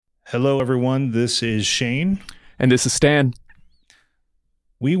Hello, everyone. This is Shane. And this is Stan.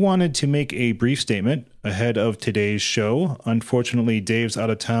 We wanted to make a brief statement ahead of today's show. Unfortunately, Dave's out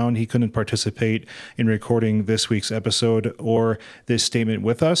of town. He couldn't participate in recording this week's episode or this statement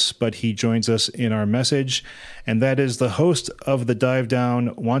with us, but he joins us in our message. And that is, the host of the Dive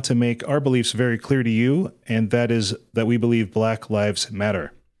Down want to make our beliefs very clear to you, and that is that we believe Black Lives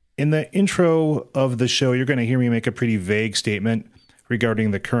Matter. In the intro of the show, you're going to hear me make a pretty vague statement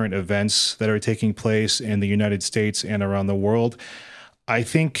regarding the current events that are taking place in the United States and around the world. I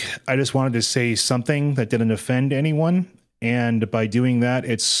think I just wanted to say something that didn't offend anyone, and by doing that,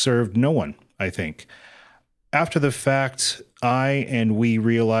 it served no one, I think. After the fact, I and we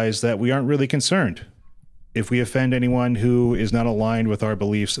realized that we aren't really concerned if we offend anyone who is not aligned with our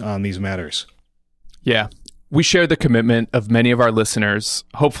beliefs on these matters. Yeah, we share the commitment of many of our listeners,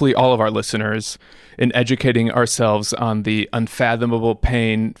 hopefully all of our listeners, in educating ourselves on the unfathomable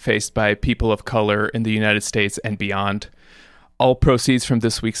pain faced by people of color in the United States and beyond. All proceeds from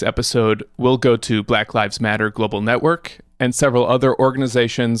this week's episode will go to Black Lives Matter Global Network and several other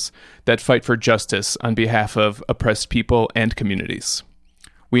organizations that fight for justice on behalf of oppressed people and communities.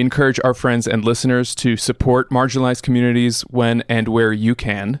 We encourage our friends and listeners to support marginalized communities when and where you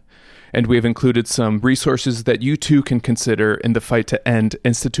can, and we have included some resources that you too can consider in the fight to end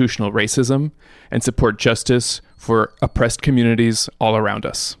institutional racism and support justice for oppressed communities all around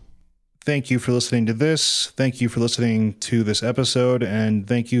us. Thank you for listening to this. Thank you for listening to this episode. And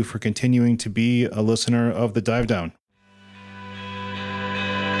thank you for continuing to be a listener of the Dive Down.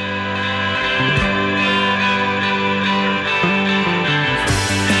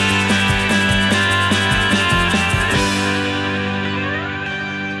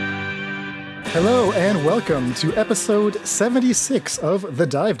 Hello and welcome to episode 76 of The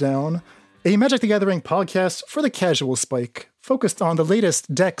Dive Down, a Magic the Gathering podcast for the casual spike, focused on the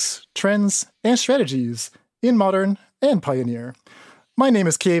latest decks, trends, and strategies in Modern and Pioneer. My name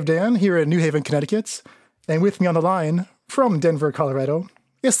is Cavedan here in New Haven, Connecticut, and with me on the line from Denver, Colorado,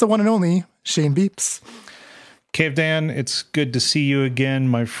 it's the one and only Shane Beeps. Cavedan, it's good to see you again,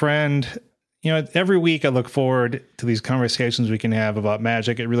 my friend. You know, every week I look forward to these conversations we can have about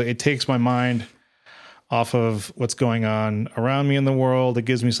Magic. It takes my mind off of what's going on around me in the world. It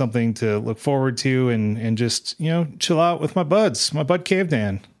gives me something to look forward to and just, you know, chill out with my buds, my bud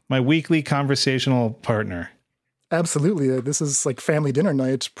Cavedan, my weekly conversational partner. Absolutely. This is like family dinner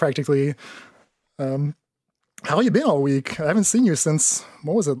night, practically. How have you been all week? I haven't seen you since,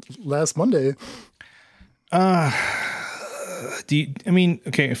 what was it, last Monday?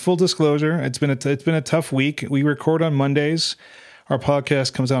 Okay, full disclosure, it's been a tough week. We record on Mondays. Our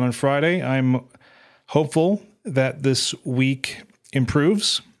podcast comes out on Friday. I'm hopeful that this week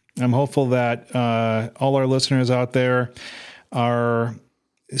improves. I'm hopeful that all our listeners out there are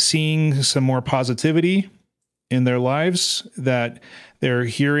seeing some more positivity in their lives, that they're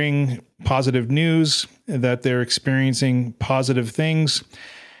hearing positive news, that they're experiencing positive things,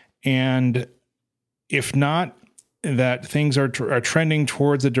 and if not, that things are trending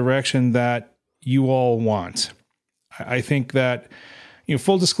towards the direction that you all want. I think that, you know,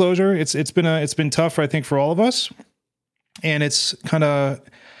 full disclosure, it's been tough, I think, for all of us, and it's kind of a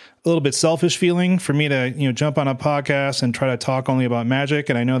little bit selfish feeling for me to, you know, jump on a podcast and try to talk only about Magic.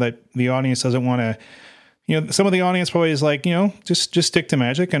 And I know that the audience doesn't want to, you know, some of the audience probably is like, you know, just stick to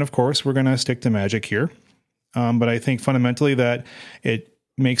Magic, and of course we're going to stick to Magic here. But I think fundamentally that it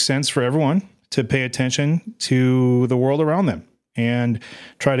makes sense for everyone to pay attention to the world around them and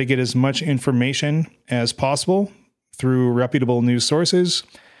try to get as much information as possible through reputable news sources,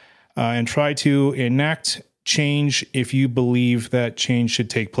 and try to enact change if you believe that change should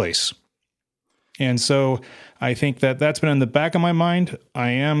take place. And so I think that that's been in the back of my mind.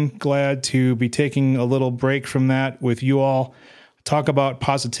 I am glad to be taking a little break from that with you all, talk about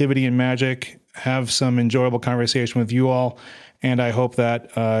positivity in Magic, have some enjoyable conversation with you all. And I hope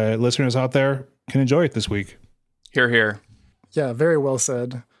that listeners out there can enjoy it this week. Hear, hear. Yeah, very well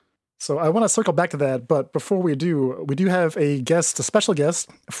said. So I want to circle back to that, but before we do have a special guest,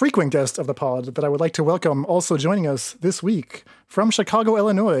 a frequent guest of the pod that I would like to welcome, also joining us this week from Chicago,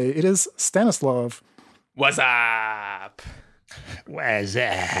 Illinois. It is Stanislav. What's up? What's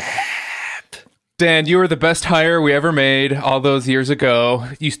up? Dan, you were the best hire we ever made all those years ago.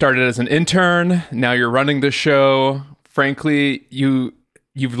 You started as an intern. Now you're running the show. Frankly,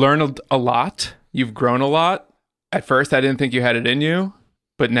 you've learned a lot. You've grown a lot. At first, I didn't think you had it in you,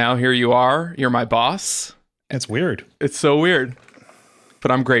 but now here you are. You're my boss. It's weird. It's so weird,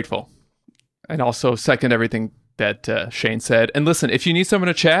 but I'm grateful. And also second everything that Shane said. And listen, if you need someone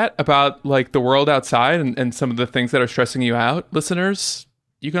to chat about like the world outside and some of the things that are stressing you out, listeners,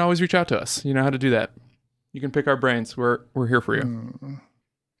 you can always reach out to us. You know how to do that. You can pick our brains. We're here for you.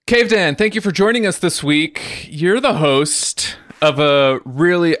 Cavedan, thank you for joining us this week. You're the host of a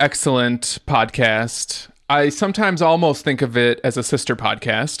really excellent podcast. I sometimes almost think of it as a sister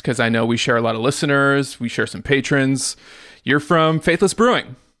podcast because I know we share a lot of listeners. We share some patrons. You're from Faithless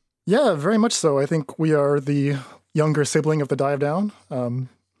Brewing. Yeah, very much so. I think we are the younger sibling of the Dive Down.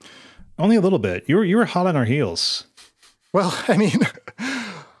 Only a little bit. You were hot on our heels. Well, I mean,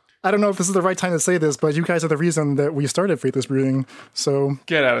 I don't know if this is the right time to say this, but you guys are the reason that we started Faithless Brewing. So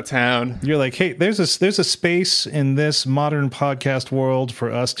get out of town. You're like, hey, there's a space in this modern podcast world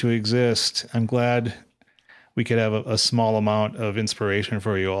for us to exist. I'm glad we could have a small amount of inspiration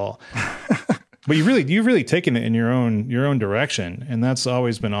for you all. But you've really taken it in your own direction, and that's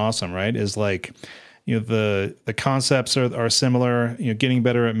always been awesome, right? Is like, the concepts are similar, getting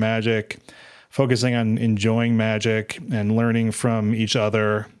better at Magic, focusing on enjoying Magic and learning from each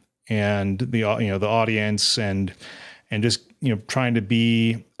other and the audience and just trying to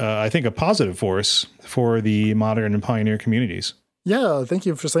be I think a positive force for the modern and pioneer communities. Yeah, thank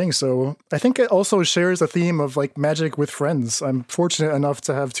you for saying so. I think it also shares a theme of like Magic with friends. I'm fortunate enough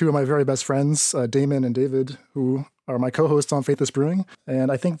to have two of my very best friends, Damon and David, who are my co-hosts on Faithless Brewing.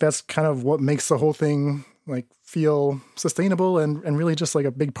 And I think that's kind of what makes the whole thing like feel sustainable and really just like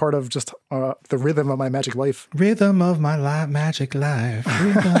a big part of just the rhythm of my Magic life. Rhythm of my Magic life.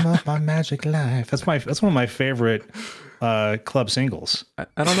 Rhythm of my Magic life. That's one of my favorite club singles.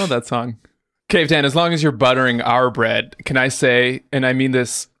 I don't know that song. Cavedan, as long as you're buttering our bread, can I say, and I mean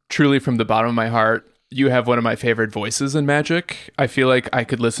this truly from the bottom of my heart, you have one of my favorite voices in Magic. I feel like I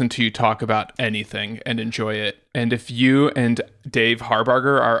could listen to you talk about anything and enjoy it. And if you and Dave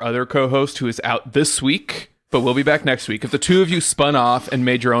Harbarger, our other co-host who is out this week, but we'll be back next week, if the two of you spun off and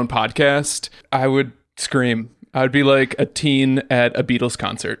made your own podcast, I would scream. I would be like a teen at a Beatles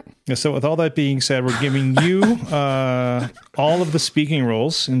concert. So with all that being said, we're giving you all of the speaking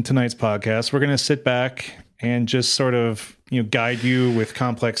roles in tonight's podcast. We're going to sit back and just sort of guide you with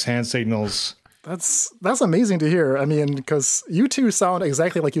complex hand signals. That's amazing to hear. I mean, because you two sound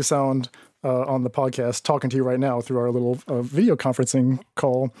exactly like you sound on the podcast talking to you right now through our little video conferencing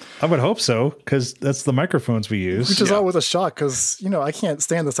call. I would hope so, because that's the microphones we use. Which is always a shock because, I can't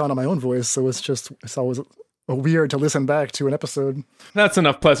stand the sound of my own voice. So it's always weird to listen back to an episode. That's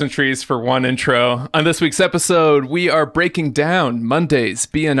enough pleasantries for one intro. On this week's episode, we are breaking down Monday's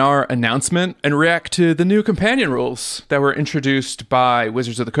BNR announcement and react to the new companion rules that were introduced by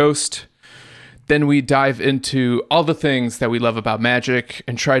Wizards of the Coast. Then we dive into all the things that we love about Magic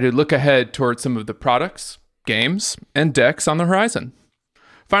and try to look ahead towards some of the products, games, and decks on the horizon.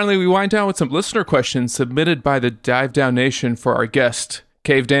 Finally, we wind down with some listener questions submitted by the Dive Down Nation for our guest,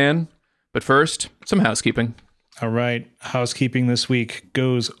 Cavedan. But first, some housekeeping. All right. Housekeeping this week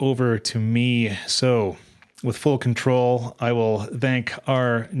goes over to me. So with full control, I will thank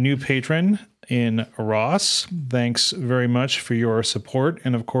our new patron in Ross. Thanks very much for your support.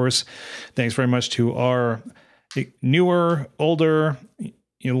 And of course, thanks very much to our newer, older,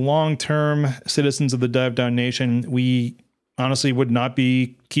 long-term citizens of the Dive Down Nation. We honestly would not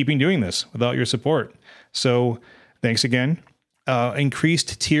be keeping doing this without your support. So thanks again.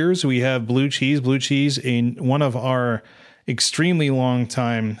 Increased tiers. We have Blue Cheese, in one of our extremely long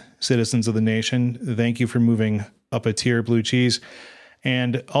time citizens of the nation. Thank you for moving up a tier, Blue Cheese.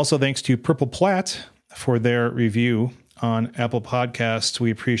 And also thanks to Purple Plat for their review on Apple Podcasts.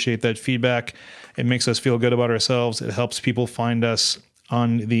 We appreciate that feedback. It makes us feel good about ourselves. It helps people find us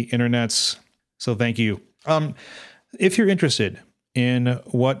on the internets. So thank you. If you're interested in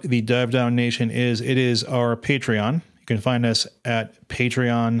what the Dive Down Nation is, it is our Patreon. You can find us at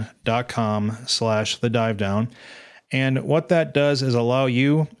patreon.com/thedivedown. And what that does is allow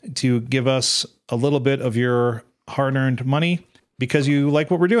you to give us a little bit of your hard-earned money because you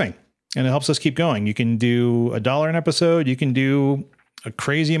like what we're doing. And it helps us keep going. You can do $1 an episode. You can do a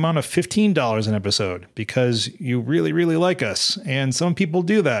crazy amount of $15 an episode because you really, really like us. And some people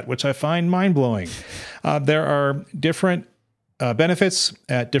do that, which I find mind-blowing. There are different benefits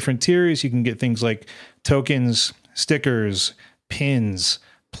at different tiers. You can get things like tokens, stickers, pins,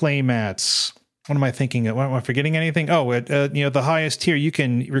 play mats. What am I thinking? Am I forgetting anything? Oh, at the highest tier, you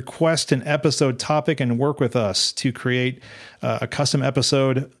can request an episode topic and work with us to create a custom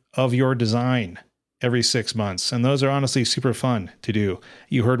episode of your design every 6 months. And those are honestly super fun to do.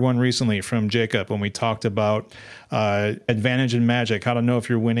 You heard one recently from Jacob when we talked about advantage in Magic, how to know if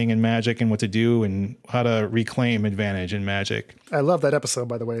you're winning in Magic and what to do and how to reclaim advantage in Magic. I love that episode,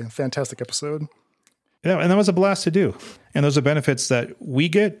 by the way. Fantastic episode. Yeah, and that was a blast to do. And those are benefits that we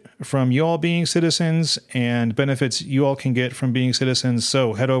get from you all being citizens and benefits you all can get from being citizens.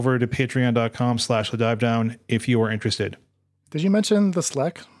 So head over to patreon.com/thedivedown if you are interested. Did you mention the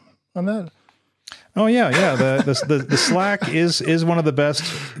Slack on that? Oh yeah. The Slack is one of the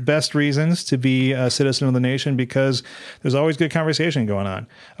best reasons to be a citizen of the nation, because there's always good conversation going on.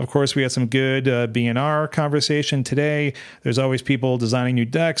 Of course, we had some good BNR conversation today. There's always people designing new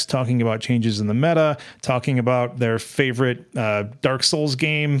decks, talking about changes in the meta, talking about their favorite Dark Souls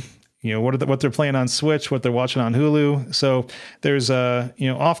game. What they're playing on Switch, what they're watching on Hulu. So there's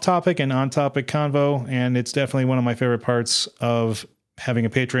off topic and on topic convo, and it's definitely one of my favorite parts of having a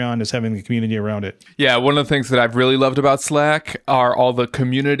Patreon, is having the community around it. Yeah, one of the things that I've really loved about Slack are all the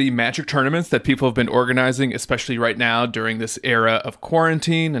community Magic tournaments that people have been organizing, especially right now during this era of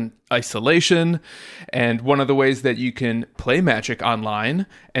quarantine and isolation. And one of the ways that you can play Magic online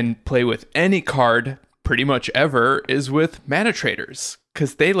and play with any card pretty much ever is with Mana Traders,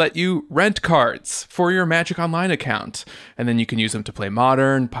 because they let you rent cards for your Magic Online account. And then you can use them to play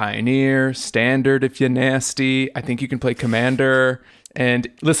Modern, Pioneer, Standard if you're nasty. I think you can play Commander. And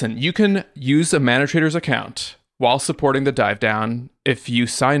listen, you can use a Mana Traders account while supporting the Dive Down. If you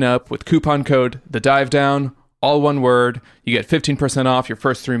sign up with coupon code The Dive Down, all one word, you get 15% off your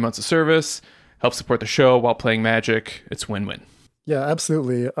first 3 months of service. Help support the show while playing Magic. It's win-win. Yeah,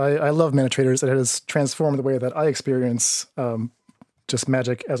 absolutely. I love Mana Traders. It has transformed the way that I experience just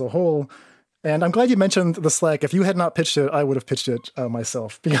Magic as a whole. And I'm glad you mentioned the Slack. If you had not pitched it, I would have pitched it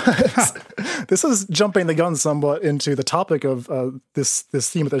myself, because this is jumping the gun somewhat into the topic of this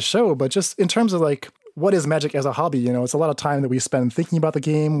theme of the show. But just in terms of like, what is Magic as a hobby? It's a lot of time that we spend thinking about the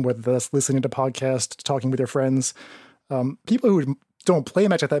game, whether that's listening to podcasts, talking with your friends. People who don't play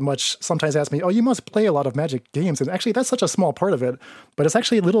Magic that much sometimes ask me, oh, you must play a lot of Magic games. And actually, that's such a small part of it. But it's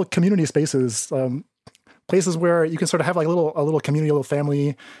actually little community spaces, places where you can sort of have like a little community, a little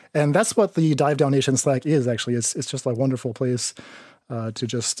family. And that's what the Dive Down Nation Slack is, actually. It's just a wonderful place to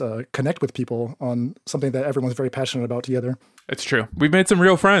just connect with people on something that everyone's very passionate about together. It's true. We've made some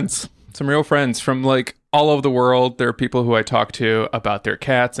real friends from like all over the world. There are people who I talk to about their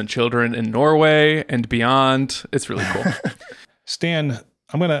cats and children in Norway and beyond. It's really cool. Stan,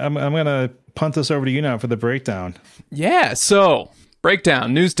 I'm gonna punt this over to you now for the breakdown. Yeah, so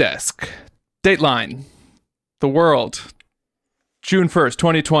breakdown, news desk, Dateline, The World, June 1st,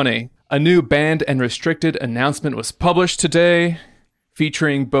 2020. A new banned and restricted announcement was published today,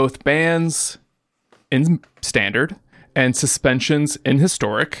 featuring both bans in Standard and suspensions in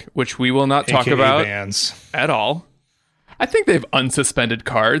Historic, which we will not talk AKA about bans at all. I think they've unsuspended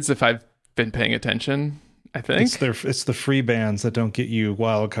cards, if I've been paying attention. I think it's the free bans that don't get you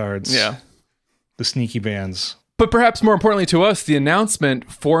wild cards. Yeah, the sneaky bans. But perhaps more importantly to us, the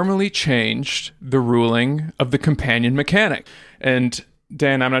announcement formally changed the ruling of the companion mechanic. And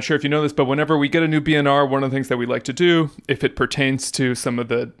Dan, I'm not sure if you know this, but whenever we get a new BNR, one of the things that we like to do, if it pertains to some of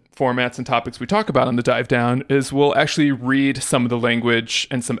the formats and topics we talk about on the Dive Down, is we'll actually read some of the language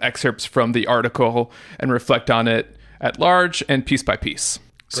and some excerpts from the article and reflect on it at large and piece by piece.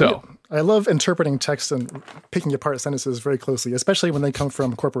 So I love interpreting text and picking apart sentences very closely, especially when they come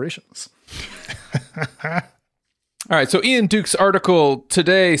from corporations. All right, so Ian Duke's article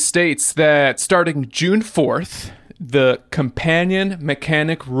today states that starting June 4th, the companion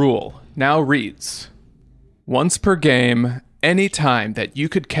mechanic rule now reads, once per game, any time that you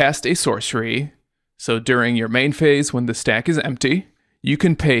could cast a sorcery, so during your main phase when the stack is empty, you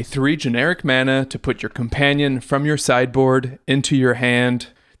can pay 3 generic mana to put your companion from your sideboard into your hand.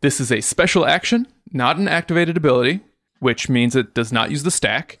 This is a special action, not an activated ability, which means it does not use the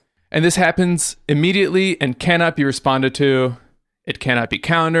stack. And this happens immediately and cannot be responded to. It cannot be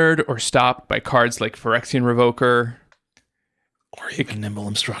countered or stopped by cards like Phyrexian Revoker. Or even Nimble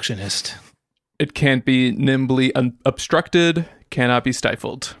Obstructionist. It can't be nimbly obstructed, cannot be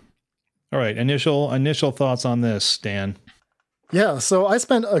stifled. All right, initial thoughts on this, Dan. Yeah, so I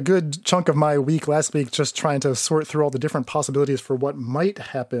spent a good chunk of my week last week just trying to sort through all the different possibilities for what might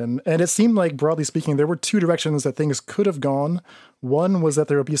happen. And it seemed like, broadly speaking, there were 2 directions that things could have gone. One was that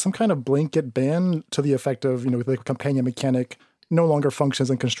there would be some kind of blanket ban to the effect of, the companion mechanic no longer functions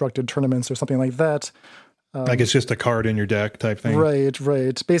in constructed tournaments or something like that. Like it's just a card in your deck type thing. Right.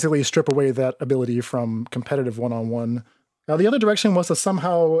 Basically strip away that ability from competitive one-on-one. Now, the other direction was to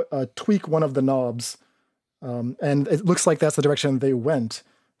somehow tweak one of the knobs. And it looks like that's the direction they went.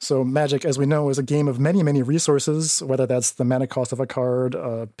 So Magic, as we know, is a game of many, many resources, whether that's the mana cost of a card.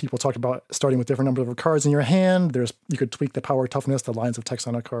 People talk about starting with different numbers of cards in your hand. You could tweak the power, toughness, the lines of text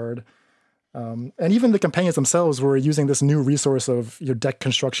on a card. And even the companions themselves were using this new resource of your deck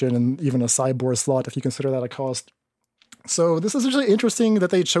construction and even a sideboard slot, if you consider that a cost. So this is really interesting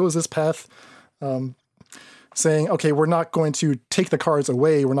that they chose this path, saying, okay, we're not going to take the cards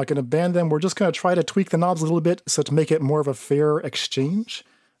away. We're not going to ban them. We're just going to try to tweak the knobs a little bit so to make it more of a fair exchange.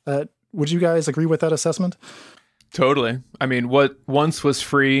 Would you guys agree with that assessment? Totally. I mean, what once was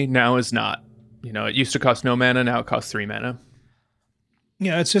free now is not. It used to cost no mana, now it costs 3 mana.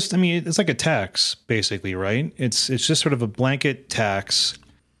 Yeah, it's just, it's like a tax, basically, right? It's just sort of a blanket tax.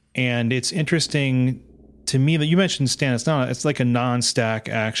 And it's interesting to me that you mentioned Stan, it's like a non-stack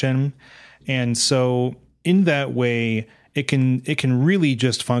action. And so in that way, it can really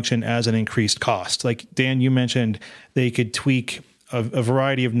just function as an increased cost. Like Dan, you mentioned they could tweak a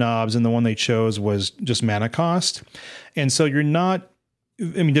variety of knobs, and the one they chose was just mana cost. And so you're not,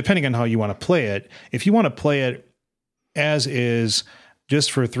 depending on how you want to play it, if you want to play it as is just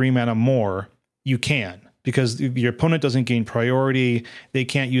for 3 mana more, you can, because your opponent doesn't gain priority. They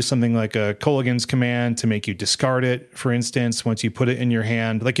can't use something like a Colligan's command to make you discard it, for instance, once you put it in your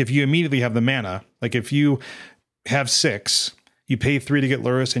hand. Like if you immediately have the mana, like if you have 6, you pay 3 to get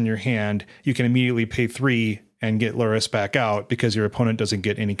Lurrus in your hand, you can immediately pay 3 and get Lurrus back out because your opponent doesn't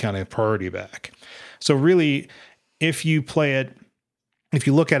get any kind of priority back. So really, if you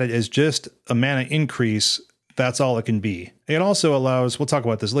look at it as just a mana increase, that's all it can be. It also allows, we'll talk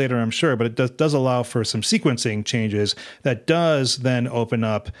about this later, I'm sure, but it does allow for some sequencing changes that does then open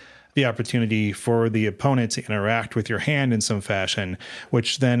up the opportunity for the opponent to interact with your hand in some fashion,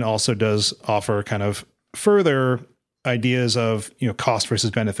 which then also does offer kind of further ideas of, cost versus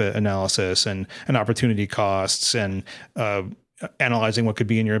benefit analysis and opportunity costs and analyzing what could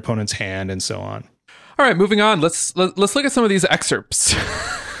be in your opponent's hand and so on. All right, moving on. Let's look at some of these excerpts.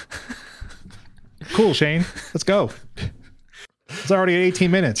 Cool, Shane. Let's go. It's already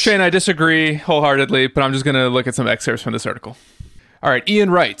 18 minutes. Shane, I disagree wholeheartedly, but I'm just going to look at some excerpts from this article. All right, Ian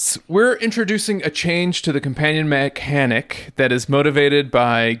writes, we're introducing a change to the companion mechanic that is motivated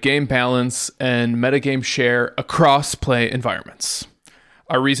by game balance and metagame share across play environments.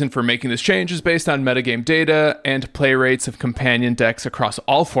 Our reason for making this change is based on metagame data and play rates of companion decks across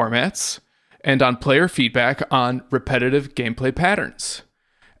all formats, and on player feedback on repetitive gameplay patterns.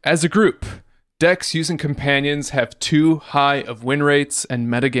 As a group, decks using companions have too high of win rates and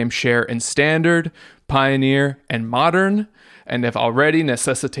metagame share in Standard, Pioneer, and Modern, and have already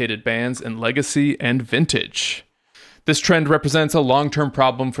necessitated bans in Legacy and Vintage. This trend represents a long-term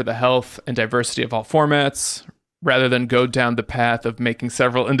problem for the health and diversity of all formats. Rather than go down the path of making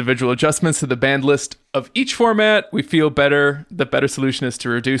several individual adjustments to the banned list of each format, we feel the better solution is to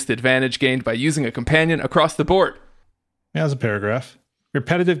reduce the advantage gained by using a companion across the board. Yeah, that's a paragraph.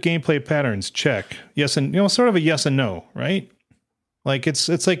 Repetitive gameplay patterns, check. Yes, and sort of a yes and no, right? Like it's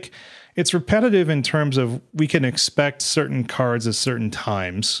repetitive in terms of we can expect certain cards at certain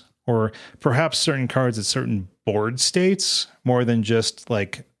times, or perhaps certain cards at certain board states, more than just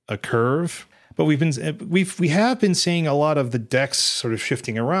like a curve. But we have been seeing a lot of the decks sort of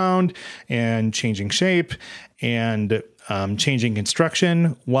shifting around and changing shape and changing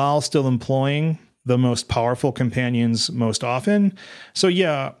construction while still employing the most powerful companions most often. So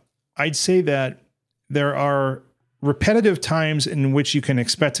yeah, I'd say that there are repetitive times in which you can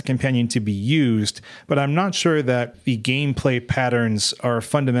expect a companion to be used, but I'm not sure that the gameplay patterns are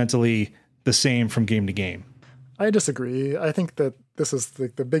fundamentally the same from game to game. I disagree. I think that this is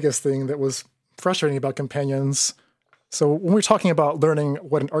the biggest thing that was frustrating about companions. So when we're talking about learning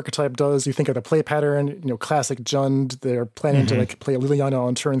what an archetype does, you think of the play pattern, classic Jund, they're planning to play Liliana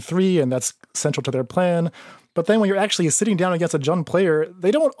on turn 3, and that's central to their plan. But then when you're actually sitting down against a Jund player,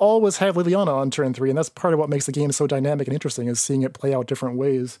 they don't always have Liliana on turn 3, and that's part of what makes the game so dynamic and interesting, is seeing it play out different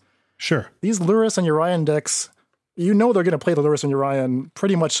ways. Sure. These Lurrus and Urian decks, they're going to play the Lurrus and Urian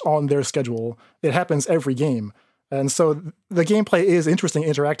pretty much on their schedule. It happens every game. And so the gameplay is interesting,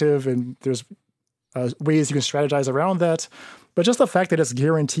 interactive, and there's ways you can strategize around that. But just the fact that it's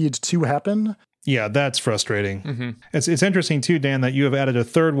guaranteed to happen. Yeah, that's frustrating. Mm-hmm. It's interesting too, Dan, that you have added a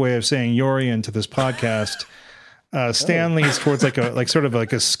third way of saying Yorian to this podcast. Stan leans towards sort of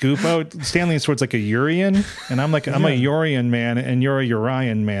like a scoop out. Stan leans towards like a Urian, and I'm a Yorian man, and you're a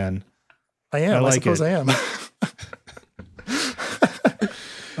Urian man. I am. I suppose I am.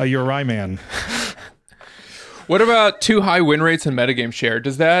 A Uri man. What about too high win rates and metagame share?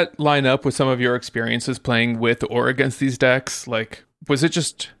 Does that line up with some of your experiences playing with or against these decks? Like,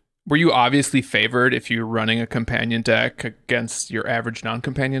 were you obviously favored if you're running a companion deck against your average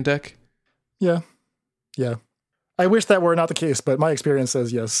non-companion deck? Yeah. I wish that were not the case, but my experience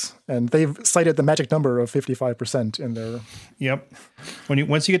says yes. And they've cited the magic number of 55% in their... Yep.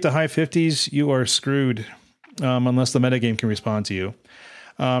 Once you get to high 50s, you are screwed unless the metagame can respond to you.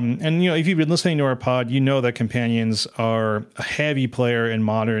 And, if you've been listening to our pod, you know that companions are a heavy player in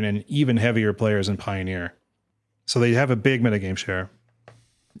Modern and even heavier players in Pioneer. So they have a big metagame share.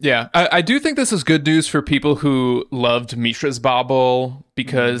 Yeah, I do think this is good news for people who loved Mishra's Bauble,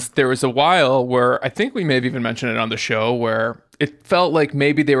 because there was a while where I think we may have even mentioned it on the show where it felt like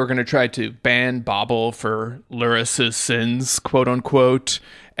maybe they were going to try to ban Bauble for Luris's sins, quote unquote,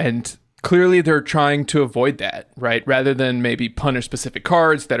 and clearly they're trying to avoid that, right? Rather than maybe punish specific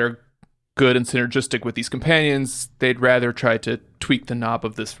cards that are good and synergistic with these companions, they'd rather try to tweak the knob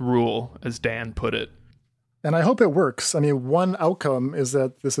of this rule, as Dan put it. And I hope it works. I mean, one outcome is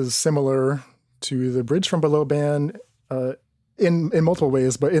that this is similar to the Bridge from Below ban in multiple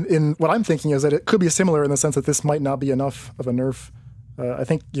ways, but in what I'm thinking is that it could be similar in the sense that this might not be enough of a nerf. I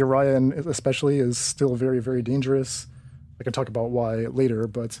think Urian especially is still very, very dangerous. I can talk about why later,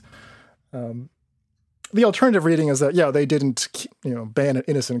 but the alternative reading is that, they didn't ban an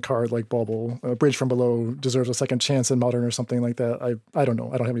innocent card like Bauble. Bridge from Below deserves a second chance in Modern or something like that. I don't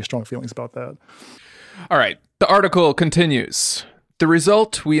know. I don't have any strong feelings about that. All right. The article continues. The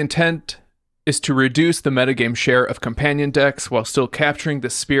result we intend is to reduce the metagame share of companion decks while still capturing the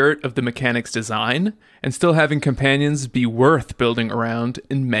spirit of the mechanic's design and still having companions be worth building around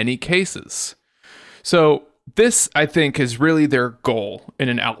in many cases. So this, I think, is really their goal in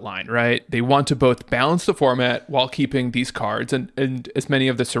an outline, right? They want to both balance the format while keeping these cards and as many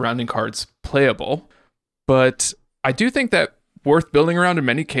of the surrounding cards playable. But I do think that worth building around in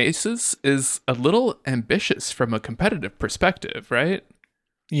many cases is a little ambitious from a competitive perspective, right?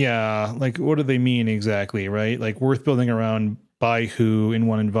 Yeah, like what do they mean exactly, right? Like worth building around by who in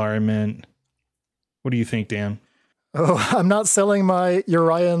one environment? What do you think, Dan? Oh, I'm not selling my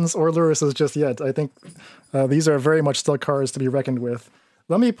Urians or Lurises just yet. I think these are very much still cards to be reckoned with.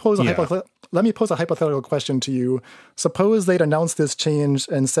 Let me pose a hypothetical question to you. Suppose they'd announced this change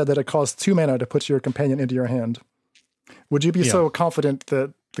and said that it costs 2 mana to put your companion into your hand. Would you be so confident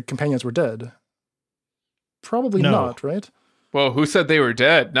that the companions were dead? Probably not, right? Well, who said they were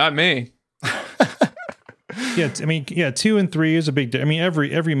dead? Not me. 2 and 3 is a big...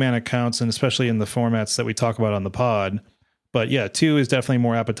 every mana counts, and especially in the formats that we talk about on the pod. But 2 is definitely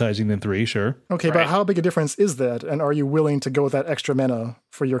more appetizing than 3, sure. Okay, right. But how big a difference is that? And are you willing to go with that extra mana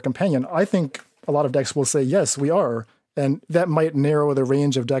for your companion? I think a lot of decks will say, yes, we are. And that might narrow the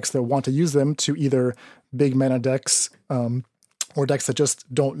range of decks that want to use them to either big mana decks or decks that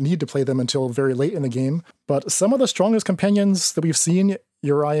just don't need to play them until very late in the game. But some of the strongest companions that we've seen,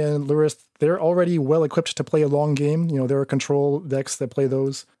 Urian, Luris, they're already well equipped to play a long game. There are control decks that play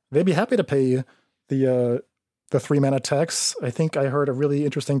those. They'd be happy to pay the 3 mana tax. I think I heard a really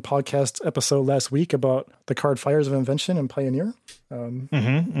interesting podcast episode last week about the card Fires of Invention and Pioneer. I don't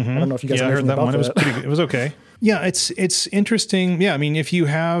know if you guys heard that one. It was pretty good. It was okay. Yeah, it's interesting. Yeah, I mean, if you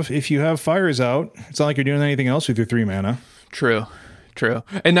have Fires out, it's not like you're doing anything else with your 3 mana. True.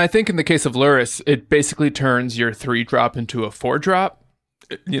 And I think in the case of Luris, it basically turns your 3-drop into a 4-drop,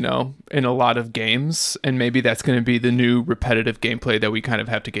 in a lot of games. And maybe that's going to be the new repetitive gameplay that we kind of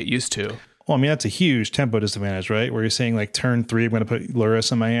have to get used to. Well, I mean, that's a huge tempo disadvantage, right? Where you're saying like turn 3, I'm going to put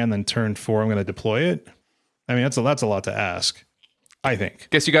Luris in my hand, then turn 4, I'm going to deploy it. I mean, that's a lot to ask, I think.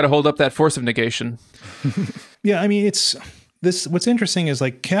 Guess you got to hold up that force of negation. Yeah, I mean, what's interesting is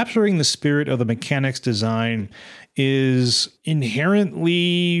like capturing the spirit of the mechanic's design is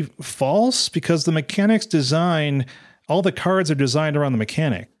inherently false because the mechanic's design, all the cards are designed around the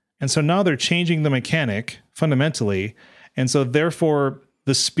mechanic. And so now they're changing the mechanic fundamentally. And so therefore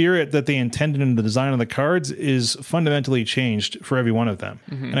the spirit that they intended in the design of the cards is fundamentally changed for every one of them.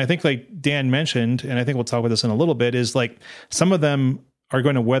 Mm-hmm. And I think like Dan mentioned, and I think we'll talk about this in a little bit, is like some of them are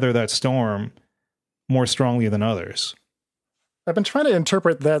going to weather that storm more strongly than others. I've been trying to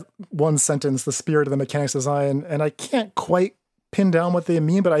interpret that one sentence, the spirit of the mechanic's design, and I can't quite pin down what they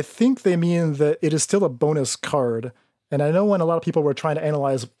mean, but I think they mean that it is still a bonus card. And I know when a lot of people were trying to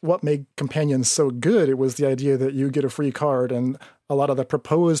analyze what made companions so good, it was the idea that you get a free card. And a lot of the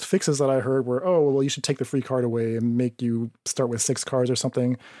proposed fixes that I heard were, you should take the free card away and make you start with 6 cards or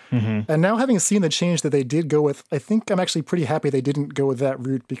something. Mm-hmm. And now having seen the change that they did go with, I think I'm actually pretty happy they didn't go with that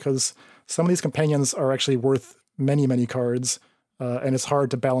route because some of these companions are actually worth many, many cards. And it's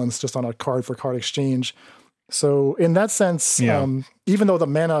hard to balance just on a card-for-card exchange. So in that sense, even though the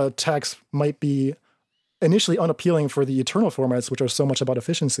mana tax might be initially unappealing for the Eternal formats, which are so much about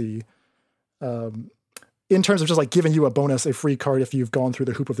efficiency, in terms of just like giving you a bonus, a free card if you've gone through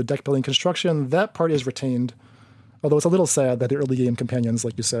the hoop of the deck building construction, that part is retained. Although it's a little sad that the early game companions,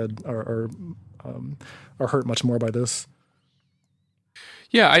 like you said, are hurt much more by this.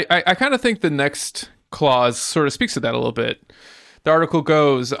 Yeah, I kind of think the next clause sort of speaks to that a little bit. The article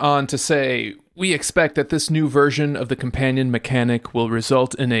goes on to say, we expect that this new version of the companion mechanic will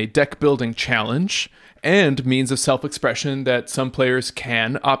result in a deck building challenge and means of self-expression that some players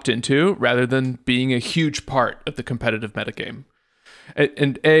can opt into rather than being a huge part of the competitive metagame.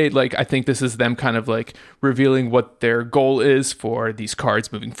 And I think this is them kind of like revealing what their goal is for these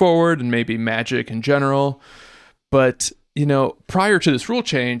cards moving forward and maybe Magic in general. But, prior to this rule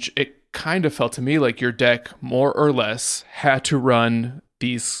change, it kind of felt to me like your deck more or less had to run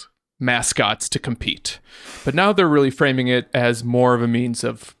these mascots to compete. But now they're really framing it as more of a means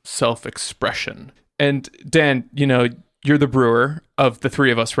of self-expression. And Dan, you're the brewer of the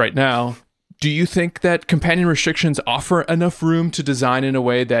three of us right now. Do you think that companion restrictions offer enough room to design in a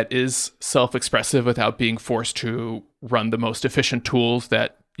way that is self-expressive without being forced to run the most efficient tools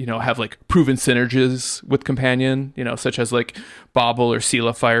that, have like proven synergies with companion, such as like Bauble or Seal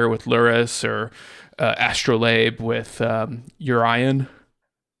of Fire with Luris or Astrolabe with Urion?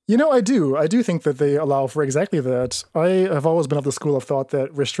 I do think that they allow for exactly that. I have always been of the school of thought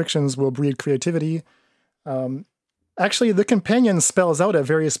that restrictions will breed creativity. Actually, the companion spells out a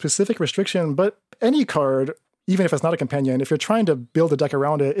very specific restriction, but any card, even if it's not a companion, if you're trying to build a deck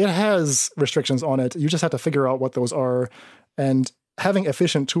around it, it has restrictions on it. You just have to figure out what those are. And having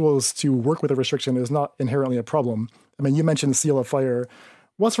efficient tools to work with a restriction is not inherently a problem. I mean, you mentioned Seal of Fire.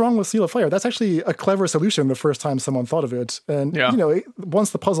 What's wrong with Seal of Fire? That's actually a clever solution the first time someone thought of it. And,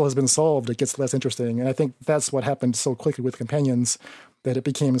 once the puzzle has been solved, it gets less interesting. And I think that's what happened so quickly with companions, that it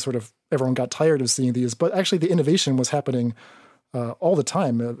became sort of, everyone got tired of seeing these. But actually the innovation was happening all the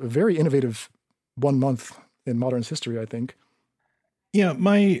time. A very innovative 1 month in Modern's history, I think. Yeah,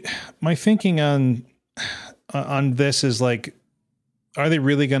 my thinking on this is like, are they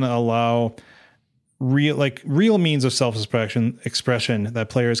really going to allow real means of expression that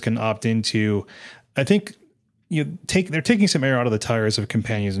players can opt into? I think they're taking some air out of the tires of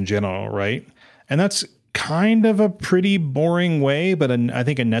companions in general, right? And that's kind of a pretty boring way, but I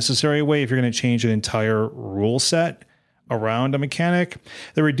think a necessary way if you're going to change an entire rule set around a mechanic.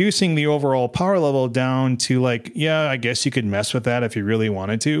 They're reducing the overall power level down to like, yeah, I guess you could mess with that if you really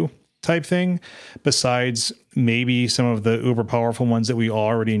wanted to, type thing, besides maybe some of the uber powerful ones that we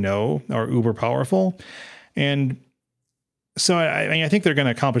already know are uber powerful. And so I think they're going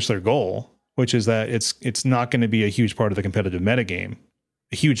to accomplish their goal, which is that it's not going to be a huge part of the competitive metagame.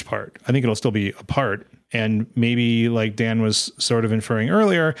 A huge part. I think it'll still be a part. And maybe, like Dan was sort of inferring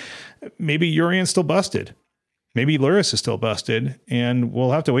earlier, maybe Urion's still busted. Maybe Luris is still busted, and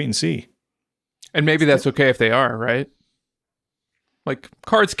we'll have to wait and see. And maybe that's okay if they are, right? Like,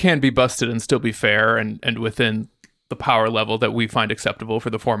 cards can be busted and still be fair and within the power level that we find acceptable for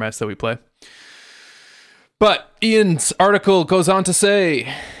the formats that we play. But Ian's article goes on to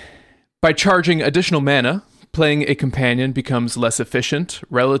say, by charging additional mana, playing a companion becomes less efficient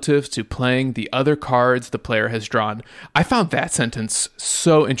relative to playing the other cards the player has drawn. I found that sentence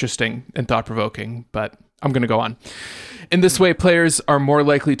so interesting and thought-provoking, but I'm going to go on. In this way, players are more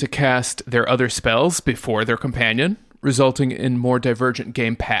likely to cast their other spells before their companion, resulting in more divergent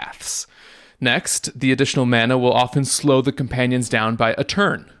game paths. Next, the additional mana will often slow the companions down by a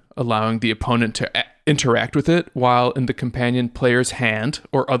turn, allowing the opponent to interact with it while in the companion player's hand,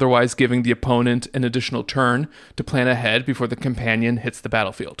 or otherwise giving the opponent an additional turn to plan ahead before the companion hits the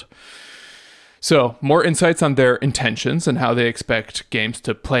battlefield. So, more insights on their intentions and how they expect games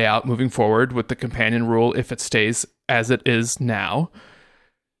to play out moving forward with the companion rule if it stays as it is now.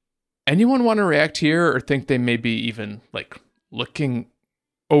 Anyone want to react here or think they may be even like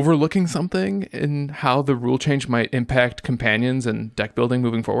overlooking something in how the rule change might impact companions and deck building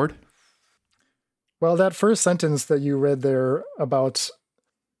moving forward? Well, that first sentence that you read there about...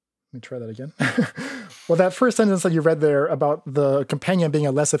 Let me try that again. Well, that first sentence that you read there about the companion being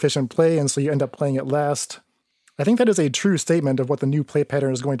a less efficient play, and so you end up playing it last, I think that is a true statement of what the new play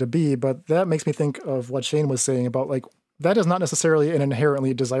pattern is going to be, but that makes me think of what Shane was saying about, like, that is not necessarily an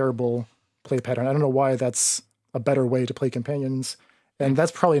inherently desirable play pattern. I don't know why that's a better way to play companions, and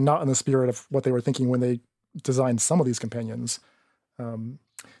that's probably not in the spirit of what they were thinking when they designed some of these companions.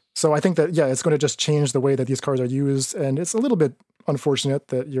 So I think that, yeah, it's going to just change the way that these cards are used, and it's a little bit unfortunate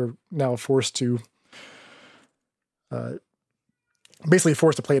that you're now forced to basically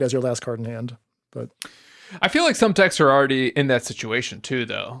forced to play it as your last card in hand. But I feel like some decks are already in that situation too,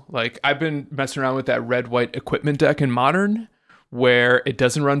 though. Like, I've been messing around with that red-white equipment deck in Modern, where it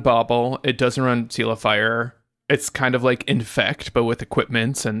doesn't run Bauble, it doesn't run Seal of Fire. It's kind of like Infect, but with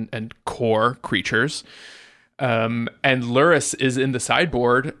equipments and core creatures. And Lurrus is in the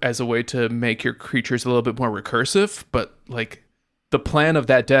sideboard as a way to make your creatures a little bit more recursive, but like the plan of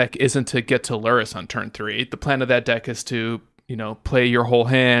that deck isn't to get to Lurrus on turn 3. The plan of that deck is to, play your whole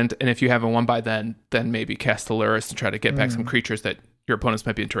hand, and if you haven't won by then maybe cast the Lurrus and try to get back some creatures that your opponents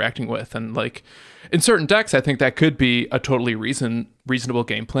might be interacting with. And like in certain decks, I think that could be a totally reasonable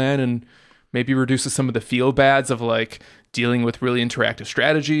game plan, and maybe reduces some of the feel bads of like dealing with really interactive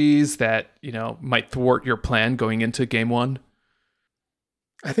strategies that, might thwart your plan going into game 1.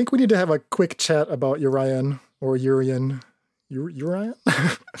 I think we need to have a quick chat about Urian or Urian. Urian?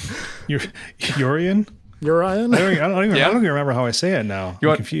 Urian? Urian? I don't even remember how I say it now.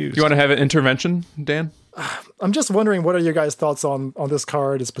 I'm confused. You want to have an intervention, Dan? I'm just wondering, what are your guys' thoughts on this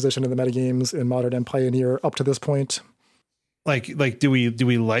card, its position in the metagames in Modern and Pioneer up to this point? Like, do we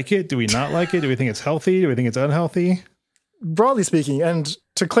like it? Do we not like it? Do we think it's healthy? Do we think it's unhealthy? Broadly speaking, and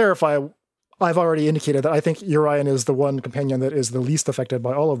to clarify, I've already indicated that I think Urian is the one companion that is the least affected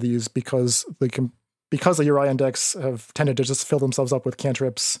by all of these because the Urian decks have tended to just fill themselves up with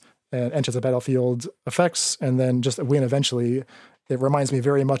cantrips and enters the battlefield effects and then just win eventually. It reminds me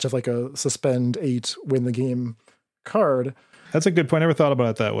very much of like a suspend 8 win the game card. That's a good point. I never thought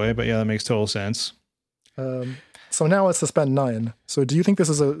about it that way, but yeah, that makes total sense. So now it's suspend 9. So do you think this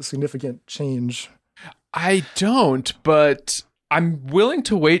is a significant change? I don't, but I'm willing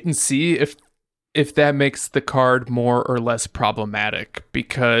to wait and see if that makes the card more or less problematic,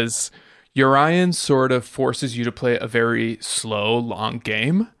 because Urian sort of forces you to play a very slow, long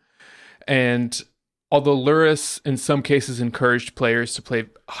game. And although Lurrus in some cases encouraged players to play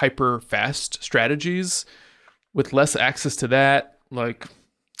hyper fast strategies, with less access to that, like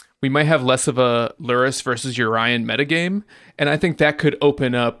we might have less of a Lurrus versus Urian metagame. And I think that could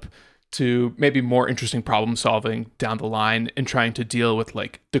open up to maybe more interesting problem solving down the line and trying to deal with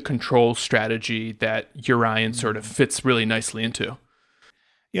like the control strategy that Urian sort of fits really nicely into.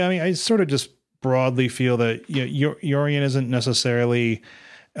 Yeah, I mean, I sort of just broadly feel that Urian isn't necessarily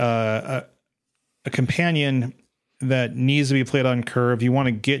a companion that needs to be played on curve. You want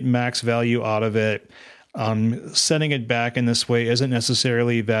to get max value out of it. Sending it back in this way isn't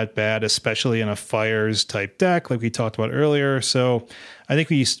necessarily that bad, especially in a fires type deck like we talked about earlier. So I think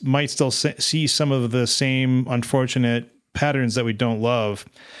we might still see some of the same unfortunate patterns that we don't love.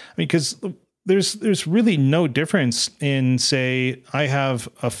 I mean, because there's really no difference in, say, I have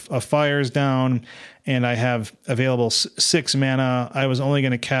a fires down and I have available 6 mana. I was only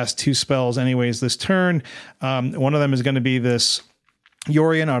going to cast 2 spells anyways this turn. One of them is going to be this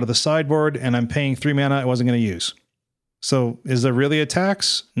Urian out of the sideboard, and I'm paying 3 mana I wasn't going to use. So is there really a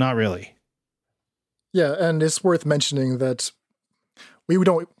tax? Not really. Yeah, and it's worth mentioning that we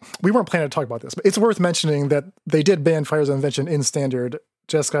weren't planning to talk about this, but it's worth mentioning that they did ban Fires of Invention in Standard.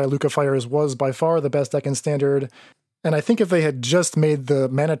 Jeskai Luca Fires was by far the best deck in Standard. And I think if they had just made the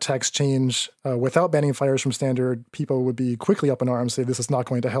mana tax change without banning Fires from Standard, people would be quickly up in arms, say this is not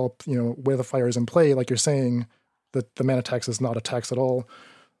going to help, with the Fires in play, like you're saying, that the mana tax is not a tax at all.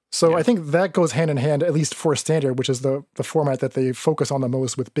 So yeah. I think that goes hand in hand, at least for Standard, which is the format that they focus on the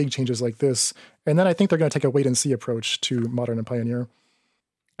most with big changes like this. And then I think they're going to take a wait-and-see approach to Modern and Pioneer.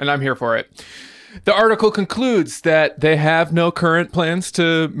 And I'm here for it. The article concludes that they have no current plans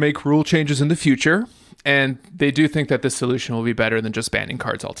to make rule changes in the future, and they do think that this solution will be better than just banning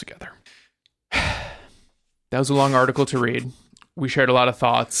cards altogether. That was a long article to read. We shared a lot of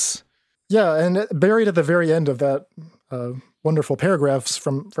thoughts. Yeah, and buried at the very end of that wonderful paragraphs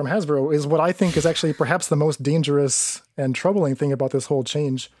from Hasbro is what I think is actually perhaps the most dangerous and troubling thing about this whole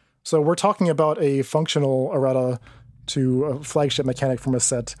change. So we're talking about a functional errata to a flagship mechanic from a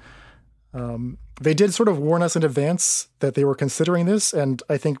set. They did sort of warn us in advance that they were considering this, and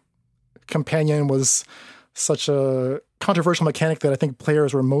I think Companion was such a controversial mechanic that I think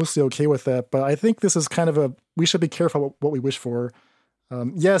players were mostly okay with that. But I think this is kind of we should be careful what we wish for.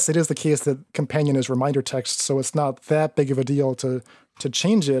 Yes, it is the case that Companion is reminder text, so it's not that big of a deal to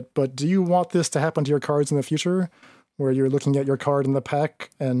change it. But do you want this to happen to your cards in the future, where you're looking at your card in the pack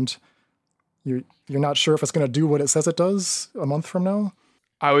and you're not sure if it's going to do what it says it does a month from now?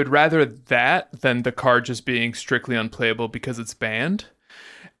 I would rather that than the card just being strictly unplayable because it's banned.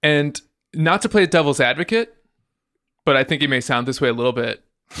 And not to play devil's advocate, but I think it may sound this way a little bit.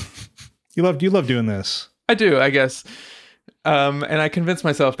 You love doing this. I do, I guess. And I convince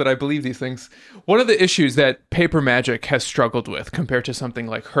myself that I believe these things. One of the issues that Paper Magic has struggled with compared to something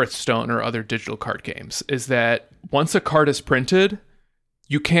like Hearthstone or other digital card games is that once a card is printed,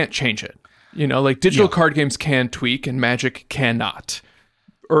 you can't change it. Like digital card games can tweak and Magic cannot.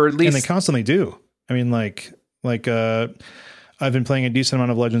 Or at least... And they constantly do. I mean, like I've been playing a decent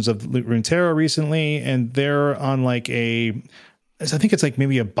amount of Legends of Runeterra recently, and they're on like I think it's like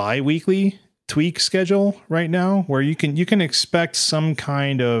maybe a bi-weekly tweak schedule right now, where you can expect some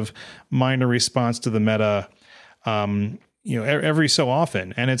kind of minor response to the meta, every so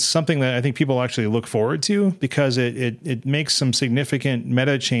often. And it's something that I think people actually look forward to, because it makes some significant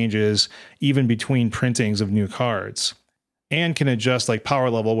meta changes even between printings of new cards, and can adjust like power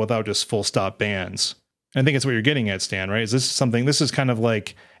level without just full stop bans. I think it's what you're getting at, Stan, right? This is kind of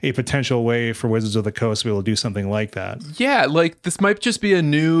like a potential way for Wizards of the Coast to be able to do something like that. Yeah, like this might just be a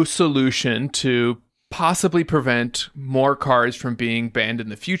new solution to possibly prevent more cards from being banned in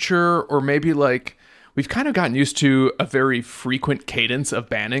the future, or maybe like we've kind of gotten used to a very frequent cadence of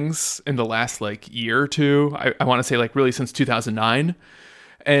bannings in the last like year or two. I want to say like really since 2009.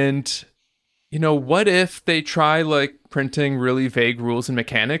 And what if they try like printing really vague rules and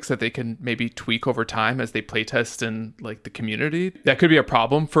mechanics that they can maybe tweak over time as they playtest in like the community? That could be a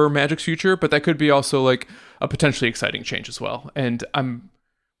problem for Magic's future, but that could be also like a potentially exciting change as well. And I'm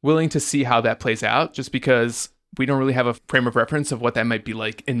willing to see how that plays out, just because we don't really have a frame of reference of what that might be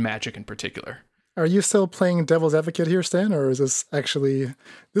like in Magic in particular. Are you still playing devil's advocate here, Stan, or is this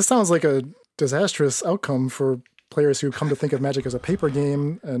sounds like a disastrous outcome for players who come to think of Magic as a paper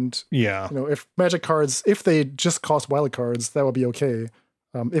game? And if Magic cards, if they just cost wild cards, that would be okay.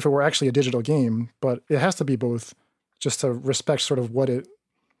 If it were actually a digital game, but it has to be both, just to respect sort of what it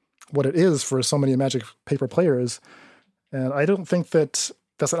is for so many Magic paper players. And I don't think that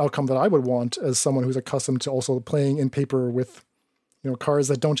that's an outcome that I would want as someone who's accustomed to also playing in paper with cards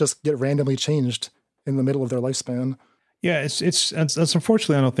that don't just get randomly changed in the middle of their lifespan. Yeah, it's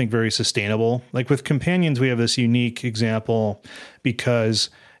unfortunately, I don't think very sustainable. Like with companions, we have this unique example because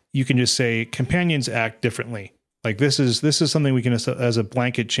you can just say companions act differently. Like this is something we can as a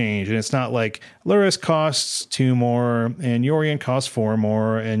blanket change, and it's not like Lurrus costs 2 more and Yorion costs 4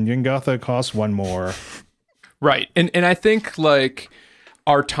 more and Yungatha costs 1 more. Right, and I think like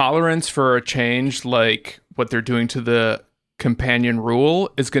our tolerance for a change like what they're doing to the companion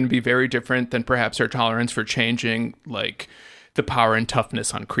rule is going to be very different than perhaps our tolerance for changing like the power and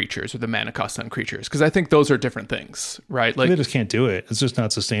toughness on creatures or the mana cost on creatures, because I think those are different things, right? Like they just can't do it. It's just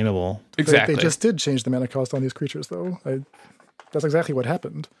not sustainable. Exactly. They just did change the mana cost on these creatures, though. That's exactly what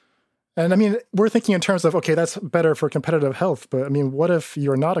happened. And I mean, we're thinking in terms of, okay, that's better for competitive health, but I mean, what if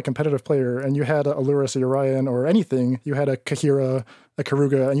you're not a competitive player and you had a Lurrus or Urion or anything, you had a Kahira, a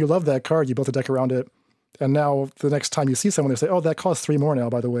Karuga, and you love that card, you built a deck around it, and now the next time you see someone, they say, oh, that costs 3 more now,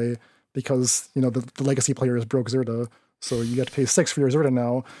 by the way, because, the legacy player is broke Zirda, so you got to pay 6 for your Zirda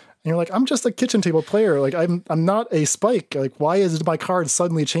now. And you're like, I'm just a kitchen table player. Like, I'm not a Spike. Like, why is my card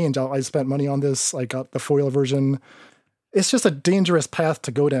suddenly change? I spent money on this. I got the foil version. It's just a dangerous path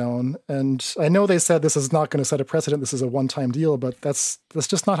to go down. And I know they said this is not going to set a precedent. This is a one-time deal, but that's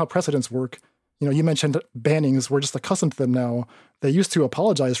just not how precedents work. You mentioned bannings. We're just accustomed to them now. They used to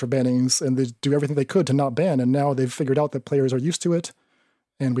apologize for bannings and they do everything they could to not ban. And now they've figured out that players are used to it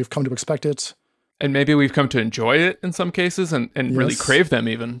and we've come to expect it. And maybe we've come to enjoy it in some cases and yes, really crave them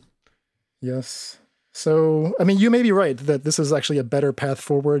even. Yes. So, I mean, you may be right that this is actually a better path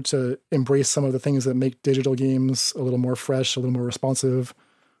forward to embrace some of the things that make digital games a little more fresh, a little more responsive.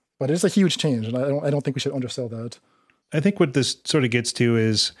 But it's a huge change, and I don't think we should undersell that. I think what this sort of gets to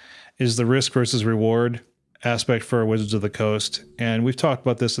is the risk versus reward aspect for Wizards of the Coast. And we've talked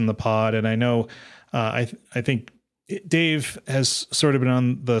about this in the pod, and I know I think Dave has sort of been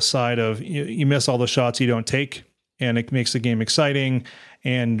on the side of you miss all the shots you don't take, and it makes the game exciting,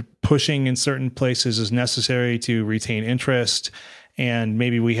 and pushing in certain places is necessary to retain interest. And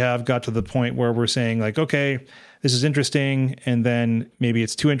maybe we have got to the point where we're saying like, okay, this is interesting, and then maybe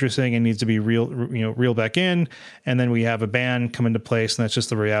it's too interesting and needs to be reel back in, and then we have a ban come into place, and that's just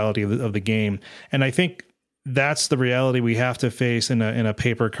the reality of the game. And I think that's the reality we have to face in a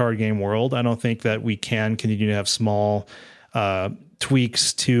paper card game world. I don't think that we can continue to have small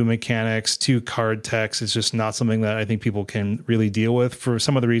tweaks to mechanics, to card text. It's just not something that I think people can really deal with for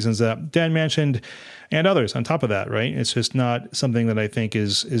some of the reasons that Dan mentioned and others on top of that, right? It's just not something that I think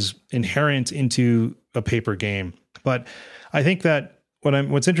is inherent into a paper game. But I think that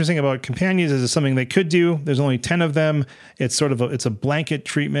what's interesting about companions is it's something they could do. There's only 10 of them. It's sort of it's a blanket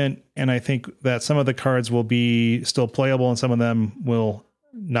treatment. And I think that some of the cards will be still playable and some of them will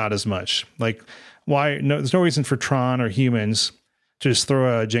not as much. Like there's no reason for Tron or humans to just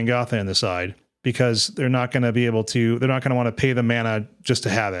throw a Jengatha in the side, because they're not going to want to pay the mana just to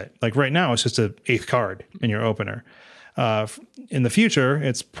have it. Like right now, it's just an 8th card in your opener. In the future,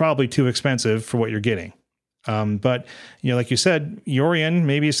 it's probably too expensive for what you're getting. But like you said, Yorion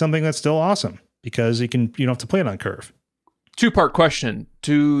maybe is something that's still awesome because you don't have to play it on curve. Two-part question.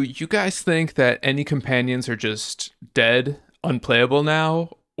 Do you guys think that any companions are just dead, unplayable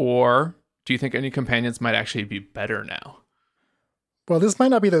now? Or do you think any companions might actually be better now? Well, this might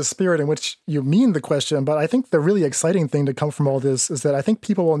not be the spirit in which you mean the question, but I think the really exciting thing to come from all this is that I think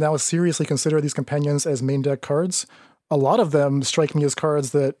people will now seriously consider these companions as main deck cards. A lot of them strike me as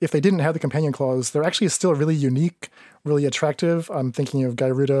cards that, if they didn't have the companion clause, they're actually still really unique, really attractive. I'm thinking of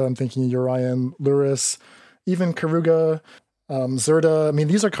Gyruda, I'm thinking of Urian, Luris, even Karuga, Zerda. I mean,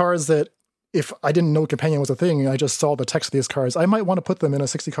 these are cards that if I didn't know companion was a thing and I just saw the text of these cards, I might want to put them in a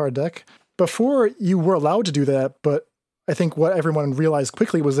 60-card deck. Before, you were allowed to do that, but I think what everyone realized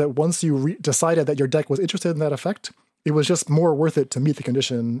quickly was that once you decided that your deck was interested in that effect, it was just more worth it to meet the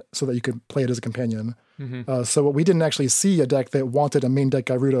condition so that you could play it as a companion. Mm-hmm. So we didn't actually see a deck that wanted a main deck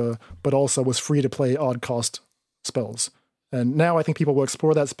Gyruda, but also was free to play odd cost spells. And now I think people will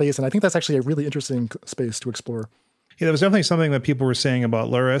explore that space, and I think that's actually a really interesting space to explore. Yeah, that was definitely something that people were saying about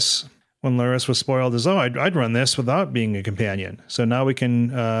Luris when Luris was spoiled, is, I'd run this without being a companion. So now we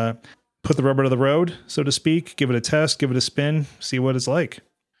can put the rubber to the road, so to speak, give it a test, give it a spin, see what it's like,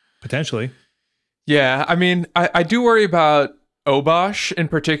 potentially. Yeah, I mean, I do worry about Obosh in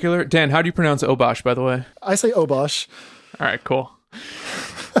particular. Dan, how do you pronounce Obosh, by the way? I say Obosh. All right, cool.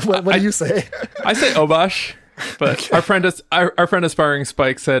 What do you say? I say Obosh, but okay. our friend Aspiring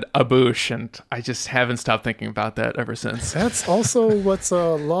Spike said Abush, and I just haven't stopped thinking about that ever since. That's also what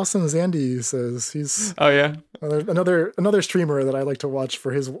Lawson Zandy says. He's another streamer that I like to watch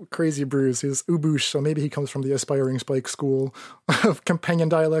for his crazy brews. He's Ubush, so maybe he comes from the Aspiring Spike school of companion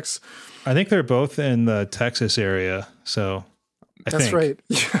dialects. I think they're both in the Texas area, so That's right.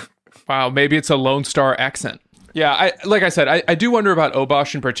 Wow, maybe it's a Lone Star accent. Yeah, like I said, I do wonder about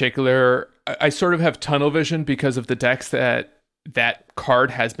Obosh in particular. I sort of have tunnel vision because of the decks that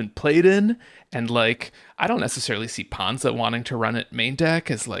card has been played in, and like I don't necessarily see Ponza wanting to run it main deck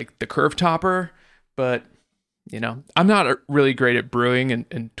as like the curve topper, but you know, I'm not really great at brewing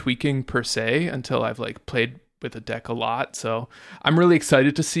and tweaking per se until I've like played with a deck a lot. So I'm really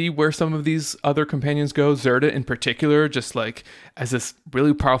excited to see where some of these other companions go. Zerda in particular, just like as this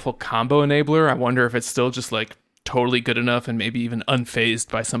really powerful combo enabler. I wonder if it's still just like totally good enough and maybe even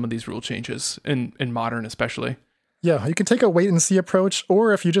unfazed by some of these rule changes in Modern especially. Yeah, you can take a wait and see approach,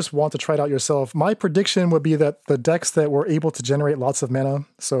 or if you just want to try it out yourself, my prediction would be that the decks that were able to generate lots of mana,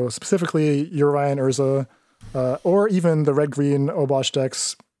 so specifically Urian, Urza, or even the red-green Obosh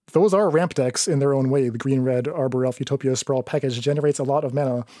decks, those are ramp decks in their own way. The green-red Arbor Elf Utopia Sprawl package generates a lot of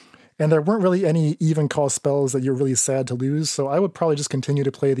mana, and there weren't really any even cost spells that you're really sad to lose, so I would probably just continue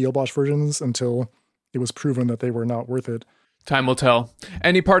to play the Obosh versions until it was proven that they were not worth it. Time will tell.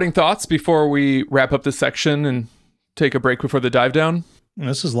 Any parting thoughts before we wrap up this section and take a break before the dive down?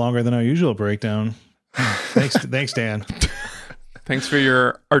 This is longer than our usual breakdown. Thanks, Dan. Thanks for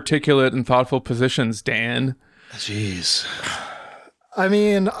your articulate and thoughtful positions, Dan. Jeez. I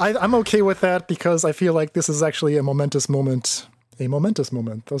mean, I'm okay with that because I feel like this is actually a momentous moment. A momentous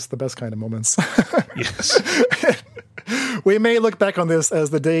moment. Those are the best kind of moments. Yes. We may look back on this as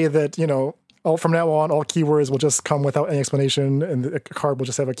the day that, from now on, all keywords will just come without any explanation, and the card will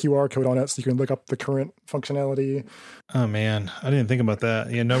just have a QR code on it so you can look up the current functionality. Oh, man. I didn't think about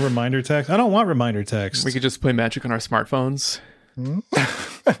that. Yeah, no reminder text. I don't want reminder text. We could just play Magic on our smartphones. All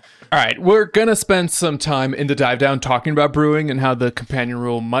right, we're going to spend some time in the dive down talking about brewing and how the companion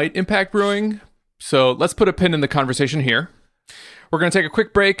rule might impact brewing. So let's put a pin in the conversation here. We're going to take a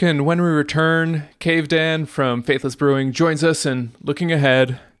quick break, and when we return, Cavedan from Faithless Brewing joins us in looking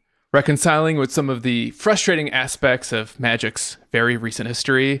ahead, reconciling with some of the frustrating aspects of Magic's very recent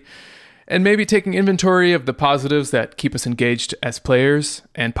history, and maybe taking inventory of the positives that keep us engaged as players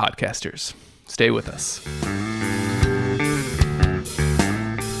and podcasters. Stay with us.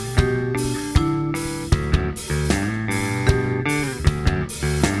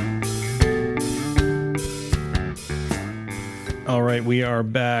 All right, we are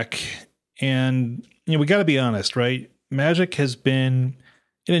back, and we got to be honest, right? Magic has been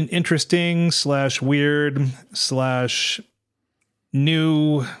in an interesting / weird /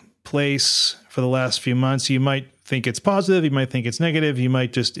 new place for the last few months. You might think it's positive, you might think it's negative, you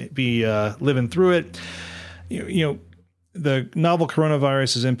might just be living through it. The novel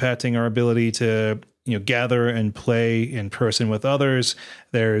coronavirus is impacting our ability to gather and play in person with others.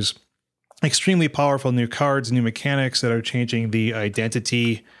 There's extremely powerful new cards, new mechanics that are changing the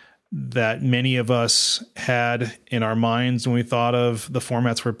identity that many of us had in our minds when we thought of the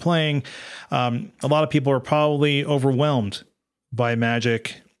formats we're playing. A lot of people are probably overwhelmed by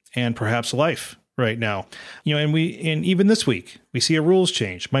Magic and perhaps life right now. And even this week, we see a rules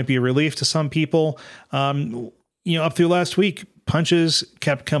change. Might be a relief to some people. up through last week, punches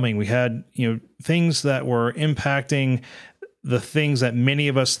kept coming. We had, things that were impacting the things that many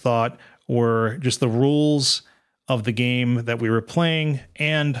of us thought were just the rules of the game that we were playing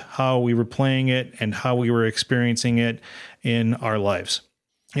and how we were playing it and how we were experiencing it in our lives.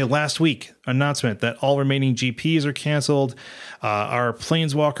 Last week, announcement that all remaining GPs are canceled. Our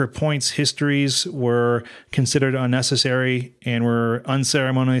Planeswalker points histories were considered unnecessary and were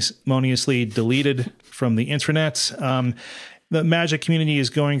unceremoniously deleted from the internet. The Magic community is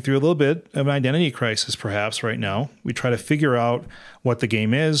going through a little bit of an identity crisis, perhaps, right now. We try to figure out what the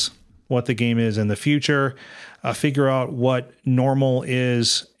game is in the future, figure out what normal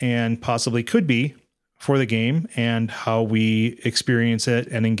is and possibly could be for the game and how we experience it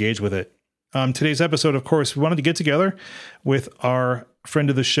and engage with it. Today's episode, of course, we wanted to get together with our friend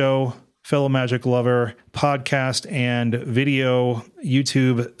of the show, fellow Magic lover, podcast and video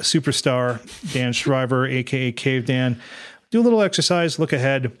YouTube superstar, Dan Shriver, aka Cavedan. Do a little exercise, look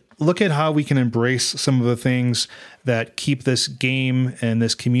ahead, look at how we can embrace some of the things that keep this game and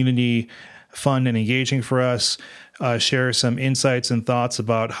this community fun and engaging for us. Share some insights and thoughts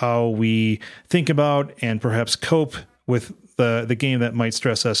about how we think about and perhaps cope with the game that might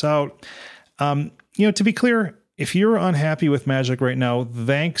stress us out. To be clear, if you're unhappy with Magic right now,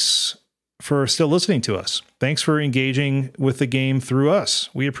 thanks for still listening to us. Thanks for engaging with the game through us.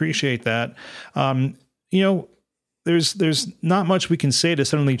 We appreciate that. There's not much we can say to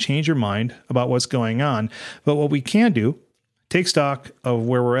suddenly change your mind about what's going on, but what we can do, take stock of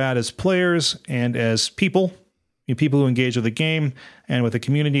where we're at as players and as people who engage with the game and with the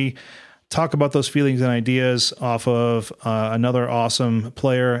community, talk about those feelings and ideas off of another awesome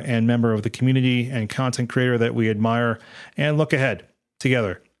player and member of the community and content creator that we admire, and look ahead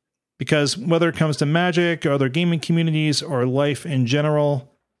together. Because whether it comes to Magic or other gaming communities or life in general,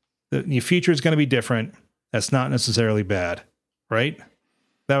 the future is going to be different. That's not necessarily bad, right?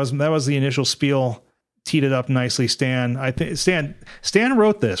 That was the initial spiel. Teed it up nicely, Stan. I think Stan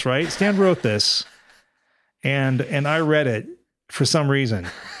wrote this, right? Stan wrote this. And I read it for some reason,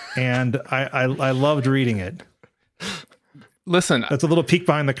 and I loved reading it. Listen, that's a little peek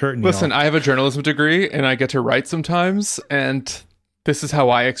behind the curtain. Listen, I have a journalism degree, and I get to write sometimes, and this is how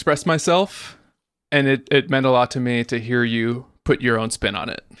I express myself, and it meant a lot to me to hear you put your own spin on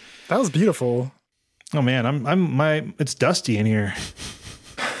it. That was beautiful. Oh man, it's dusty in here.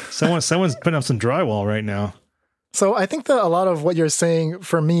 Someone's putting up some drywall right now. So I think that a lot of what you're saying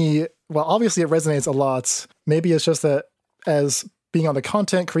for me, well, obviously it resonates a lot. Maybe it's just that as being on the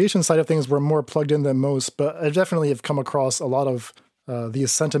content creation side of things, we're more plugged in than most, but I definitely have come across a lot of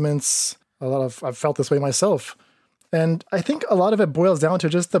these sentiments. I've felt this way myself. And I think a lot of it boils down to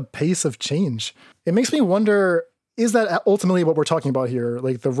just the pace of change. It makes me wonder, is that ultimately what we're talking about here?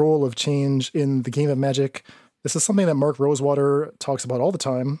 Like the role of change in the game of Magic? This is something that Mark Rosewater talks about all the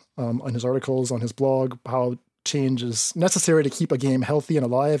time on his articles, on his blog, how change is necessary to keep a game healthy and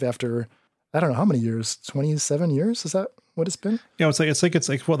alive after, I don't know how many years, 27 years? Is that what it's been? Yeah, it's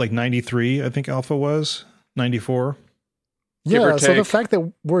like what, like 93, I think Alpha was, 94. Yeah, so the fact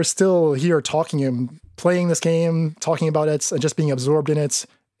that we're still here talking and playing this game, talking about it, and just being absorbed in it,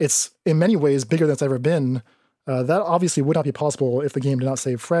 it's in many ways bigger than it's ever been. That obviously would not be possible if the game did not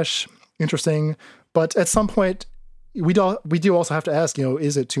stay fresh, interesting. But at some point, we do also have to ask,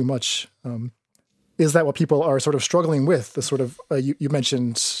 is it too much? Is that what people are sort of struggling with? The sort of, you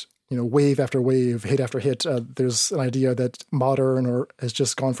mentioned, wave after wave, hit after hit. There's an idea that modern has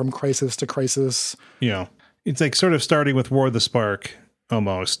just gone from crisis to crisis. Yeah. It's like sort of starting with War of the Spark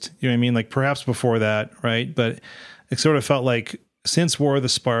almost. You know what I mean? Like perhaps before that, right? But it sort of felt like since War of the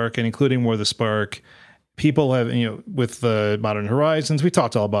Spark and including War of the Spark, people have, with the Modern Horizons, we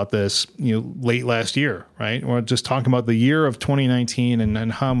talked all about this, late last year, right? We're just talking about the year of 2019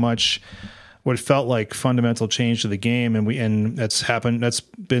 and how much what felt like fundamental change to the game. And that's happened. That's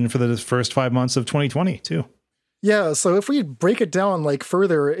been for the first 5 months of 2020 too. Yeah. So if we break it down like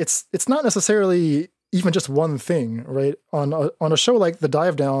further, it's not necessarily even just one thing, right? On a show like The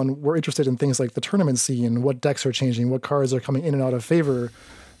Dive Down, we're interested in things like the tournament scene, what decks are changing, what cards are coming in and out of favor.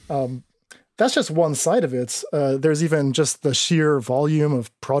 That's just one side of it. There's even just the sheer volume of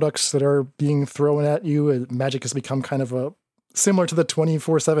products that are being thrown at you. Magic has become kind of similar to the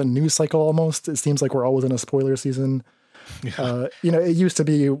 24/7 news cycle almost. It seems like we're always in a spoiler season. Yeah. It used to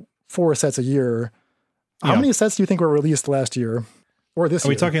be 4 sets a year. How many sets do you think were released last year or this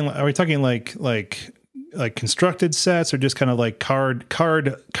year? Are we talking like constructed sets or just kind of like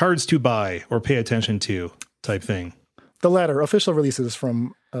cards to buy or pay attention to type thing? The latter, official releases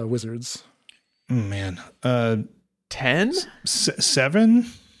from Wizards. Man, 10? 7?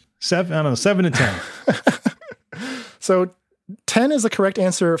 I don't know, 7 to 10. So 10 is the correct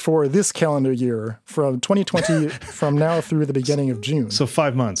answer for this calendar year from 2020 from now through the beginning of June. So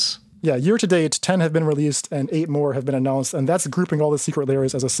 5 months. Yeah, year to date, 10 have been released and 8 more have been announced, and that's grouping all the secret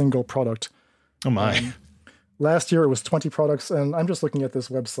layers as a single product. Oh my. Last year it was 20 products, and I'm just looking at this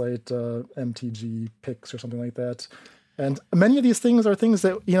website, MTG Picks or something like that. And many of these things are things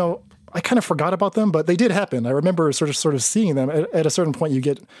that, I kind of forgot about them, but they did happen. I remember sort of seeing them. At a certain point, you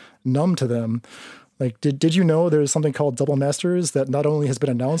get numb to them. Like, did you know there's something called Double Masters that not only has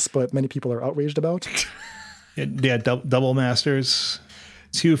been announced, but many people are outraged about? Yeah, Double Masters.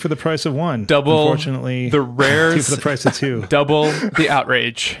 2 for the price of 1. Double, unfortunately, the rares. 2 for the price of 2. Double the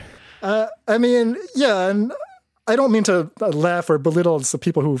outrage. I mean, yeah, and I don't mean to laugh or belittle the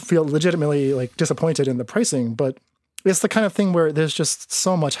people who feel legitimately like disappointed in the pricing, but it's the kind of thing where there's just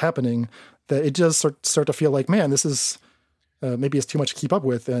so much happening that it does start to feel like, man, this is maybe it's too much to keep up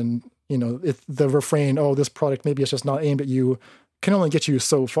with, and the refrain, oh, this product maybe it's just not aimed at you, can only get you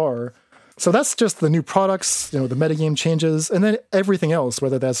so far. So that's just the new products, the metagame changes, and then everything else,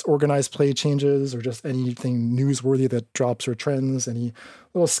 whether that's organized play changes or just anything newsworthy that drops or trends, any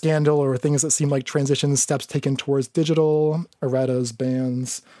little scandal or things that seem like transitions, steps taken towards digital, erratas,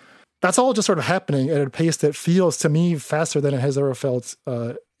 bans. That's all just sort of happening at a pace that feels to me faster than it has ever felt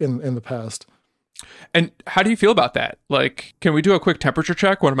in the past. And how do you feel about that? Like, can we do a quick temperature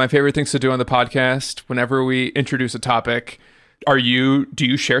check? One of my favorite things to do on the podcast, whenever we introduce a topic, do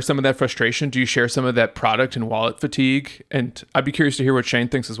you share some of that frustration? Do you share some of that product and wallet fatigue? And I'd be curious to hear what Shane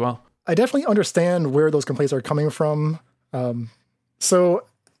thinks as well. I definitely understand where those complaints are coming from. So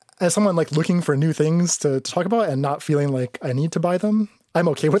as someone like looking for new things to talk about and not feeling like I need to buy them, I'm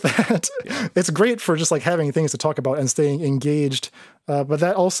okay with that. Yeah. It's great for just like having things to talk about and staying engaged. But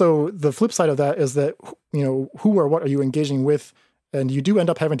that also, the flip side of that is that, who or what are you engaging with? And you do end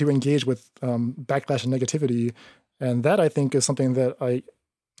up having to engage with backlash and negativity. And that, I think, is something that I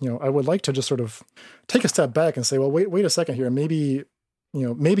would like to just sort of take a step back and say, well, wait a second here. Maybe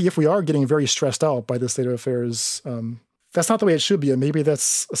if we are getting very stressed out by this state of affairs, that's not the way it should be. And maybe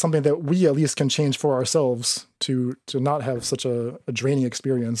that's something that we at least can change for ourselves to not have such a draining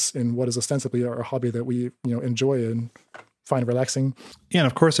experience in what is ostensibly our hobby that we, enjoy and find relaxing. Yeah, and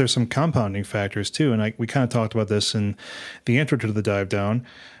of course, there's some compounding factors too. And we kind of talked about this in the intro to the Dive Down,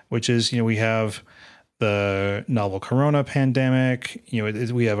 which is, we have the novel corona pandemic,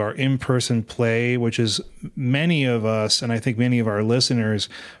 we have our in-person play, which is many of us, and I think many of our listeners,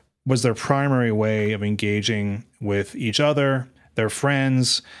 was their primary way of engaging with each other, their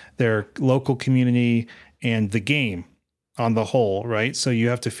friends, their local community, and the game on the whole, right? So you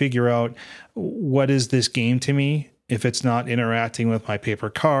have to figure out, what is this game to me if it's not interacting with my paper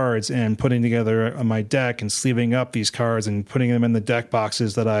cards and putting together my deck and sleeving up these cards and putting them in the deck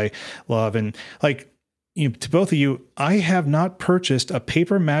boxes that I love. And like, to both of you, I have not purchased a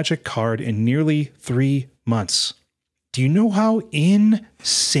paper Magic card in nearly 3 months. Do you know how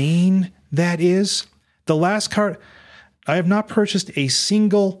insane that is? The last card, I have not purchased a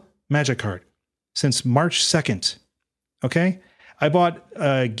single Magic card since March 2nd. Okay? I bought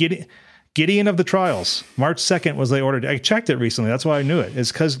Gideon of the Trials. March 2nd was they ordered. I checked it recently. That's why I knew it.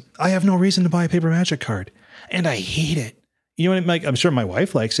 It's because I have no reason to buy a paper Magic card. And I hate it. Like, I'm sure my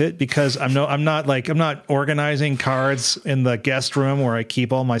wife likes it because I'm not organizing cards in the guest room where I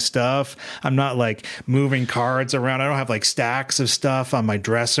keep all my stuff. I'm not like moving cards around. I don't have like stacks of stuff on my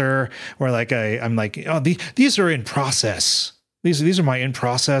dresser where like I'm like, oh, these are in process. These are my in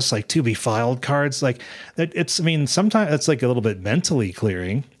process, like to be filed cards. Like sometimes it's like a little bit mentally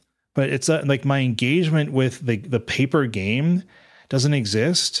clearing, but it's like my engagement with the paper game doesn't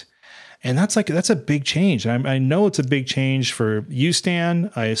exist. And that's a big change. I know it's a big change for you,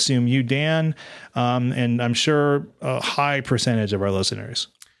 Stan. I assume you, Dan, and I'm sure a high percentage of our listeners.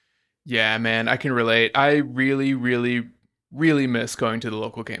 Yeah, man, I can relate. I really, really, really miss going to the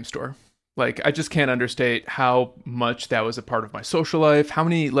local game store. Like, I just can't understate how much that was a part of my social life. How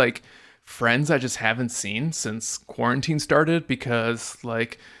many like friends I just haven't seen since quarantine started because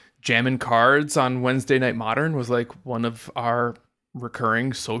like jamming cards on Wednesday Night Modern was like one of our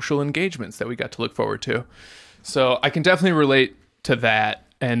recurring social engagements that we got to look forward to. So I can definitely relate to that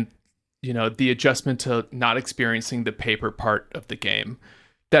and, the adjustment to not experiencing the paper part of the game.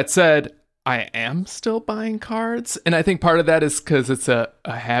 That said, I am still buying cards. And I think part of that is because it's a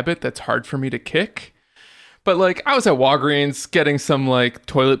habit that's hard for me to kick. But like I was at Walgreens getting some like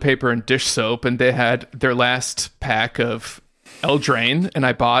toilet paper and dish soap and they had their last pack of Eldraine and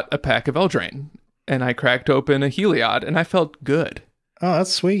I bought a pack of Eldraine. And I cracked open a Heliod, and I felt good. Oh,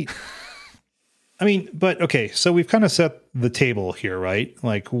 that's sweet. I mean, but okay, so we've kind of set the table here, right?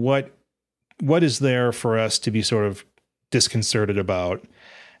 Like, what is there for us to be sort of disconcerted about.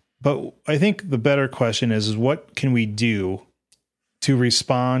 But I think the better question is what can we do to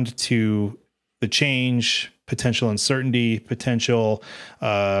respond to the change, potential uncertainty, potential,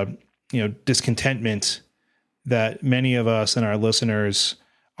 discontentment that many of us and our listeners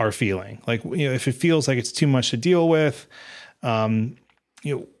are feeling. Like, if it feels like it's too much to deal with, something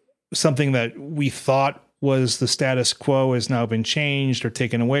that we thought was the status quo has now been changed or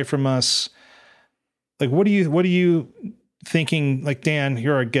taken away from us. Like, what are you thinking? Like, Dan,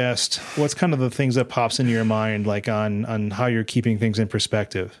 you're our guest. What's kind of the things that pops into your mind, like on how you're keeping things in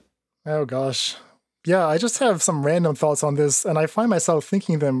perspective? Oh gosh. Yeah, I just have some random thoughts on this, and I find myself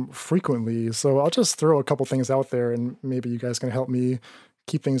thinking them frequently. So I'll just throw a couple things out there, and maybe you guys can help me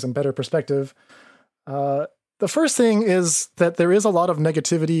keep things in better perspective. The first thing is that there is a lot of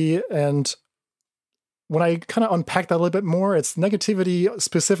negativity, and when I kind of unpack that a little bit more, it's negativity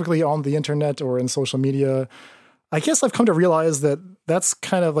specifically on the internet or in social media. I guess I've come to realize that that's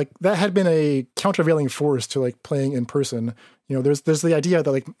kind of like, that had been a countervailing force to like playing in person. There's the idea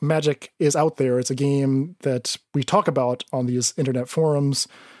that like Magic is out there. It's a game that we talk about on these internet forums,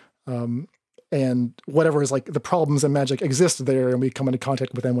 and whatever is like the problems in Magic exist there, and we come into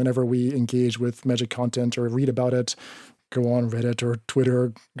contact with them whenever we engage with Magic content or read about it, go on Reddit or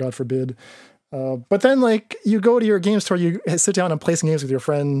Twitter, God forbid. But then like you go to your game store, you sit down and play some games with your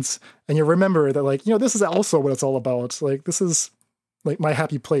friends, and you remember that like, this is also what it's all about. Like, this is like my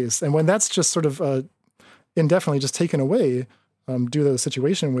happy place. And when that's just sort of indefinitely just taken away due to the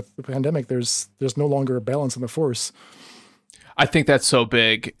situation with the pandemic, there's no longer a balance in the force. I think that's so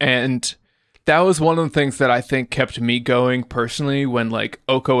big. And that was one of the things that I think kept me going personally when like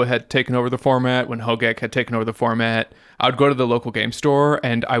Oko had taken over the format, when Hogek had taken over the format. I would go to the local game store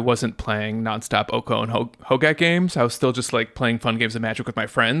and I wasn't playing nonstop Oko and Hogek games. I was still just like playing fun games of Magic with my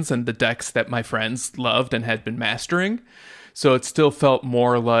friends and the decks that my friends loved and had been mastering. So it still felt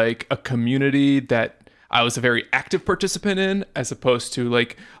more like a community that I was a very active participant in, as opposed to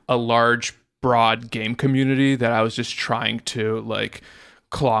like a large, broad game community that I was just trying to like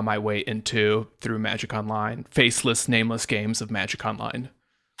claw my way into through Magic Online, faceless, nameless games of Magic Online,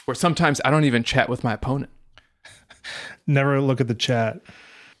 where sometimes I don't even chat with my opponent. Never look at the chat.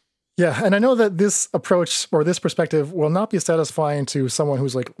 Yeah, and I know that this approach or this perspective will not be satisfying to someone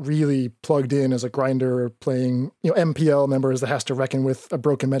who's like really plugged in as a grinder playing, MPL members that has to reckon with a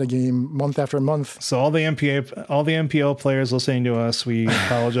broken metagame month after month. So all the MPL players listening to us, we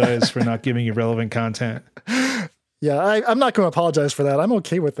apologize for not giving you relevant content. Yeah, I'm not going to apologize for that. I'm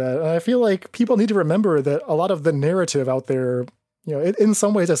okay with that. And I feel like people need to remember that a lot of the narrative out there, in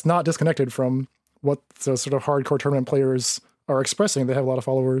some ways it's not disconnected from what the sort of hardcore tournament players are expressing. They have a lot of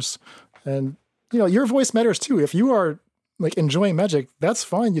followers, and your voice matters too. If you are like enjoying Magic, that's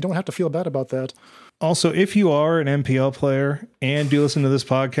fine. You don't have to feel bad about that. Also, if you are an MPL player and do listen to this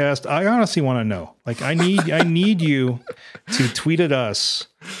podcast, I honestly want to know. Like, I need you to tweet at us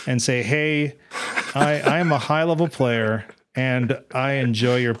and say, "Hey, I am a high level player and I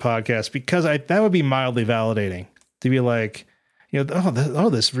enjoy your podcast," because that would be mildly validating to be like,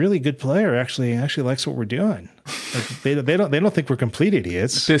 this really good player actually likes what we're doing. Like, they don't think we're complete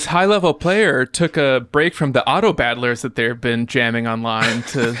idiots. This high level player took a break from the auto battlers that they've been jamming online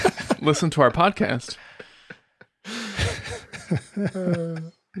to listen to our podcast.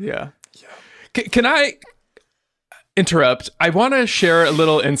 Yeah. Can I interrupt? I want to share a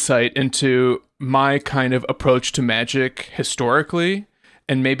little insight into my kind of approach to Magic historically,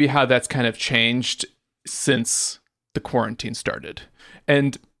 and maybe how that's kind of changed since the quarantine started.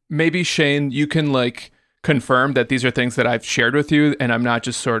 And maybe Shane, you can like confirm that these are things that I've shared with you and I'm not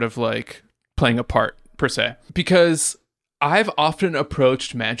just sort of like playing a part per se, because I've often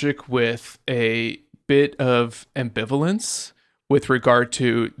approached Magic with a bit of ambivalence with regard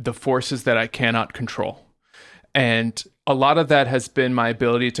to the forces that I cannot control. And a lot of that has been my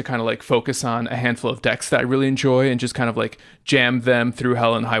ability to kind of like focus on a handful of decks that I really enjoy and just kind of like jam them through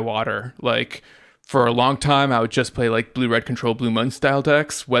hell and high water. Like, for a long time, I would just play like blue-red control, blue moon style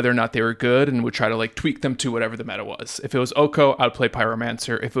decks, whether or not they were good, and would try to like tweak them to whatever the meta was. If it was Oko, I'd play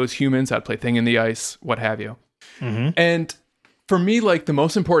Pyromancer. If it was humans, I'd play Thing in the Ice, what have you. Mm-hmm. And for me, like the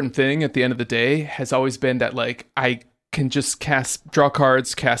most important thing at the end of the day has always been that like I can just draw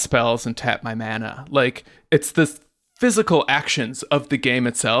cards, cast spells, and tap my mana. Like, it's the physical actions of the game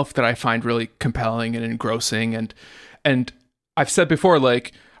itself that I find really compelling and engrossing. And I've said before,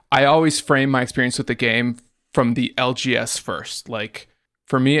 like, I always frame my experience with the game from the LGS first. Like,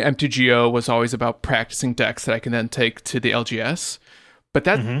 for me, MTGO was always about practicing decks that I can then take to the LGS. But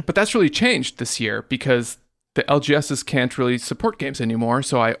that's really changed this year, because the LGSs can't really support games anymore,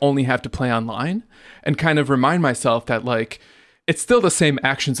 so I only have to play online, and kind of remind myself that like it's still the same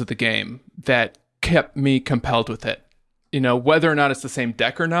actions of the game that kept me compelled with it. Whether or not it's the same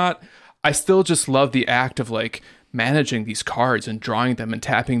deck or not, I still just love the act of like managing these cards and drawing them and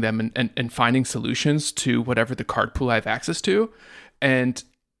tapping them and finding solutions to whatever the card pool I have access to. And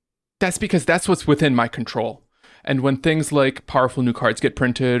that's because that's what's within my control. And when things like powerful new cards get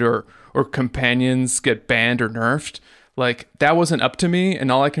printed or companions get banned or nerfed, like that wasn't up to me,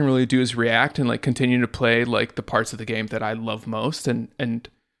 and all I can really do is react and like continue to play like the parts of the game that I love most and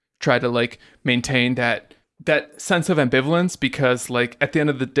try to like maintain that sense of ambivalence, because like at the end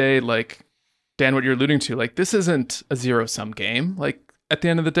of the day, like Dan, what you're alluding to, like this isn't a zero-sum game. Like at the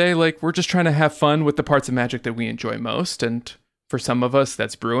end of the day, like we're just trying to have fun with the parts of Magic that we enjoy most. And for some of us,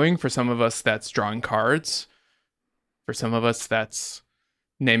 that's brewing. For some of us, that's drawing cards. For some of us, that's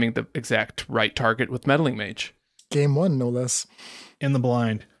naming the exact right target with Meddling Mage. Game one, no less. In the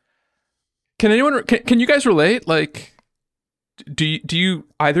blind. Can you guys relate? Like, do you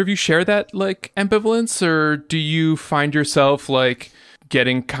either of you share that like ambivalence, or do you find yourself like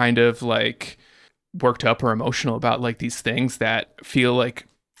getting kind of like worked up or emotional about like these things that feel like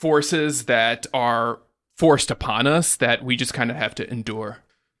forces that are forced upon us that we just kind of have to endure?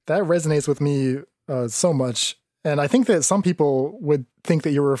 That resonates with me so much. And I think that some people would think that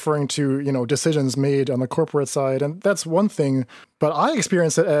you're referring to, decisions made on the corporate side. And that's one thing. But I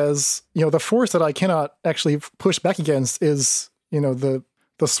experience it as, the force that I cannot actually push back against is, the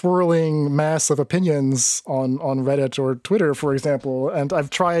swirling mass of opinions on Reddit or Twitter, for example. And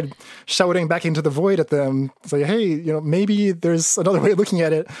I've tried shouting back into the void at them, say, hey, maybe there's another way of looking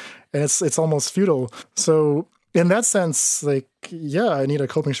at it. And it's almost futile. So in that sense, like, yeah, I need a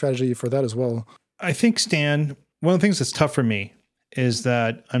coping strategy for that as well. I think, Stan, one of the things that's tough for me is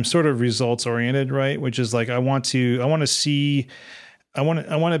that I'm sort of results oriented, right? Which is like, I want to see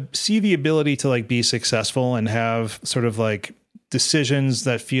the ability to like be successful and have sort of like decisions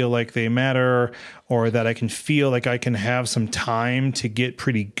that feel like they matter, or that I can feel like I can have some time to get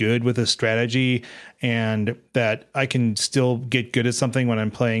pretty good with a strategy, and that I can still get good at something when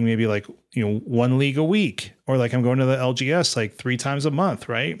I'm playing maybe like, one league a week, or like I'm going to the LGS like 3 times a month.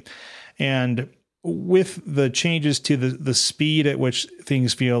 Right. And with the changes to the speed at which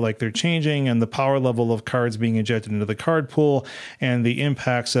things feel like they're changing, and the power level of cards being injected into the card pool, and the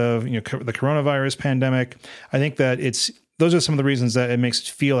impacts of the coronavirus pandemic, I think that those are some of the reasons that it makes it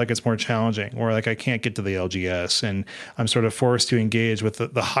feel like it's more challenging, or like I can't get to the LGS, and I'm sort of forced to engage with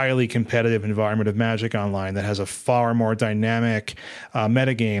the highly competitive environment of Magic Online that has a far more dynamic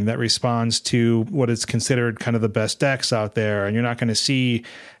metagame that responds to what is considered kind of the best decks out there. And you're not going to see,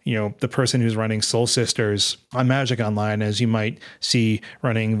 the person who's running Soul Sisters on Magic Online as you might see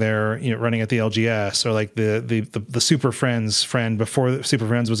running running at the LGS, or like the Super Friends friend before Super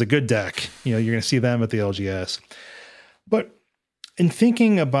Friends was a good deck. You're going to see them at the LGS. But in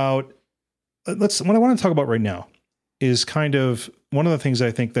thinking about, what I want to talk about right now is kind of one of the things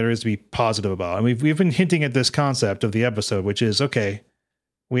I think there is to be positive about. And we've been hinting at this concept of the episode, which is, okay,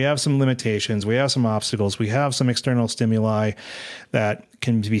 we have some limitations, we have some obstacles, we have some external stimuli that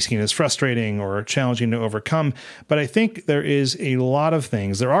can be seen as frustrating or challenging to overcome. But I think there are a lot of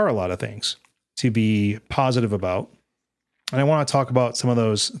things to be positive about. And I want to talk about some of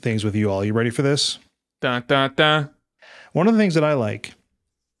those things with you all. You ready for this? Dun, dun, dun. One of the things that I like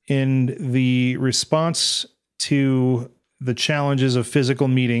in the response to the challenges of physical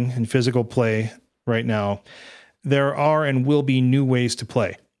meeting and physical play right now, there are and will be new ways to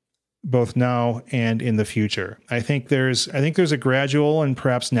play, both now and in the future. I think there's a gradual and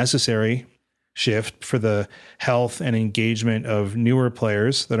perhaps necessary shift for the health and engagement of newer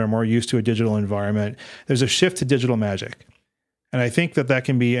players that are more used to a digital environment. There's a shift to digital Magic. And I think that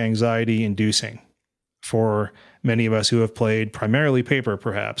can be anxiety inducing for many of us who have played primarily paper,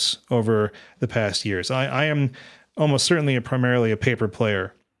 perhaps, over the past years. I am almost certainly primarily a paper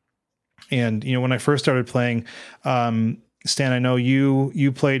player. And, when I first started playing, Stan, I know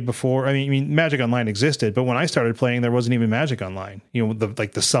you played before. I mean, Magic Online existed, but when I started playing, there wasn't even Magic Online,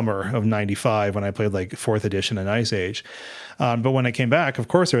 the summer of 95 when I played like 4th edition and Ice Age. But when I came back, of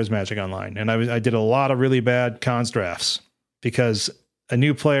course, there was Magic Online. And I did a lot of really bad cons drafts, because a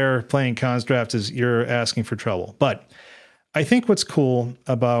new player playing cons draft you're asking for trouble. But I think what's cool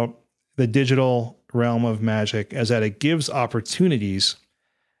about the digital realm of Magic is that it gives opportunities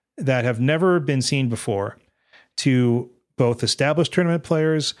that have never been seen before to both established tournament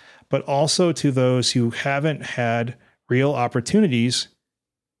players, but also to those who haven't had real opportunities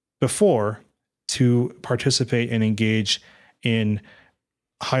before to participate and engage in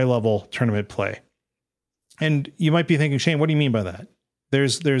high-level tournament play. And you might be thinking, Shane, what do you mean by that?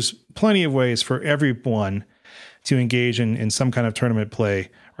 There's plenty of ways for everyone to engage in some kind of tournament play,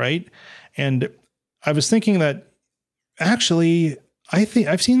 right? And I was thinking that actually, I think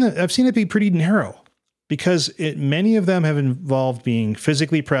I've seen it be pretty narrow, because many of them have involved being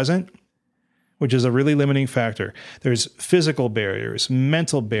physically present, which is a really limiting factor. There's physical barriers,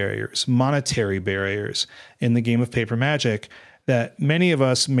 mental barriers, monetary barriers in the game of paper Magic that many of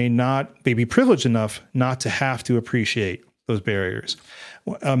us may be privileged enough not to have to appreciate those barriers.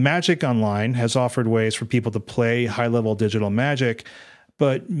 Magic Online has offered ways for people to play high-level digital Magic,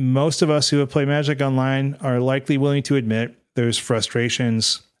 but most of us who have played Magic Online are likely willing to admit there's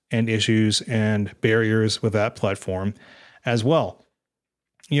frustrations and issues and barriers with that platform as well.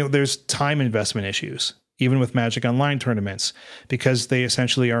 There's time investment issues, even with Magic Online tournaments, because they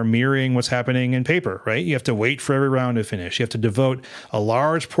essentially are mirroring what's happening in paper, right? You have to wait for every round to finish. You have to devote a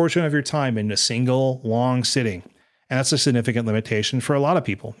large portion of your time in a single long sitting. And that's a significant limitation for a lot of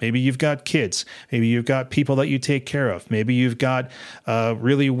people. Maybe you've got kids. Maybe you've got people that you take care of. Maybe you've got a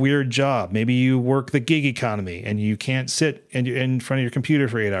really weird job. Maybe you work the gig economy and you can't sit in front of your computer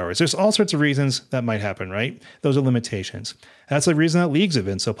for 8 hours. There's all sorts of reasons that might happen, right? Those are limitations. That's the reason that leagues have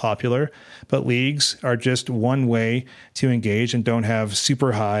been so popular. But leagues are just one way to engage and don't have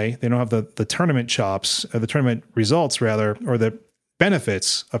super high. They don't have the tournament chops, or the tournament results rather, or the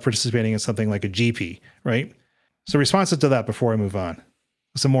benefits of participating in something like a GP, right? So responses to that before I move on.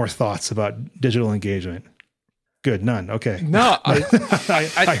 Some more thoughts about digital engagement. Good, none. Okay. No,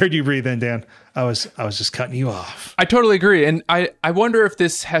 I heard you breathe in, Dan. I was just cutting you off. I totally agree. And I wonder if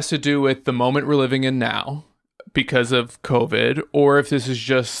this has to do with the moment we're living in now because of COVID, or if this is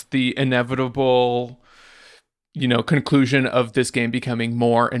just the inevitable, conclusion of this game becoming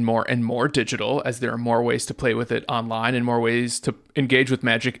more and more and more digital, as there are more ways to play with it online and more ways to engage with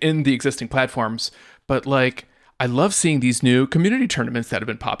Magic in the existing platforms. But I love seeing these new community tournaments that have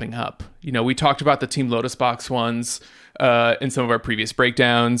been popping up. We talked about the Team Lotus Box ones in some of our previous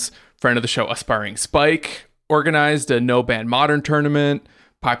breakdowns. Friend of the show, Aspiring Spike, organized a No Ban Modern tournament.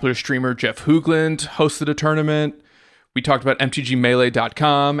 Popular streamer Jeff Hoogland hosted a tournament. We talked about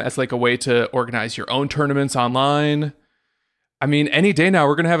mtgmelee.com as a way to organize your own tournaments online. I mean, any day now,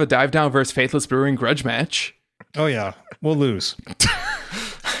 we're going to have a Dive Down versus Faithless Brewing grudge match. Oh, yeah. We'll lose.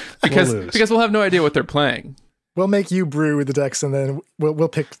 because we'll have no idea what they're playing. We'll make you brew the decks, and then we'll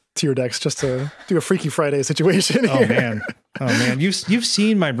pick tier decks just to do a Freaky Friday situation here. Oh man, you've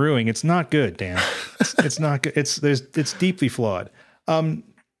seen my brewing. It's not good, Dan. It's not good. It's deeply flawed.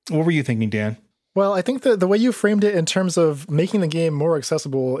 What were you thinking, Dan? Well, I think that the way you framed it in terms of making the game more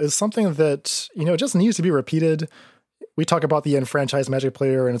accessible is something that just needs to be repeated. We talk about the enfranchised Magic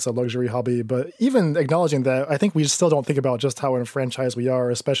player and it's a luxury hobby, but even acknowledging that, I think we still don't think about just how enfranchised we are,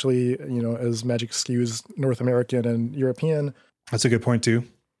 especially, as Magic skews North American and European. That's a good point too.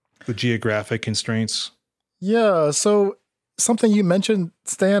 The geographic constraints. Yeah. So something you mentioned,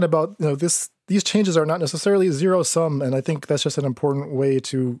 Stan, about, these changes are not necessarily zero sum. And I think that's just an important way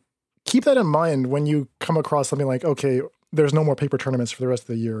to keep that in mind when you come across something like, okay, there's no more paper tournaments for the rest of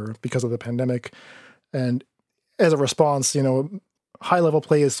the year because of the pandemic. And as a response, high-level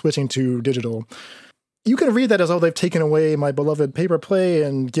play is switching to digital. You can read that as, they've taken away my beloved paper play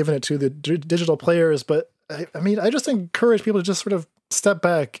and given it to the digital players. But I just encourage people to just sort of step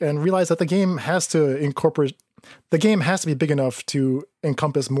back and realize that the game has to be big enough to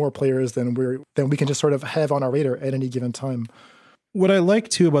encompass more players than we can just sort of have on our radar at any given time. What I like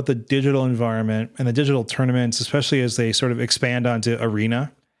too about the digital environment and the digital tournaments, especially as they sort of expand onto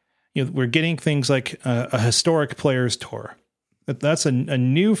Arena, we're getting things like a historic players tour. That's a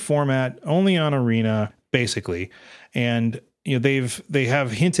new format only on Arena, basically. And they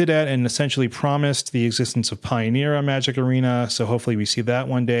have hinted at and essentially promised the existence of Pioneer on Magic Arena. So hopefully we see that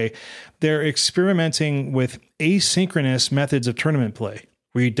one day. They're experimenting with asynchronous methods of tournament play,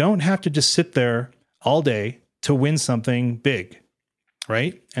 where you don't have to just sit there all day to win something big,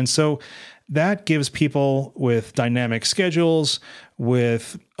 right? And so that gives people with dynamic schedules,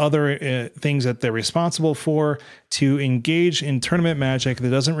 with other things that they're responsible for, to engage in tournament Magic that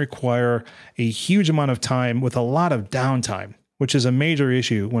doesn't require a huge amount of time with a lot of downtime, which is a major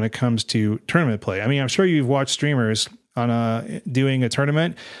issue when it comes to tournament play. I mean, I'm sure you've watched streamers on doing a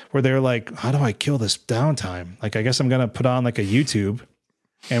tournament where they're like, how do I kill this downtime? I guess I'm going to put on a YouTube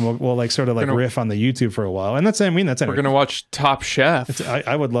and we'll riff on the YouTube for a while. And that's we're going to watch Top Chef.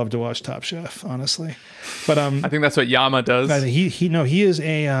 I would love to watch Top Chef, honestly. But I think that's what Yama does. He is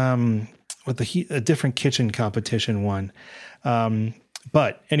a different kitchen competition one.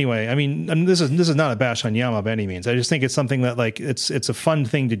 But anyway, I mean, this is not a bash on Yama by any means. I just think it's something that it's a fun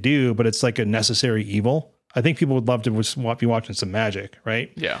thing to do, but it's like a necessary evil I think people would love to be watching some Magic,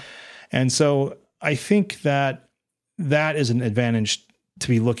 right? Yeah. And so I think that is an advantage to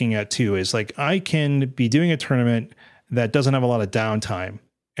be looking at too, is like I can be doing a tournament that doesn't have a lot of downtime.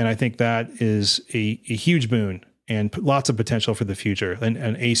 And I think that is a huge boon and lots of potential for the future, and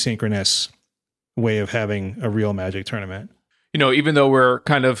an asynchronous way of having a real Magic tournament. You know, even though we're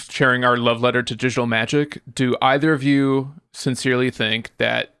kind of sharing our love letter to digital Magic, do either of you sincerely think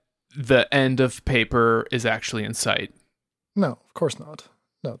that the end of paper is actually in sight? No, of course not.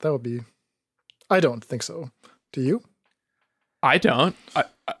 No, that would be... I don't think so. Do you? I don't.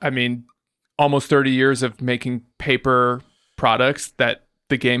 I mean, almost 30 years of making paper products that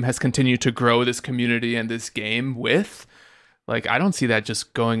the game has continued to grow this community and this game with. Like, I don't see that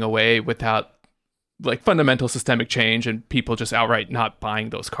just going away without like fundamental systemic change and people just outright not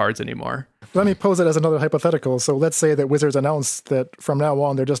buying those cards anymore. Let me pose it as another hypothetical. So let's say that Wizards announced that from now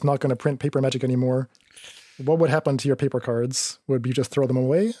on, they're just not going to print paper Magic anymore. What would happen to your paper cards? Would you just throw them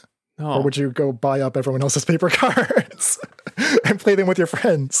away? No. Or would you go buy up everyone else's paper cards and play them with your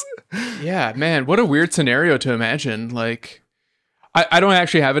friends? Yeah, man, what a weird scenario to imagine. Like, I don't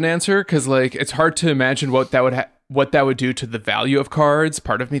actually have an answer because like it's hard to imagine what that would do to the value of cards.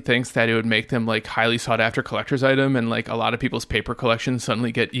 Part of me thinks that it would make them like highly sought after collector's item, and like a lot of people's paper collections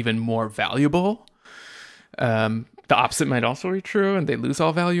suddenly get even more valuable. The opposite might also be true, and they lose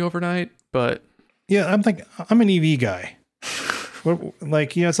all value overnight. But yeah, I'm an EV guy.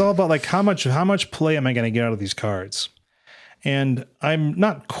 Like, you know, it's all about like how much play am I going to get out of these cards? And I'm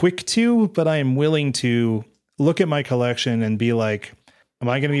not quick to, but I am willing to look at my collection and be like, am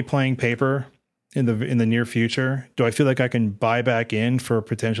I going to be playing paper in the near future? Do I feel like I can buy back in for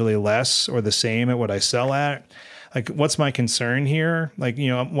potentially less or the same at what I sell at? Like, what's my concern here? Like, you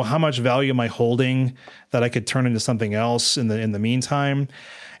know, well, how much value am I holding that I could turn into something else in the meantime?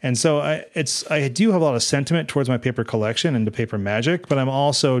 And so I do have a lot of sentiment towards my paper collection and to paper Magic, but I'm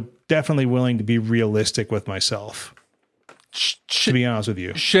also definitely willing to be realistic with myself. To be honest with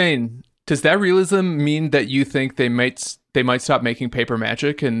you, Shane, does that realism mean that you think they might stop making paper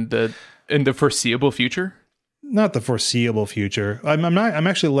Magic in the foreseeable future? Not the foreseeable future. I'm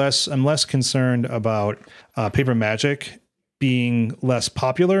less concerned about paper Magic being less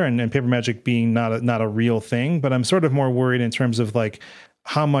popular and paper Magic being not a real thing, but I'm sort of more worried in terms of like,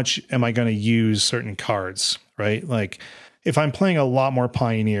 how much am I going to use certain cards, right? Like if I'm playing a lot more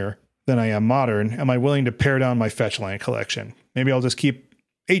Pioneer than I am Modern, am I willing to pare down my fetch line collection? Maybe I'll just keep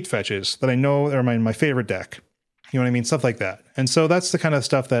 8 fetches that I know are my favorite deck. You know what I mean? Stuff like that. And so that's the kind of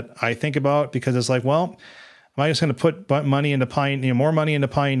stuff that I think about, because it's like, well, am I just going to put money into Pioneer, more money into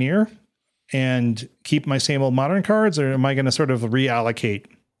Pioneer and keep my same old Modern cards? Or am I going to sort of reallocate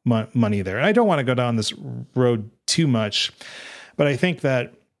money there? And I don't want to go down this road too much, but I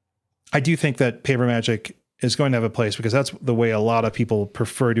do think that paper Magic is going to have a place because that's the way a lot of people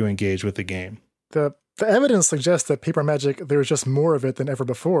prefer to engage with the game. The evidence suggests that paper Magic, there's just more of it than ever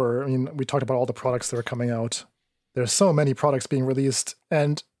before. I mean, we talked about all the products that are coming out. There's so many products being released.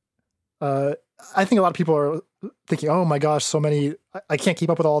 And I think a lot of people are thinking, oh my gosh, so many, I can't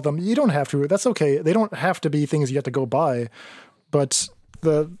keep up with all of them. You don't have to. That's okay. They don't have to be things you have to go buy. But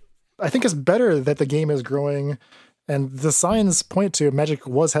I think it's better that the game is growing. And the signs point to Magic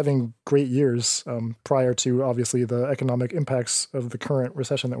was having great years prior to, obviously, the economic impacts of the current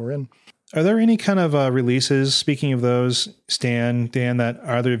recession that we're in. Are there any kind of releases, speaking of those, Dan, that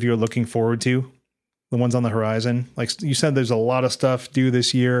either of you are looking forward to? The ones on the horizon? Like you said, there's a lot of stuff due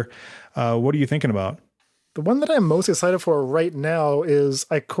this year. What are you thinking about? The one that I'm most excited for right now is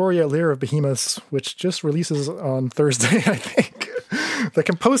Ikoria Lair of Behemoths, which just releases on Thursday, I think. The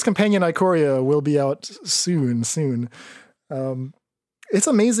Composed Companion Ikoria will be out soon. It's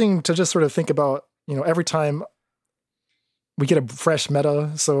amazing to just sort of think about, you know, every time we get a fresh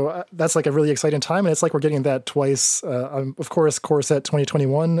meta. So that's like a really exciting time. And it's like we're getting that twice. Of course, Core Set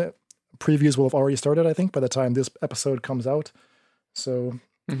 2021 previews will have already started, I think, by the time this episode comes out. So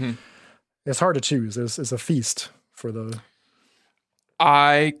it's hard to choose. It's a feast for the...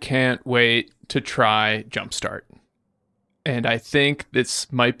 I can't wait to try Jumpstart. And I think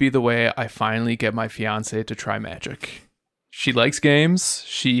this might be the way I finally get my fiance to try Magic. She likes games.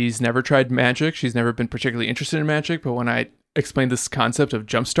 She's never tried Magic. She's never been particularly interested in Magic. But when I explained this concept of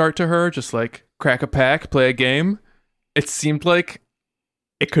Jumpstart to her, just like crack a pack, play a game, it seemed like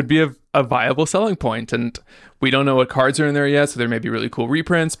it could be a viable selling point. And we don't know what cards are in there yet, so there may be really cool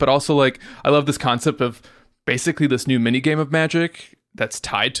reprints. But also, like, I love this concept of basically this new mini game of Magic that's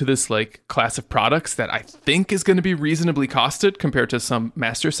tied to this like class of products that I think is going to be reasonably costed compared to some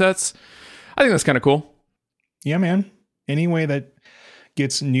master sets. I think that's kind of cool. Yeah, man. Any way that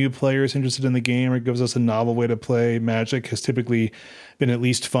gets new players interested in the game or gives us a novel way to play Magic has typically been at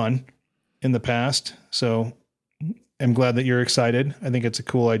least fun in the past. So I'm glad that you're excited. I think it's a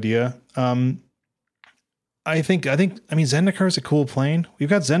cool idea. I mean, Zendikar is a cool plane. We've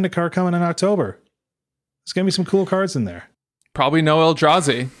got Zendikar coming in October. There's going to be some cool cards in there. Probably no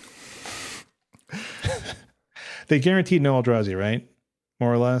Eldrazi. They guaranteed no Eldrazi, right?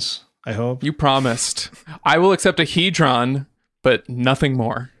 More or less, I hope. You promised. I will accept a Hedron, but nothing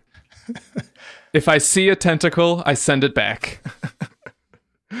more. If I see a tentacle, I send it back.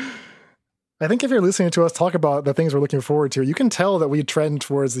 I think if you're listening to us talk about the things we're looking forward to, you can tell that we trend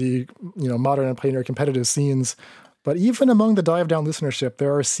towards the modern and pioneer competitive scenes. But even among the Dive Down listenership,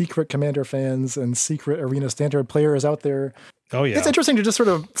 there are secret Commander fans and secret Arena Standard players out there. Oh, yeah. It's interesting to just sort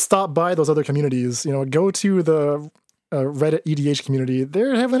of stop by those other communities. Go to the Reddit EDH community.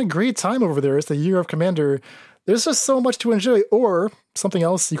 They're having a great time over there. It's the year of Commander. There's just so much to enjoy. Or something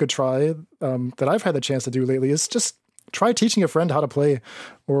else you could try that I've had the chance to do lately is just try teaching a friend how to play.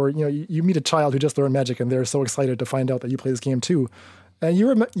 Or, you meet a child who just learned Magic and they're so excited to find out that you play this game too. And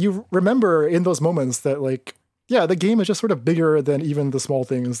you remember in those moments that, like, yeah, the game is just sort of bigger than even the small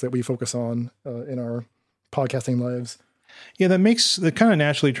things that we focus on in our podcasting lives. Yeah, that kind of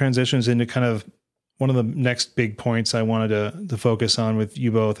naturally transitions into kind of one of the next big points I wanted to focus on with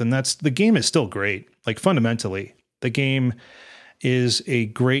you both. And that's the game is still great. Like, fundamentally, the game is a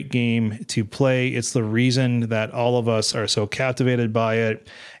great game to play. It's the reason that all of us are so captivated by it.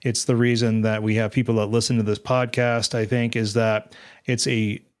 It's the reason that we have people that listen to this podcast, I think, is that it's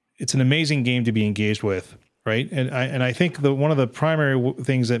an amazing game to be engaged with. Right. And I think one of the primary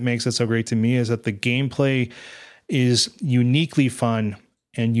things that makes it so great to me is that the gameplay is uniquely fun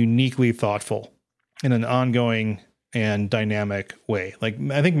and uniquely thoughtful in an ongoing and dynamic way. Like,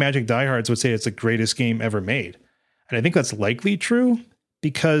 I think Magic Diehards would say it's the greatest game ever made. And I think that's likely true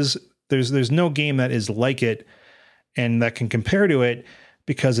because there's no game that is like it and that can compare to it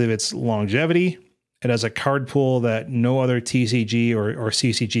because of its longevity. It has a card pool that no other TCG or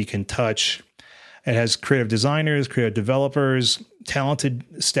CCG can touch. It has creative designers, creative developers, talented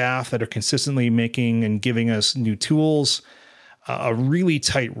staff that are consistently making and giving us new tools, a really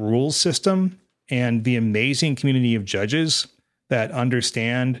tight rules system, and the amazing community of judges that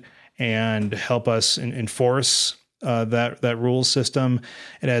understand and help us enforce that rules system.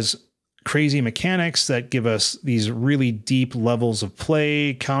 It has crazy mechanics that give us these really deep levels of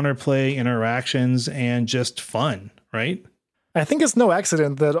play, counterplay, interactions, and just fun, right? I think it's no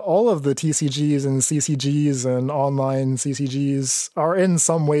accident that all of the TCGs and CCGs and online CCGs are in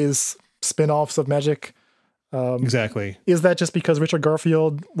some ways spin-offs of Magic. Exactly. Is that just because Richard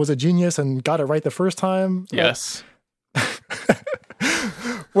Garfield was a genius and got it right the first time? Yes.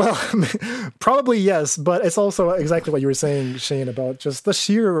 Well, probably yes, but it's also exactly what you were saying, Shane, about just the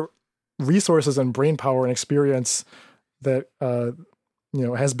sheer resources and brain power and experience that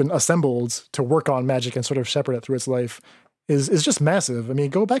has been assembled to work on Magic and sort of shepherd it through its life. Is just massive. I mean,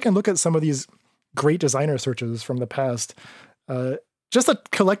 go back and look at some of these great designer searches from the past. Just a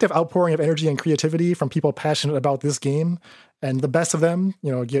collective outpouring of energy and creativity from people passionate about this game, and the best of them,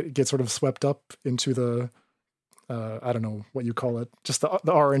 get sort of swept up into the, I don't know what you call it, just the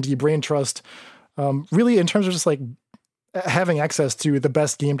R&D brain trust. Really, in terms of just like having access to the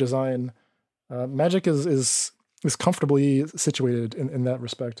best game design, Magic is comfortably situated in that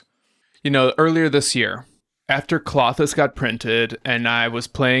respect. Earlier this year, after Klothys got printed and I was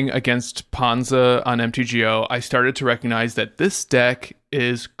playing against Ponza on MTGO, I started to recognize that this deck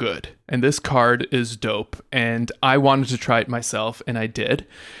is good and this card is dope. And I wanted to try it myself, and I did.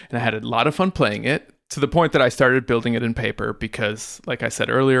 And I had a lot of fun playing it, to the point that I started building it in paper because, like I said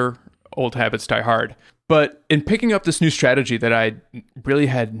earlier, old habits die hard. But in picking up this new strategy that I really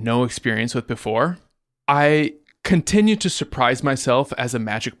had no experience with before, I continue to surprise myself as a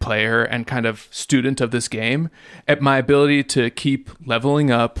Magic player and kind of student of this game at my ability to keep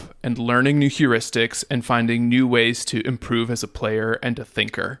leveling up and learning new heuristics and finding new ways to improve as a player and a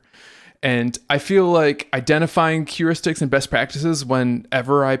thinker. And I feel like identifying heuristics and best practices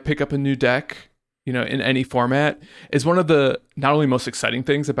whenever I pick up a new deck, in any format, is one of the not only most exciting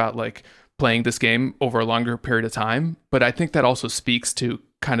things about like playing this game over a longer period of time, but I think that also speaks to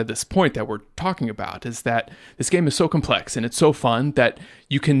kind of this point that we're talking about, is that this game is so complex and it's so fun that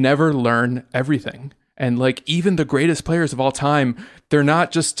you can never learn everything. And like, even the greatest players of all time, they're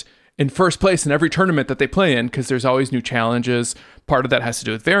not just in first place in every tournament that they play in, because there's always new challenges. Part of that has to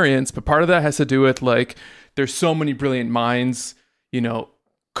do with variance, but part of that has to do with like, there's so many brilliant minds,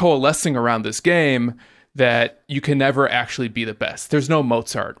 coalescing around this game that you can never actually be the best. There's no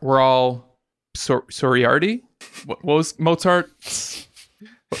Mozart. We're all Soriarty? What was Mozart?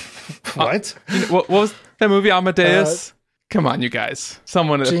 What? What was that movie, Amadeus? Come on, you guys.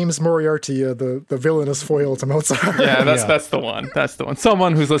 Someone. James Moriarty, the villainous foil to Mozart. Yeah, that's the one. That's the one.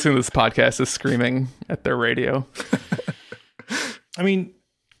 Someone who's listening to this podcast is screaming at their radio. I mean,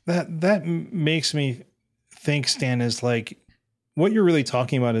 that makes me think, Stan, is like what you're really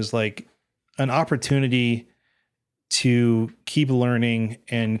talking about is like an opportunity to keep learning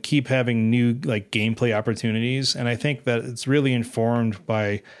and keep having new like gameplay opportunities. And I think that it's really informed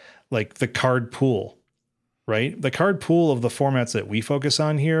by like the card pool, right? The card pool of the formats that we focus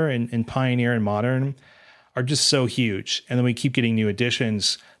on here in Pioneer and Modern are just so huge. And then we keep getting new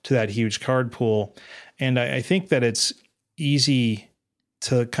additions to that huge card pool. And I think that it's easy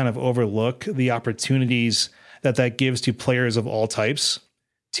to kind of overlook the opportunities that gives to players of all types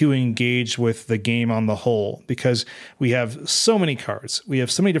to engage with the game on the whole, because we have so many cards. We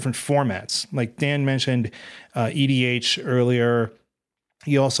have so many different formats. Like Dan mentioned EDH earlier.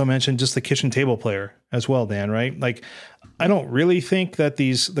 You also mentioned just the kitchen table player as well, Dan, right? Like, I don't really think that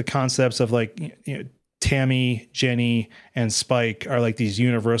the concepts of like, Tammy, Jenny, and Spike are like these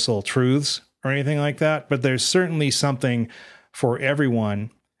universal truths or anything like that, but there's certainly something for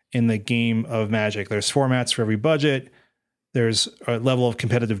everyone in the game of Magic. There's formats for every budget. There's a level of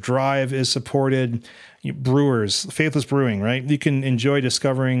competitive drive is supported. Brewers, Faithless Brewing, right? You can enjoy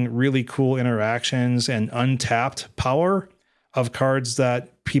discovering really cool interactions and untapped power of cards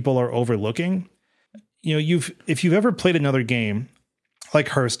that people are overlooking. If you've ever played another game like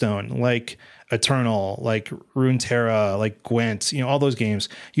Hearthstone, like Eternal, like Runeterra, like Gwent, all those games,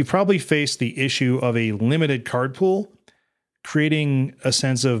 you probably faced the issue of a limited card pool, creating a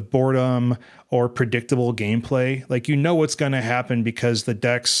sense of boredom or predictable gameplay. Like, what's going to happen because the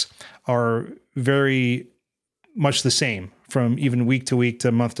decks are very much the same from even week to week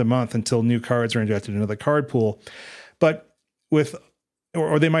to month until new cards are injected into the card pool. But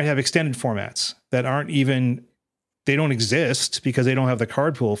or they might have extended formats that they don't exist because they don't have the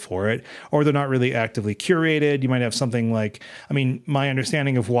card pool for it, or they're not really actively curated. You might have something like, my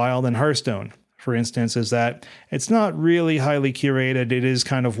understanding of Wild and Hearthstone, for instance, is that it's not really highly curated. It is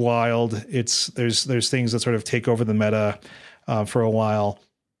kind of wild. There's things that sort of take over the meta for a while.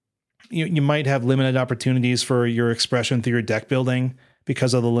 You might have limited opportunities for your expression through your deck building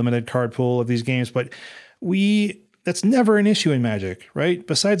because of the limited card pool of these games. But that's never an issue in Magic, right?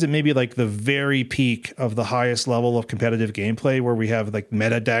 Besides it maybe like the very peak of the highest level of competitive gameplay where we have like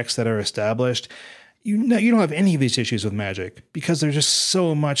meta decks that are established. You don't have any of these issues with Magic because there's just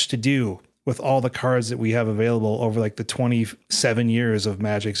so much to do with all the cards that we have available over like the 27 years of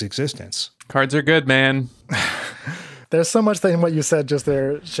Magic's existence. Cards are good, man. There's so much in what you said just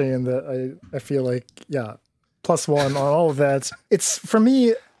there, Shane, that I feel like, yeah, +1 on all of that. For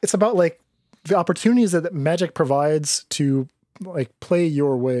me, it's about like the opportunities that Magic provides to like play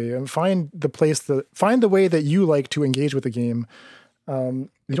your way and find the way that you like to engage with the game. You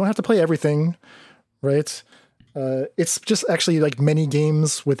don't have to play everything, right? It's just actually like many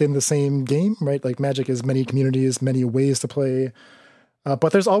games within the same game, right? Like Magic is many communities, many ways to play.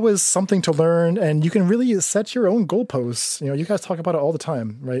 But there's always something to learn, and you can really set your own goalposts. You guys talk about it all the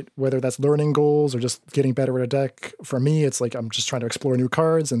time, right? Whether that's learning goals or just getting better at a deck. For me, it's like I'm just trying to explore new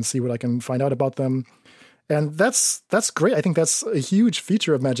cards and see what I can find out about them. And that's great. I think that's a huge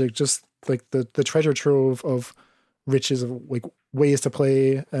feature of Magic, just like the treasure trove of riches of like ways to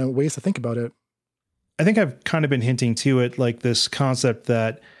play and ways to think about it. I think I've kind of been hinting to it, like this concept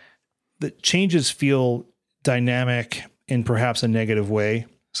that the changes feel dynamic in perhaps a negative way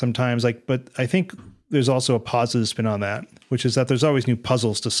sometimes, but I think there's also a positive spin on that, which is that there's always new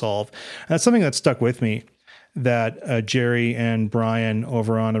puzzles to solve. And that's something that stuck with me, that Jerry and Brian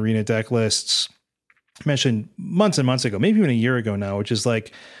over on Arena Deck Lists mentioned months and months ago, maybe even a year ago now, which is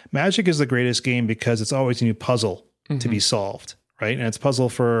like Magic is the greatest game because it's always a new puzzle to be solved, right? And it's a puzzle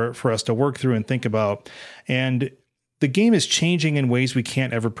for us to work through and think about. And the game is changing in ways we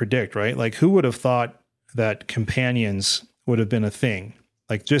can't ever predict, right? Like, who would have thought that companions would have been a thing?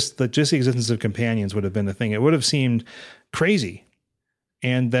 Like just the existence of companions would have been a thing. It would have seemed crazy.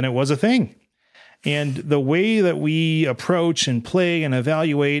 And then it was a thing. And the way that we approach and play and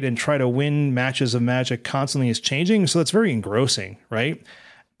evaluate and try to win matches of Magic constantly is changing. So that's very engrossing, right?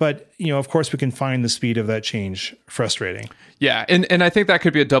 But, of course, we can find the speed of that change frustrating. Yeah, and I think that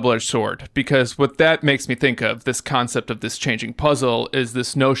could be a double-edged sword, because what that makes me think of, this concept of this changing puzzle, is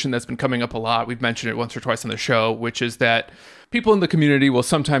this notion that's been coming up a lot. We've mentioned it once or twice on the show, which is that people in the community will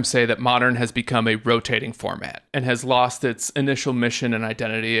sometimes say that Modern has become a rotating format and has lost its initial mission and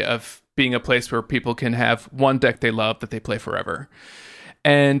identity of being a place where people can have one deck they love that they play forever.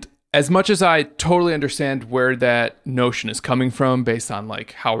 And as much as I totally understand where that notion is coming from based on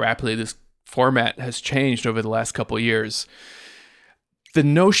like how rapidly this format has changed over the last couple of years, the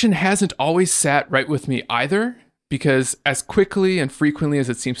notion hasn't always sat right with me either, because as quickly and frequently as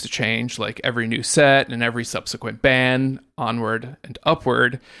it seems to change, like every new set and every subsequent ban, onward and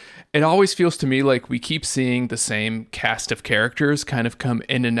upward, it always feels to me like we keep seeing the same cast of characters kind of come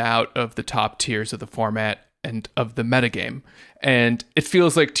in and out of the top tiers of the format and of the metagame. And it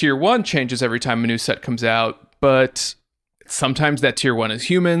feels like tier 1 changes every time a new set comes out, but sometimes that tier 1 is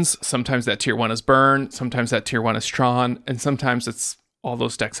humans, sometimes that tier 1 is Burn, sometimes that tier 1 is Tron, and sometimes it's all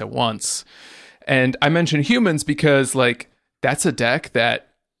those decks at once. And I mention humans because like that's a deck that,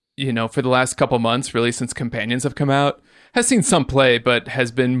 you know, for the last couple months, really since Companions have come out, has seen some play, but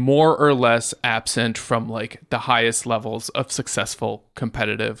has been more or less absent from like the highest levels of successful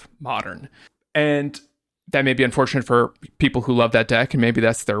competitive Modern. And that may be unfortunate for people who love that deck, and maybe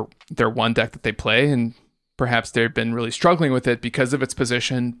that's their one deck that they play, and perhaps they've been really struggling with it because of its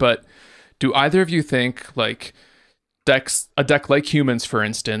position. But do either of you think like a deck like Humans, for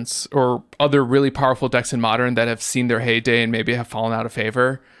instance, or other really powerful decks in Modern that have seen their heyday and maybe have fallen out of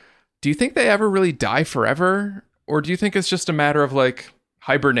favor, do you think they ever really die forever? Or do you think it's just a matter of like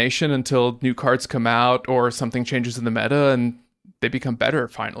hibernation until new cards come out or something changes in the meta and they become better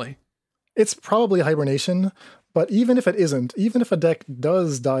finally? It's probably hibernation, but even if it isn't, even if a deck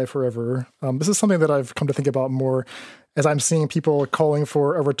does die forever, this is something that I've come to think about more as I'm seeing people calling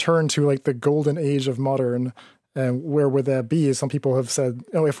for a return to like the golden age of Modern. And where would that be? Some people have said,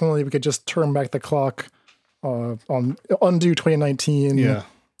 oh, if only we could just turn back the clock on undo 2019. Yeah.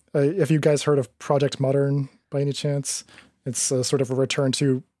 If you guys heard of Project Modern by any chance, it's sort of a return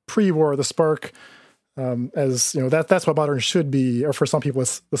to pre-War of the Spark. As you know, that's what Modern should be. Or for some people,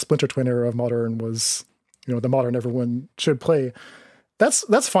 it's the Splinter Twin era of Modern was, you know, the Modern everyone should play.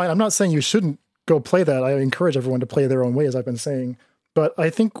 That's fine. I'm not saying you shouldn't go play that. I encourage everyone to play their own way, as I've been saying. But I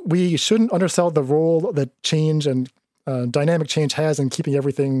think we shouldn't undersell the role that change and dynamic change has in keeping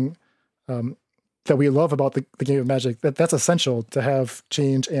everything that we love about the game of Magic. That's essential to have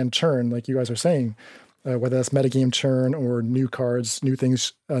change and churn, like you guys are saying, whether that's metagame churn or new cards, new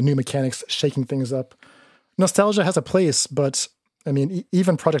things, new mechanics, shaking things up. Nostalgia has a place, but I mean,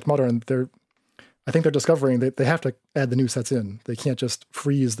 even Project Modern, I think they're discovering that they have to add the new sets in. They can't just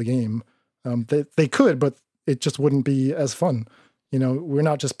freeze the game. They could, but it just wouldn't be as fun. You know, we're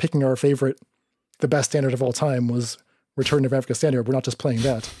not just picking our favorite, the best standard of all time was Return to Ravnica Standard. We're not just playing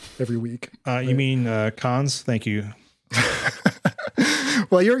that every week. Right? You mean cons? Thank you.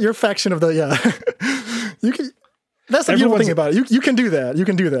 Well, your faction of the, you can, that's the beautiful thing about it. You can do that. You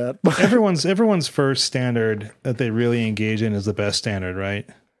can do that. everyone's first standard that they really engage in is the best standard, right?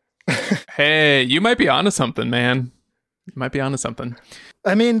 Hey, you might be onto something, man. You might be onto something.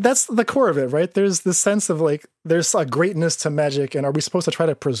 I mean, that's the core of it, right? There's this sense of like, there's a greatness to Magic, and are we supposed to try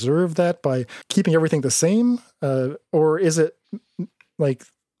to preserve that by keeping everything the same? Or is it like,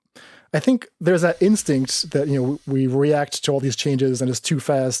 I think there's that instinct that, you know, we react to all these changes and it's too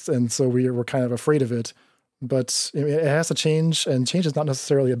fast, and so we're kind of afraid of it. But it has to change, and change is not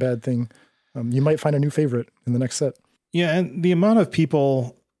necessarily a bad thing. You might find a new favorite in the next set. Yeah, and the amount of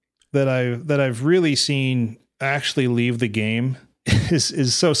people that I've really seen actually leave the game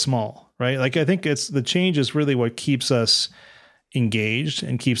is so small, right? Like, I think it's the change is really what keeps us engaged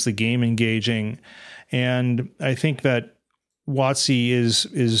and keeps the game engaging. And I think that WotC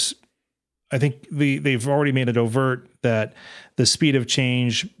is I think they've already made it overt that the speed of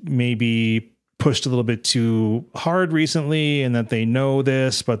change may be pushed a little bit too hard recently, and that they know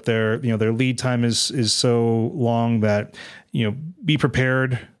this, but their lead time is so long that, you know, be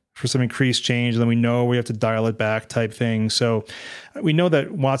prepared for some increased change, and then we know we have to dial it back type thing. So we know that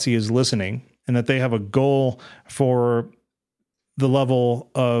WotC is listening, and that they have a goal for the level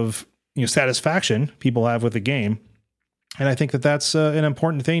of, you know, satisfaction people have with the game. And I think that that's an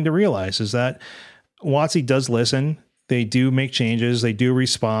important thing to realize, is that WotC does listen. They do make changes. They do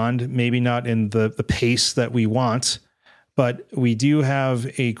respond, maybe not in the pace that we want, but we do have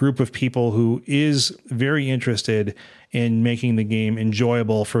a group of people who is very interested in making the game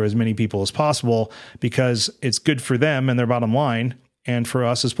enjoyable for as many people as possible, because it's good for them and their bottom line, and for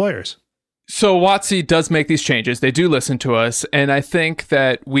us as players. So WotC does make these changes. They do listen to us. And I think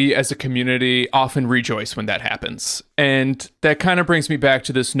that we as a community often rejoice when that happens. And that kind of brings me back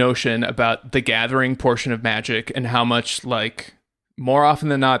to this notion about the gathering portion of Magic, and how much, like, more often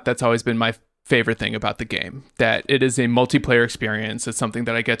than not, that's always been my favorite thing about the game. That it is a multiplayer experience. It's something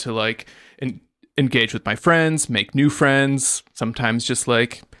that I get to, like, engage with my friends, make new friends, sometimes just,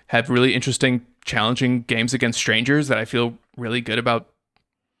 like, have really interesting, challenging games against strangers that I feel really good about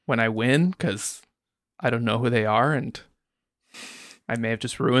when I win because I don't know who they are and I may have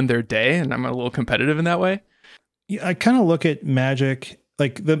just ruined their day, and I'm a little competitive in that way. Yeah, I kind of look at Magic,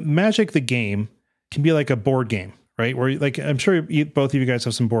 like the Magic, the game can be like a board game, right? Where like, I'm sure both of you guys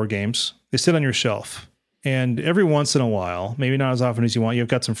have some board games. They sit on your shelf. And every once in a while, maybe not as often as you want, you've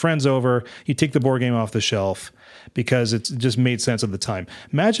got some friends over, you take the board game off the shelf because it just made sense at the time.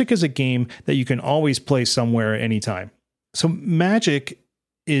 Magic is a game that you can always play somewhere anytime. So Magic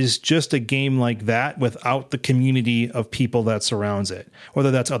is just a game like that without the community of people that surrounds it, whether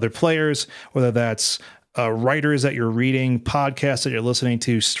that's other players, whether that's writers that you're reading, podcasts that you're listening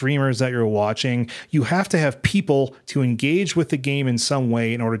to, streamers that you're watching. You have to have people to engage with the game in some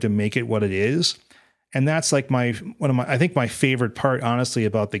way in order to make it what it is. And that's like my favorite part, honestly,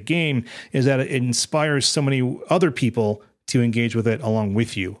 about the game is that it inspires so many other people to engage with it along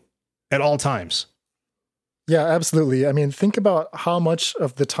with you at all times. Yeah, absolutely. I mean, think about how much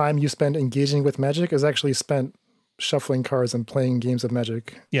of the time you spend engaging with Magic is actually spent shuffling cards and playing games of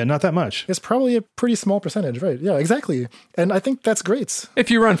Magic. Yeah, not that much. It's probably a pretty small percentage, right? Yeah, exactly. And I think that's great. If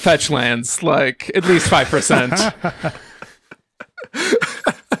you run fetch lands, like at least 5%.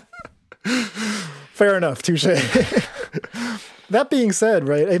 Fair enough, touche. That being said,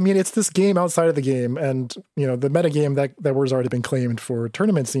 right, I mean, it's this game outside of the game, and, you know, the metagame, that word's already been claimed for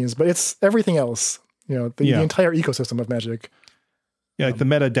tournament scenes, but it's everything else, you know, the entire ecosystem of Magic. Yeah, like the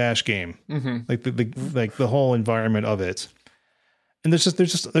meta dash game, like the whole environment of it. And there's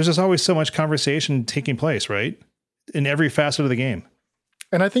just always so much conversation taking place, right? In every facet of the game.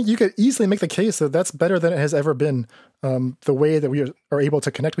 And I think you could easily make the case that that's better than it has ever been. The way that we are able to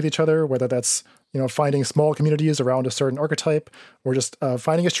connect with each other, whether that's, you know, finding small communities around a certain archetype, or just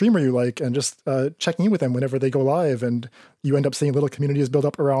finding a streamer you like and just checking in with them whenever they go live, and you end up seeing little communities build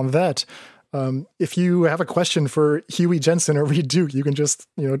up around that. If you have a question for Huey Jensen or Reed Duke, you can just,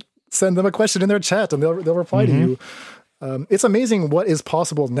 you know, send them a question in their chat and they'll reply to you. It's amazing what is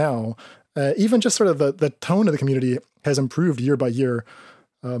possible now. Even just sort of the tone of the community has improved year by year.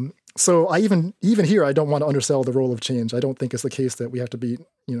 So I even here, I don't want to undersell the role of change. I don't think it's the case that we have to be,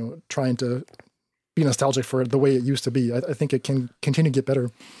 you know, trying to be nostalgic for the way it used to be. I think it can continue to get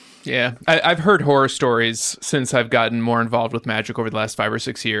better. Yeah, I've heard horror stories since I've gotten more involved with Magic over the last 5 or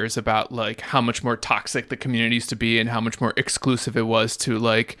 6 years about like how much more toxic the community used to be and how much more exclusive it was to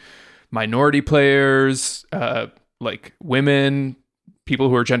like minority players, like women, people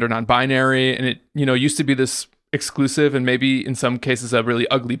who are gender non-binary. And it, you know, used to be this exclusive and maybe in some cases a really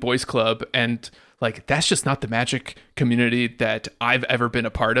ugly boys club. And like, that's just not the Magic community that I've ever been a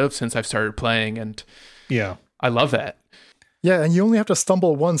part of since I've started playing. And yeah, I love that. Yeah, and you only have to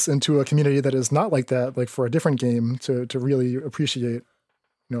stumble once into a community that is not like that, like for a different game, to really appreciate,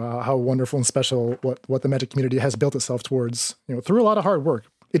 you know, how wonderful and special what the Magic community has built itself towards, you know, through a lot of hard work.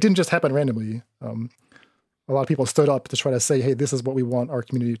 It didn't just happen randomly. A lot of people stood up to try to say, hey, this is what we want our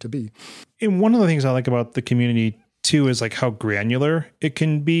community to be. And one of the things I like about the community too is like how granular it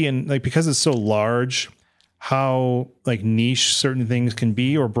can be, and like because it's so large, how like niche certain things can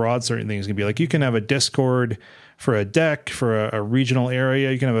be or broad certain things can be. Like you can have a Discord for a deck, for a regional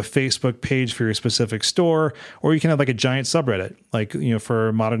area. You can have a Facebook page for your specific store, or you can have like a giant subreddit, like, you know,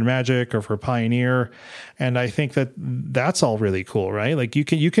 for Modern Magic or for Pioneer. And I think that that's all really cool, right? Like you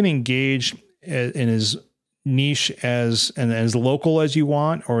can engage in as niche and as local as you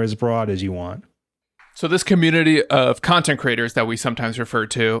want, or as broad as you want. So this community of content creators that we sometimes refer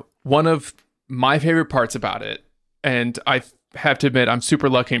to, one of my favorite parts about it, and I have to admit I'm super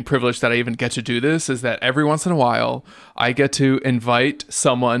lucky and privileged that I even get to do this, is that every once in a while I get to invite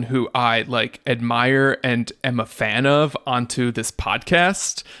someone who I like admire and am a fan of onto this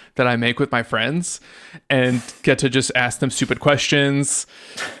podcast that I make with my friends, and get to just ask them stupid questions,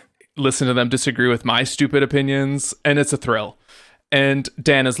 listen to them disagree with my stupid opinions, and it's a thrill. And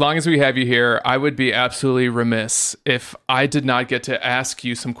Dan, as long as we have you here, I would be absolutely remiss if I did not get to ask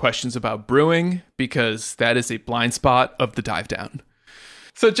you some questions about brewing, because that is a blind spot of the Dive Down.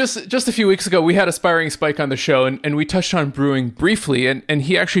 So just a few weeks ago, we had Aspiring Spike on the show, and we touched on brewing briefly, and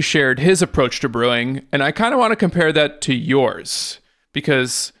he actually shared his approach to brewing. And I kind of want to compare that to yours,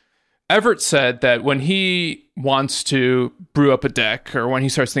 because Everett said that when he wants to brew up a deck, or when he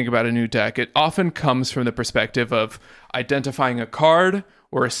starts thinking about a new deck, it often comes from the perspective of identifying a card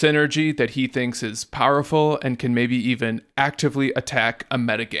or a synergy that he thinks is powerful and can maybe even actively attack a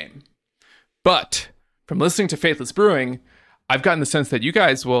metagame. But from listening to Faithless Brewing, I've gotten the sense that you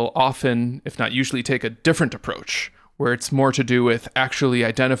guys will often, if not usually, take a different approach, where it's more to do with actually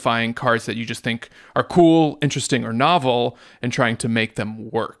identifying cards that you just think are cool, interesting, or novel, and trying to make them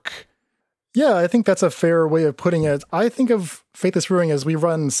work. Yeah, I think that's a fair way of putting it. I think of Faithless Brewing as we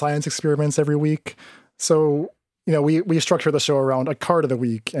run science experiments every week. So, we structure the show around a card of the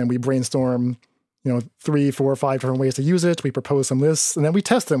week and we brainstorm, 3, 4, 5 different ways to use it. We propose some lists and then we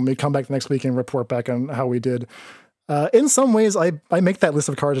test them. We come back the next week and report back on how we did. In some ways, I make that list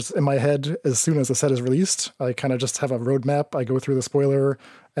of cards in my head as soon as the set is released. I kind of just have a roadmap. I go through the spoiler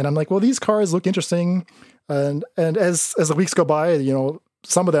and I'm like, well, these cards look interesting. And as the weeks go by,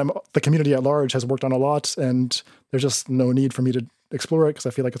 some of them, the community at large has worked on a lot, and there's just no need for me to explore it because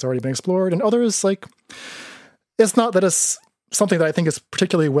I feel like it's already been explored. And others, like, it's not that it's something that I think is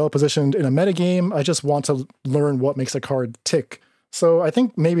particularly well positioned in a metagame. I just want to learn what makes a card tick. So I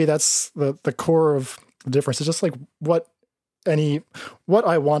think maybe that's the core of the difference. It's just like what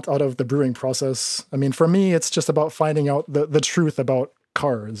I want out of the brewing process. I mean, for me, it's just about finding out the truth about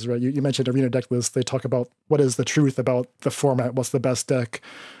cards, right? You mentioned Arena deck list. They talk about what is the truth about the format, what's the best deck.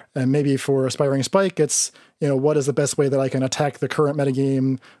 And maybe for Aspiring Spike, it's, what is the best way that I can attack the current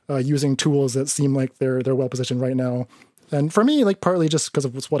metagame using tools that seem like they're well positioned right now. And for me, like partly just because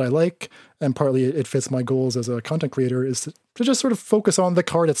of what I like, and partly it fits my goals as a content creator, is to just sort of focus on the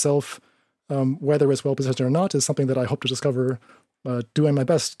card itself. Whether it's well positioned or not is something that I hope to discover, doing my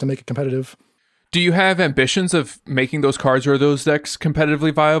best to make it competitive. Do you have ambitions of making those cards or those decks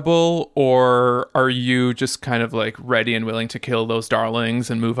competitively viable, or are you just kind of like ready and willing to kill those darlings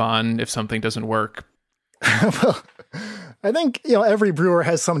and move on if something doesn't work? Well, I think, every brewer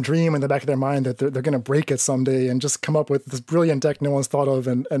has some dream in the back of their mind that they're going to break it someday and just come up with this brilliant deck no one's thought of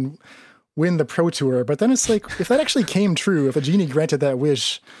and win the Pro Tour. But then it's like, if that actually came true, if a genie granted that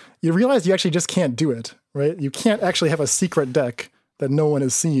wish, you realize you actually just can't do it, right? You can't actually have a secret deck that no one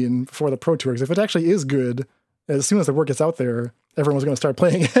has seen before the Pro Tour. Because if it actually is good, as soon as the work gets out there, everyone's going to start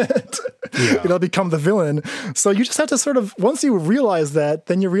playing it. Yeah. It'll become the villain. So you just have to sort of, once you realize that,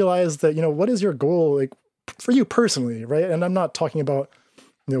 then you realize that, what is your goal, like, for you personally, right? And I'm not talking about,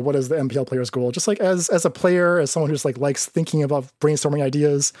 what is the MPL player's goal? Just like as a player, as someone who's like likes thinking about brainstorming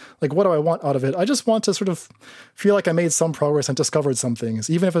ideas, like what do I want out of it? I just want to sort of feel like I made some progress and discovered some things,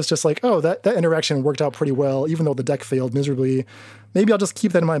 even if it's just like, oh, that interaction worked out pretty well, even though the deck failed miserably. Maybe I'll just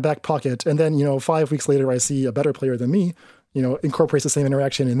keep that in my back pocket. And then, 5 weeks later, I see a better player than me, incorporates the same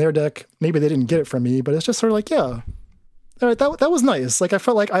interaction in their deck. Maybe they didn't get it from me, but it's just sort of like, yeah, all right, that was nice. Like I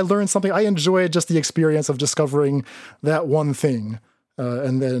felt like I learned something. I enjoyed just the experience of discovering that one thing.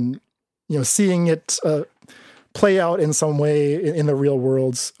 And then, seeing it play out in some way in the real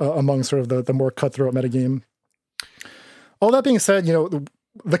worlds among sort of the more cutthroat metagame. All that being said,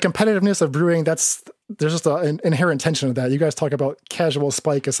 the competitiveness of brewing, there's just an inherent tension of that. You guys talk about casual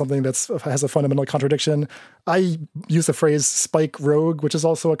spike as something that has a fundamental contradiction. I use the phrase spike rogue, which is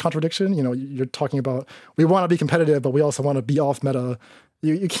also a contradiction. You're talking about, we want to be competitive, but we also want to be off meta.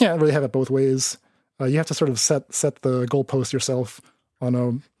 You can't really have it both ways. You have to sort of set the goalpost yourself on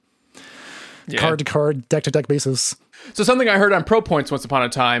a card-to-card, deck-to-deck basis. So something I heard on Pro Points once upon a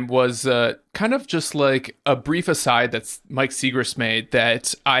time was kind of just like a brief aside that Mike Segrist made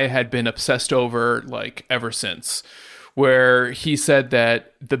that I had been obsessed over like ever since, where he said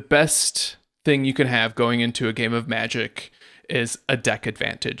that the best thing you can have going into a game of Magic is a deck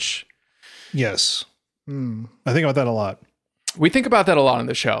advantage. Yes. I think about that a lot. We think about that a lot on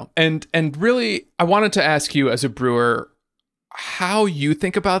the show. And really, I wanted to ask you as a brewer how you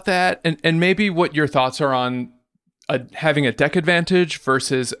think about that and maybe what your thoughts are on having a deck advantage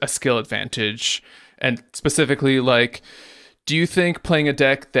versus a skill advantage. And specifically, like, do you think playing a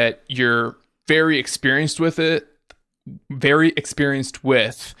deck that you're very experienced with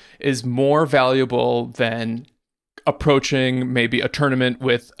is more valuable than approaching maybe a tournament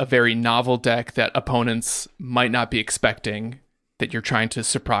with a very novel deck that opponents might not be expecting that you're trying to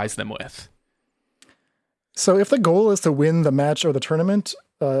surprise them with? So if the goal is to win the match or the tournament,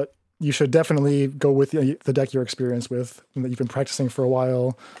 you should definitely go with the deck you're experienced with and that you've been practicing for a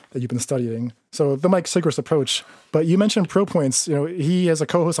while, that you've been studying. So the Mike Segrist approach. But you mentioned Pro Points. He has a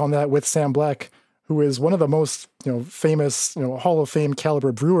co-host on that with Sam Black, who is one of the most famous Hall of Fame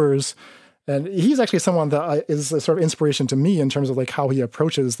caliber brewers. And he's actually someone that is a sort of inspiration to me in terms of like how he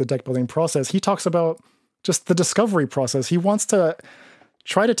approaches the deck building process. He talks about just the discovery process. He wants to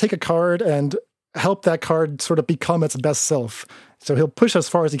try to take a card and help that card sort of become its best self. So he'll push as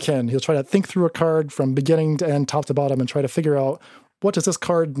far as he can. He'll try to think through a card from beginning to end, top to bottom, and try to figure out what does this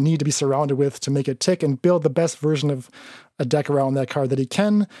card need to be surrounded with to make it tick and build the best version of a deck around that card that he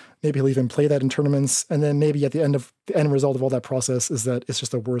can. Maybe he'll even play that in tournaments. And then maybe at the end result of all that process is that it's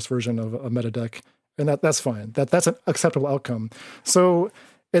just a worse version of a meta deck. And that's fine. That's an acceptable outcome. So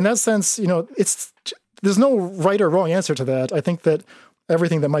in that sense, there's no right or wrong answer to that. I think that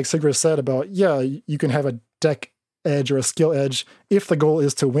everything that Mike Sigris said about, yeah, you can have a deck edge or a skill edge if the goal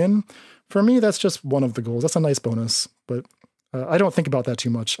is to win. For me, that's just one of the goals. That's a nice bonus, but I don't think about that too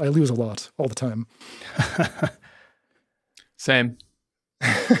much. I lose a lot all the time. Same.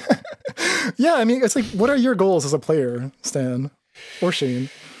 Yeah, I mean, it's like, what are your goals as a player, Stan or Shane?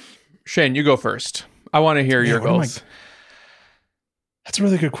 Shane, you go first. I want to hear your goals. That's a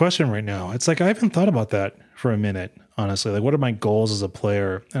really good question right now. It's like I haven't thought about that for a minute, honestly. Like, what are my goals as a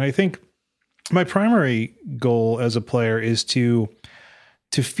player? And I think my primary goal as a player is to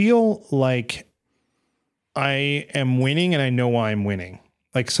feel like I am winning and I know why I'm winning.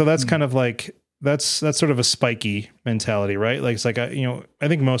 Like, so that's kind of like, that's sort of a spiky mentality, right? Like, it's like, I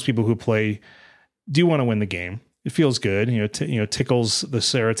think most people who play do want to win the game. It feels good, tickles the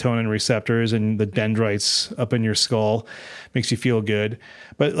serotonin receptors and the dendrites up in your skull, makes you feel good.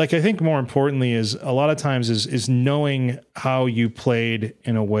 But like, I think more importantly is a lot of times is knowing how you played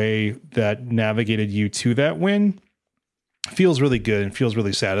in a way that navigated you to that win feels really good and feels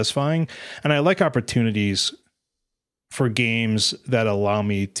really satisfying. And I like opportunities for games that allow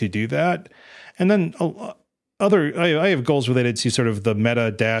me to do that. And then I have goals related to sort of the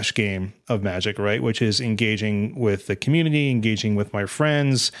meta dash game of Magic, right? Which is engaging with the community, engaging with my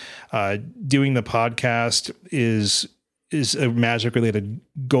friends. Doing the podcast is a Magic related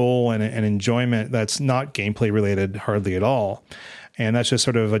goal and enjoyment that's not gameplay related hardly at all. And that's just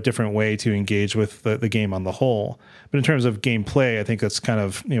sort of a different way to engage with the game on the whole. But in terms of gameplay, I think that's kind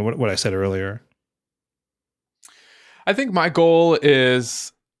of what I said earlier. I think my goal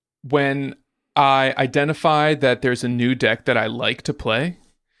is when I identify that there's a new deck that I like to play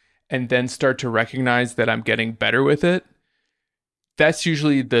and then start to recognize that I'm getting better with it. That's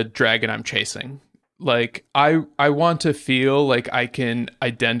usually the dragon I'm chasing. Like, I want to feel like I can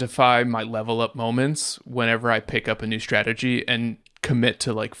identify my level up moments whenever I pick up a new strategy and commit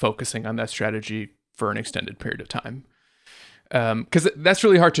to like focusing on that strategy for an extended period of time. Because that's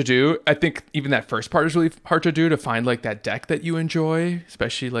really hard to do. I think even that first part is really hard to do, to find like that deck that you enjoy,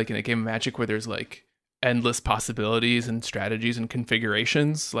 especially like in a game of Magic where there's like endless possibilities and strategies and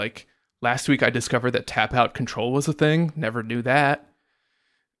configurations. Like last week I discovered that tap out control was a thing. Never knew that.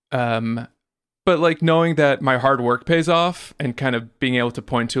 But like knowing that my hard work pays off and kind of being able to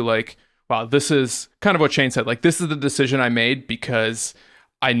point to like, wow, this is kind of what Shane said. Like, this is the decision I made because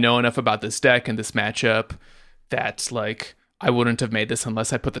I know enough about this deck and this matchup that's like, I wouldn't have made this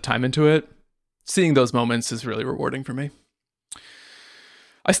unless I put the time into it. Seeing those moments is really rewarding for me.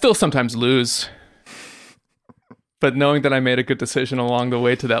 I still sometimes lose, but knowing that I made a good decision along the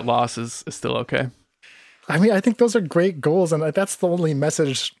way to that loss is still okay. I mean, I think those are great goals, and that's the only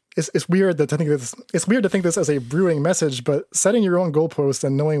message. It's weird that it's weird to think this as a brewing message, but setting your own goalpost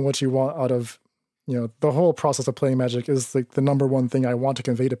and knowing what you want out of the whole process of playing Magic is like the number one thing I want to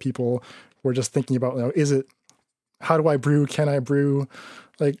convey to people. We're just thinking about, is it, how do I brew? Can I brew?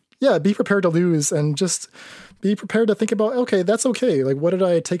 Like, yeah, be prepared to lose and just be prepared to think about, okay, that's okay. Like, what did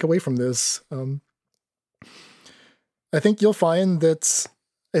I take away from this? I think you'll find that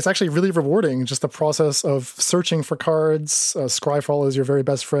it's actually really rewarding, just the process of searching for cards. Scryfall is your very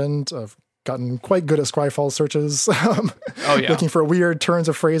best friend. I've gotten quite good at Scryfall searches. Oh, yeah. Looking for weird turns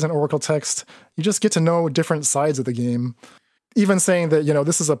of phrase and Oracle text. You just get to know different sides of the game. Even saying that,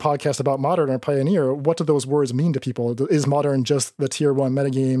 this is a podcast about Modern or Pioneer, what do those words mean to people? Is Modern just the tier 1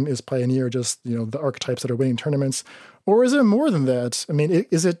 metagame? Is Pioneer just, the archetypes that are winning tournaments? Or is it more than that? I mean,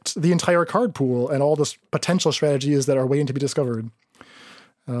 is it the entire card pool and all the potential strategies that are waiting to be discovered?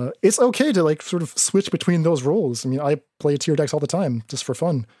 It's okay to like sort of switch between those roles. I mean, I play tier decks all the time just for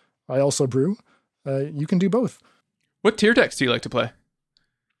fun. I also brew. You can do both. What tier decks do you like to play?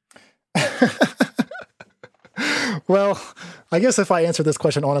 Well, I guess if I answer this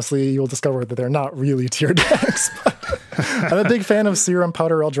question honestly, you'll discover that they're not really tier decks. I'm a big fan of Serum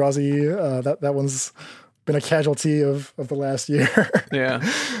Powder Eldrazi. That one's been a casualty of the last year. Yeah.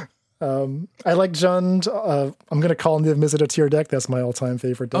 I like Jund. I'm going to call Niv Mizzet a tier deck. That's my all-time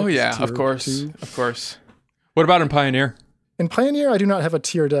favorite deck. Oh, yeah, of course. 2. Of course. What about in Pioneer? In Pioneer, I do not have a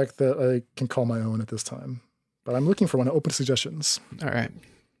tier deck that I can call my own at this time. But I'm looking for one. Open suggestions. All right.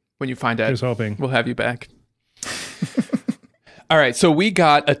 When you find out, here's hoping. We'll have you back. All right, so we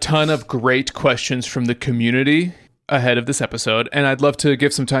got a ton of great questions from the community ahead of this episode, and I'd love to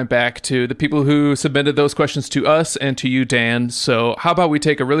give some time back to the people who submitted those questions to us and to you, Dan. So how about we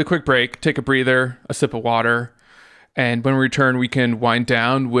take a really quick break, take a breather, a sip of water, and when we return, we can wind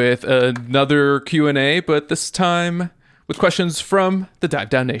down with another Q&A, but this time with questions from the Dive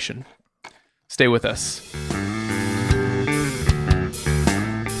Down Nation. Stay with us.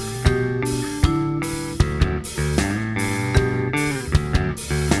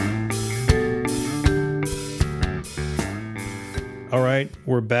 right,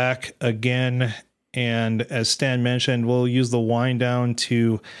 we're back again. And as Stan mentioned, we'll use the wind down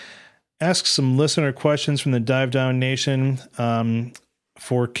to ask some listener questions from the Dive Down Nation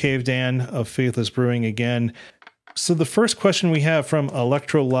for Cavedan of Faithless Brewing again. So the first question we have from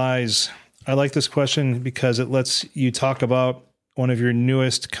Electrolyze. I like this question because it lets you talk about one of your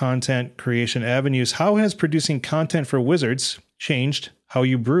newest content creation avenues. How has producing content for Wizards changed how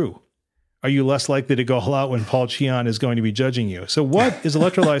you brew? Are you less likely to go all out when Paul Cheon is going to be judging you? So what is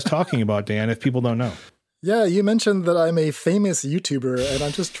Electrolyze talking about, Dan, if people don't know? Yeah, you mentioned that I'm a famous YouTuber, and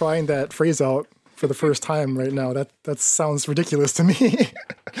I'm just trying that phrase out for the first time right now. That sounds ridiculous to me.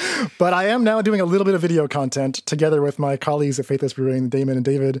 But I am now doing a little bit of video content together with my colleagues at Faithless Brewing, Damon and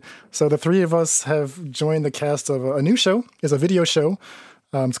David. So the three of us have joined the cast of a new show. It's a video show.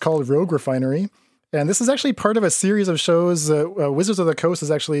 It's called Rogue Refinery. And this is actually part of a series of shows. Wizards of the Coast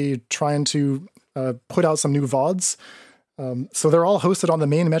is actually trying to put out some new VODs. So they're all hosted on the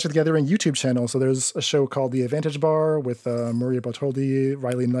main Magic the Gathering YouTube channel. So there's a show called The Advantage Bar with Maria Bartoldi,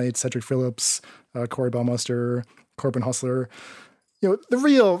 Riley Knight, Cedric Phillips, Corey Baumeister, Corbin Hustler. You know, the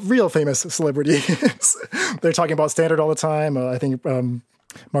real famous celebrities. They're talking about Standard all the time. I think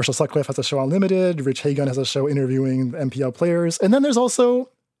Marshall Sutcliffe has a show on Limited. Rich Hagan has a show interviewing MPL players. And then there's also,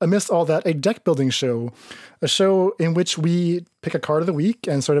 amidst all that, a deck building show, a show in which we pick a card of the week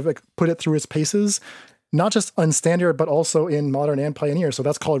and sort of like put it through its paces, not just on Standard, but also in Modern and Pioneer. So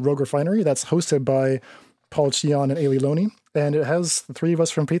that's called Rogue Refinery. That's hosted by Paul Cheon and Ailey Loney. And it has the three of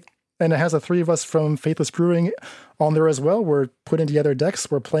us from Faithless Brewing on there as well. We're putting together decks,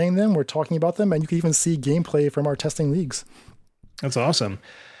 we're playing them, we're talking about them, and you can even see gameplay from our testing leagues. That's awesome.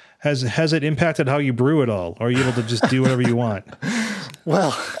 Has it impacted how you brew at all? Or are you able to just do whatever you want?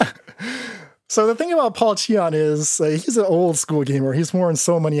 Well, so the thing about Paul Cheon is he's an old school gamer. He's worn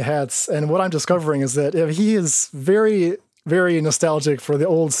so many hats. And what I'm discovering is that he is very, very nostalgic for the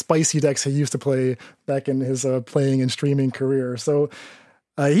old spicy decks he used to play back in his playing and streaming career. So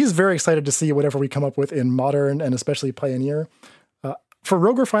he's very excited to see whatever we come up with in Modern and especially Pioneer. For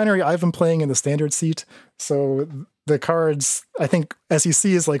Rogue Refinery, I've been playing in the Standard seat. So the cards, I think, as he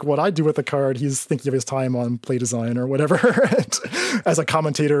sees like what I do with the card, he's thinking of his time on play design or whatever, as a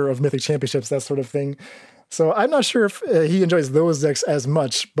commentator of Mythic Championships, that sort of thing. So I'm not sure if he enjoys those decks as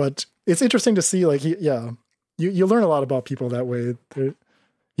much, but it's interesting to see, like, you learn a lot about people that way.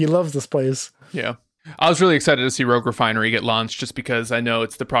 He loves this place. Yeah. I was really excited to see Rogue Refinery get launched just because I know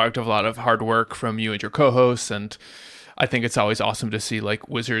it's the product of a lot of hard work from you and your co-hosts, and I think it's always awesome to see like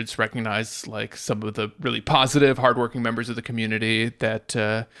Wizards recognize like some of the really positive, hardworking members of the community that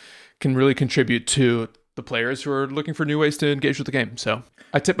can really contribute to the players who are looking for new ways to engage with the game. So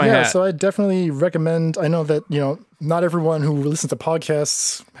I tip my hat. So I definitely recommend. I know that not everyone who listens to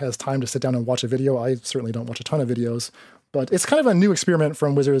podcasts has time to sit down and watch a video. I certainly don't watch a ton of videos, but it's kind of a new experiment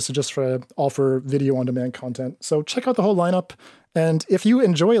from Wizards to just offer video on demand content. So check out the whole lineup, and if you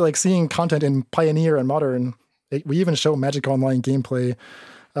enjoy like seeing content in Pioneer and Modern. We even show Magic Online gameplay.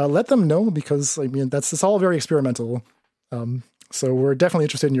 Let them know, because I mean it's all very experimental. So we're definitely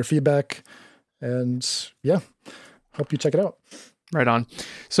interested in your feedback, and hope you check it out. Right on.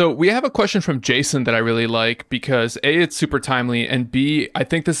 So we have a question from Jason that I really like because A, it's super timely, and B, I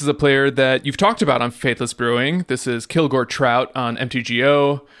think this is a player that you've talked about on Faithless Brewing. This is Kilgore Trout on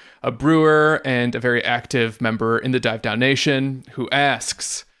MTGO, a brewer and a very active member in the Dive Down Nation, who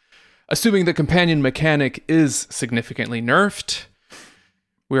asks, assuming the companion mechanic is significantly nerfed,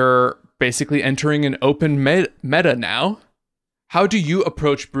 we're basically entering an open meta now. How do you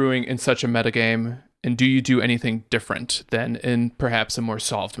approach brewing in such a metagame, and do you do anything different than in perhaps a more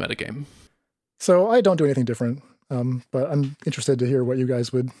solved metagame? So I don't do anything different, but I'm interested to hear what you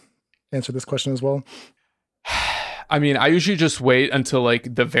guys would answer this question as well. I mean, I usually just wait until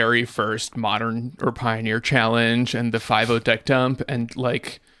like the very first Modern or Pioneer challenge and the 5-0 deck dump and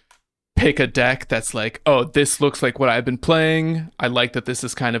like pick a deck that's like, oh, this looks like what I've been playing. I like that this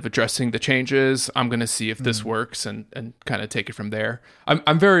is kind of addressing the changes. I'm going to see if this works and kind of take it from there.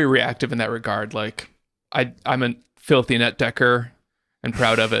 I'm very reactive in that regard. Like I'm a filthy net decker and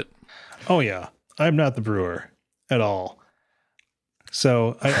proud of it. Oh yeah. I'm not the brewer at all.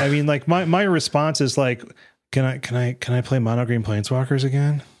 So I mean, like my response is like, can I play mono green planeswalkers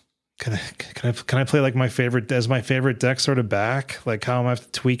again? Can I play like my favorite deck sort of back? Like how am I have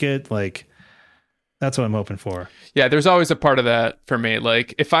to tweak it? Like that's what I'm hoping for. Yeah, there's always a part of that for me.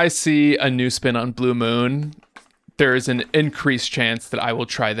 Like if I see a new spin on Blue Moon, there is an increased chance that I will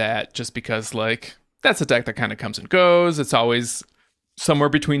try that just because like that's a deck that kind of comes and goes. It's always somewhere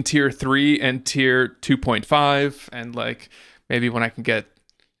between tier 3 and tier 2.5. And like maybe when I can get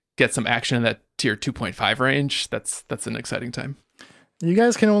some action in that tier 2.5 range, that's an exciting time. You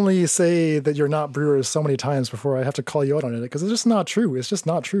guys can only say that you're not brewers so many times before I have to call you out on it, because it's just not true. It's just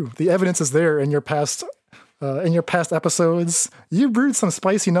not true. The evidence is there in your past episodes. You brewed some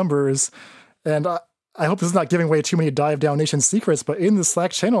spicy numbers, and I hope this is not giving away too many Dive Down Nation secrets, but in the Slack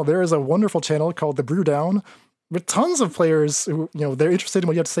channel, there is a wonderful channel called the Brew Down with tons of players who, they're interested in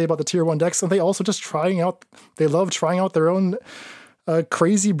what you have to say about the tier 1 decks, and they also just they love trying out their own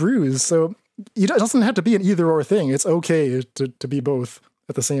crazy brews. So it doesn't have to be an either or thing. It's okay to be both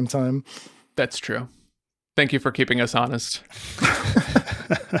at the same time. That's true. Thank you for keeping us honest.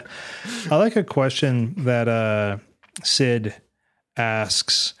 I like a question that Sid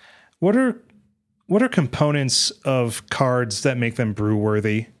asks. What are components of cards that make them brew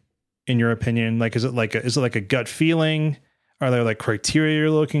worthy, in your opinion? Like, is it like a gut feeling? Are there like criteria you're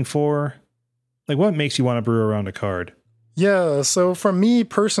looking for? Like, what makes you want to brew around a card? Yeah, so for me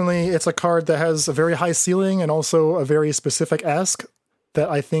personally, it's a card that has a very high ceiling and also a very specific ask that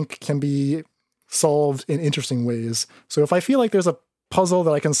I think can be solved in interesting ways. So if I feel like there's a puzzle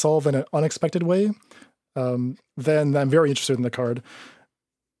that I can solve in an unexpected way, then I'm very interested in the card.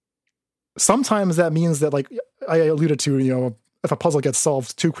 Sometimes that means that, like I alluded to, if a puzzle gets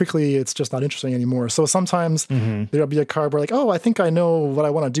solved too quickly, it's just not interesting anymore. So sometimes there'll be a card where like, oh, I think I know what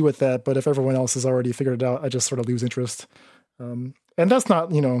I want to do with that, but if everyone else has already figured it out, I just sort of lose interest. And that's not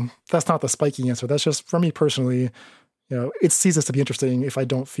the spiky answer. That's just, for me personally, it ceases to be interesting if I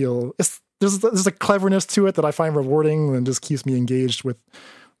don't feel there's a cleverness to it that I find rewarding and just keeps me engaged with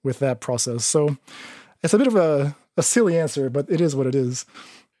that process. So it's a bit of a silly answer, but it is what it is.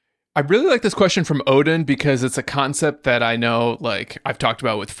 I really like this question from Odin because it's a concept that I know, like, I've talked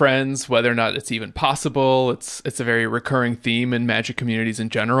about with friends, whether or not it's even possible. It's a very recurring theme in Magic communities in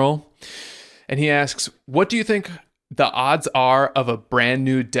general. And he asks, what do you think the odds are of a brand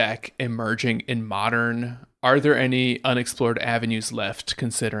new deck emerging in Modern? Are there any unexplored avenues left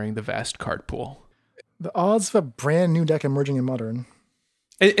considering the vast card pool? The odds of a brand new deck emerging in Modern.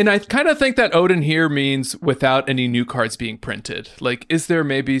 And I kind of think that Odin here means without any new cards being printed. Like, is there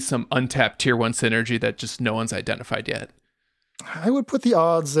maybe some untapped tier 1 synergy that just no one's identified yet? I would put the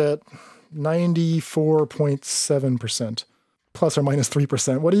odds at 94.7%, plus or minus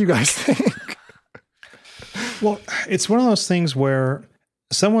 3%. What do you guys think? Well, it's one of those things where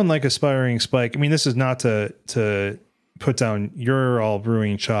someone like Aspiring Spike, I mean, this is not to put down your all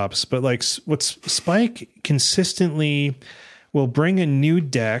brewing chops, but like what's Spike consistently will bring a new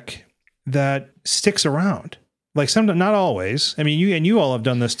deck that sticks around. Like sometimes, not always. I mean, you all have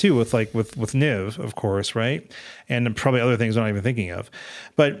done this too with Niv, of course, right? And probably other things I'm not even thinking of.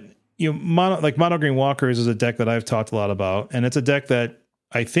 But Mono Green Walkers is a deck that I've talked a lot about, and it's a deck that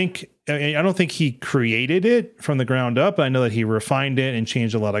I don't think he created it from the ground up. I know that he refined it and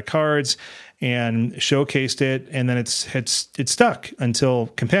changed a lot of cards and showcased it, and then it stuck until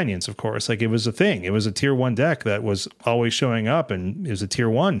Companions, of course. Like, it was a thing. It was a tier 1 deck that was always showing up, and it was a tier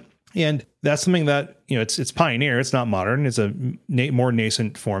 1. And that's something that, it's Pioneer. It's not Modern. It's a more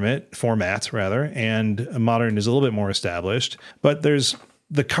nascent format rather, and Modern is a little bit more established. But there's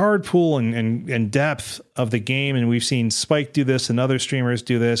the card pool and depth of the game, and we've seen Spike do this and other streamers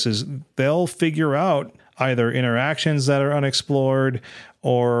do this, is they'll figure out either interactions that are unexplored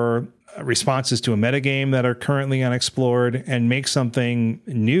or responses to a metagame that are currently unexplored and make something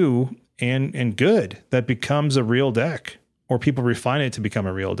new and good that becomes a real deck, or people refine it to become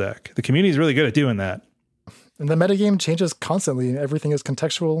a real deck. The community is really good at doing that. And the metagame changes constantly. Everything is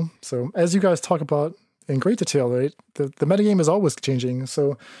contextual. So as you guys talk about in great detail, right? The metagame is always changing.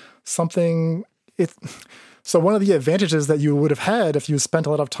 So one of the advantages that you would have had if you spent a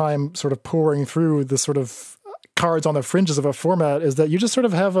lot of time sort of pouring through the sort of cards on the fringes of a format is that you just sort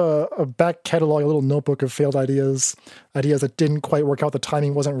of have a back catalog, a little notebook of failed ideas that didn't quite work out. The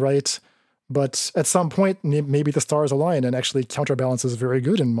timing wasn't right. But at some point, maybe the stars align and actually Counterbalance is very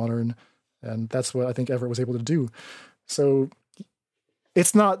good in Modern. And that's what I think Everett was able to do. So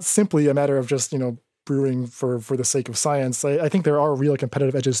it's not simply a matter of just, brewing for the sake of science. I think there are real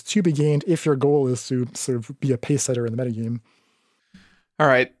competitive edges to be gained if your goal is to sort of be a pace setter in the metagame. All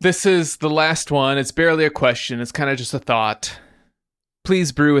right, this is the last one. It's barely a question. It's kind of just a thought.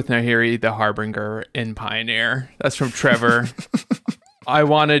 Please brew with Nahiri the Harbinger in Pioneer. That's from Trevor. I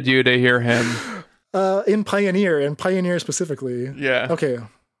wanted you to hear him. In Pioneer specifically. Yeah. Okay.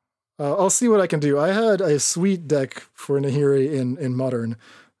 I'll see what I can do. I had a sweet deck for Nahiri in Modern.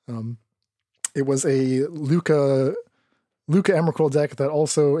 It was a Luca Emrakul deck that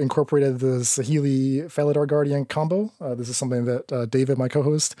also incorporated the Saheeli Faladar Guardian combo. This is something that David, my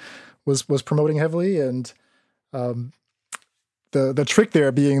co-host, was promoting heavily, and the trick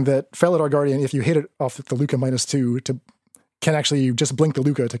there being that Faladar Guardian, if you hit it off the Luca -2 to can actually just blink the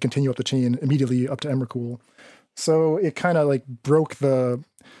Luca to continue up the chain immediately up to Emrakul. So it kind of like broke the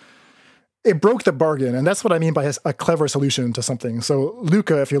bargain. And that's what I mean by a clever solution to something. So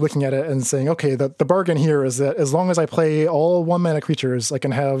Luca, if you're looking at it and saying, okay, the bargain here is that as long as I play all 1-mana creatures, I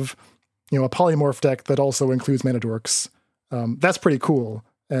can have, a polymorph deck that also includes mana dorks. That's pretty cool.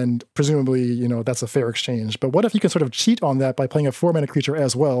 And presumably, that's a fair exchange. But what if you can sort of cheat on that by playing a 4-mana creature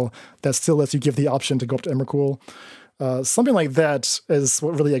as well that still lets you give the option to go up to Emrakul? Something like that is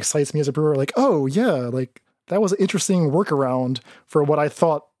what really excites me as a brewer. Like, oh yeah, like that was an interesting workaround for what I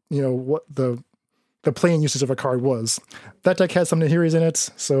thought, what the plain usage of a card was. That deck has some Nahiris in it,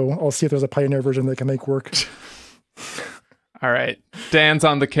 so I'll see if there's a Pioneer version that can make work. All right. Dan's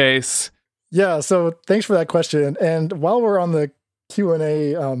on the case. Yeah, so thanks for that question. And while we're on the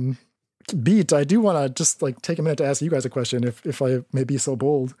Q&A beat, I do want to just like take a minute to ask you guys a question, if I may be so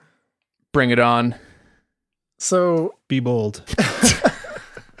bold. Bring it on. So be bold.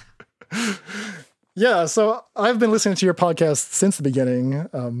 Yeah, so I've been listening to your podcast since the beginning.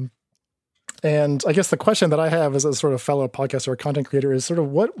 And I guess the question that I have as a sort of fellow podcaster or content creator is sort of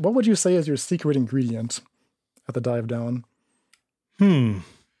what would you say is your secret ingredient at the Dive Down?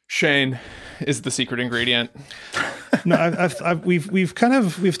 Shane is the secret ingredient. No, we've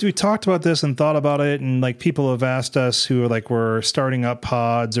talked about this and thought about it, and like people have asked us who are like we're starting up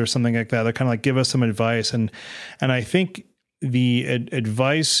pods or something like that. They kind of like give us some advice, and I think the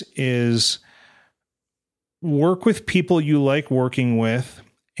advice is work with people you like working with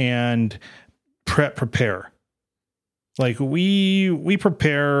and prepare. Like we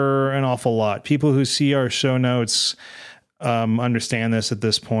prepare an awful lot. People who see our show notes understand this at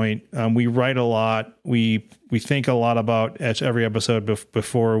this point. We write a lot. We think a lot about every episode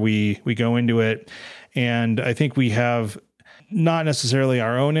before we go into it. And I think we have not necessarily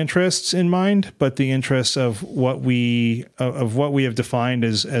our own interests in mind, but the interests of what we have defined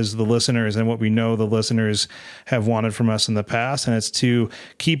as the listeners and what we know the listeners have wanted from us in the past. And it's to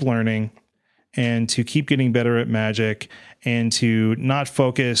keep learning and to keep getting better at Magic and to not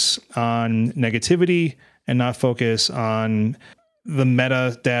focus on negativity and not focus on the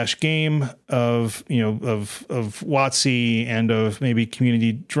meta game of WotC and of maybe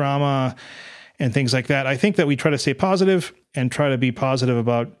community drama and things like that. I think that we try to stay positive and try to be positive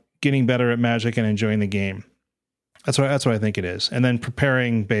about getting better at Magic and enjoying the game. That's what I think it is. And then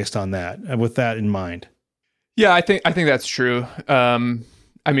preparing based on that, with that in mind. Yeah, I think that's true. I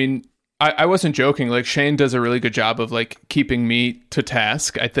mean, I wasn't joking. Like Shane does a really good job of like keeping me to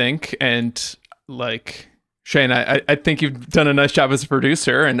task, I think. And like Shane, I think you've done a nice job as a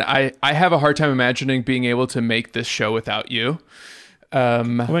producer, and I have a hard time imagining being able to make this show without you.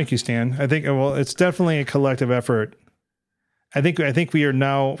 Thank you, Stan. I think, well, it's definitely a collective effort. I think we're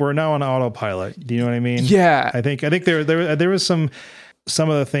now on autopilot. Do you know what I mean? Yeah. I think there was some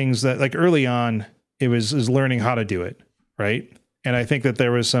of the things that like early on it was learning how to do it, right? And I think that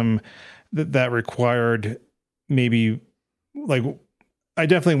there was some that required maybe like I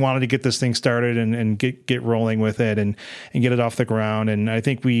definitely wanted to get this thing started and get rolling with it and get it off the ground. And I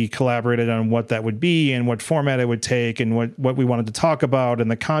think we collaborated on what that would be and what format it would take and what we wanted to talk about and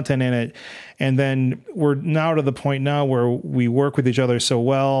the content in it. And then we're now to the point now where we work with each other so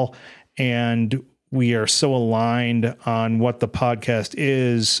well and we are so aligned on what the podcast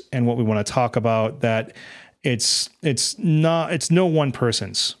is and what we want to talk about that it's no one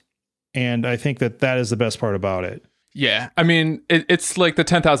person's. And I think that is the best part about it. Yeah, I mean, it's like the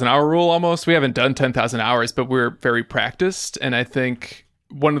 10,000 hour rule almost. We haven't done 10,000 hours, but we're very practiced. And I think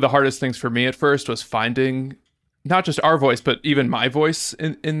one of the hardest things for me at first was finding not just our voice, but even my voice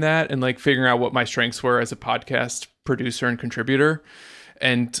in that and like figuring out what my strengths were as a podcast producer and contributor.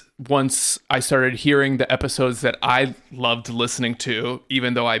 And once I started hearing the episodes that I loved listening to,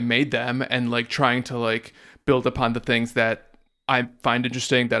 even though I made them, and like trying to like build upon the things that I find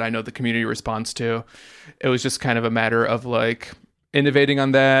interesting that I know the community responds to, it was just kind of a matter of like innovating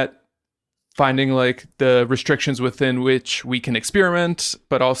on that, finding like the restrictions within which we can experiment,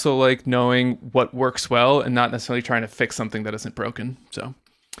 but also like knowing what works well and not necessarily trying to fix something that isn't broken. So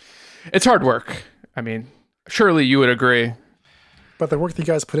it's hard work. I mean, surely you would agree. But the work that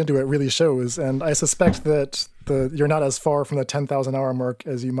you guys put into it really shows, and I suspect that you're not as far from the 10,000 hour mark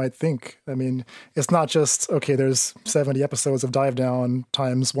as you might think. I mean, it's not just, okay, there's 70 episodes of Dive Down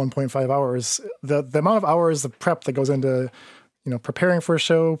times 1.5 hours. The amount of hours of prep that goes into, preparing for a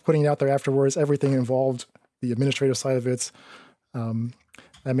show, putting it out there afterwards, everything involved, the administrative side of it.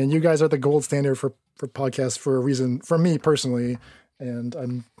 I mean, you guys are the gold standard for podcasts for a reason, for me personally, and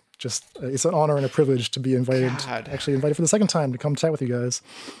I'm just, it's an honor and a privilege to be invited, actually invited for the second time to come chat with you guys.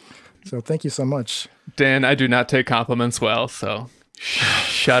 So thank you so much. Dan, I do not take compliments well, so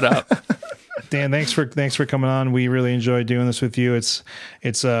shut up. Dan, thanks for coming on. We really enjoy doing this with you. It's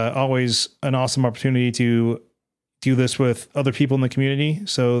always an awesome opportunity to do this with other people in the community.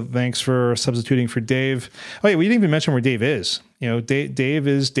 So thanks for substituting for Dave. Oh yeah, we didn't even mention where Dave is. You know,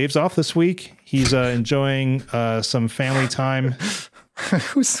 Dave's off this week. He's enjoying some family time.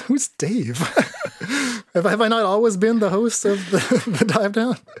 Who's Dave? have I not always been the host of the Dive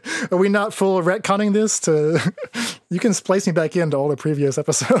Down? Are we not full of retconning this? You can splice me back into all the previous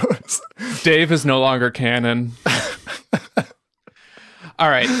episodes. Dave is no longer canon. All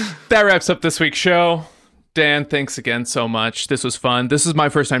right, that wraps up this week's show. Dan, thanks again so much. This was fun. This is my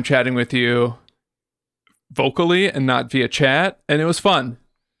first time chatting with you vocally and not via chat, and it was fun.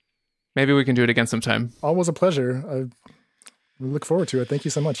 Maybe we can do it again sometime. Always a pleasure. I look forward to it. Thank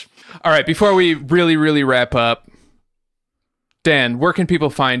you so much. All right, before we really, really wrap up, Dan, where can people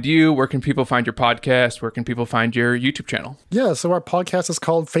find you? Where can people find your podcast? Where can people find your YouTube channel? Yeah, so our podcast is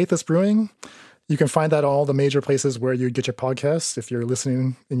called Faithless Brewing. You can find that all the major places where you get your podcasts. If you're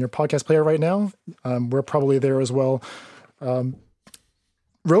listening in your podcast player right now, we're probably there as well.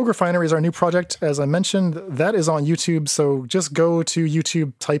 Rogue Refinery is our new project. As I mentioned, that is on YouTube. So just go to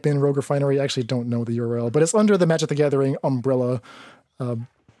YouTube, type in Rogue Refinery. I actually don't know the URL, but it's under the Magic the Gathering umbrella.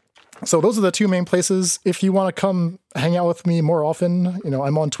 So those are the two main places. If you want to come hang out with me more often,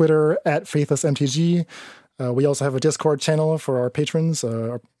 I'm on Twitter at FaithlessMTG. We also have a Discord channel for our patrons.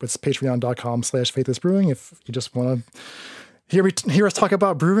 It's patreon.com/faithlessbrewing. If you just want to hear us talk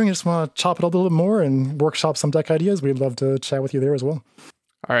about brewing, you just want to chop it a little bit more and workshop some deck ideas, we'd love to chat with you there as well.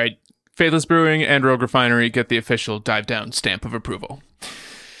 All right. Faithless Brewing and Rogue Refinery get the official Dive Down stamp of approval.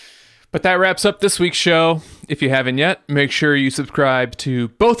 But that wraps up this week's show. If you haven't yet, make sure you subscribe to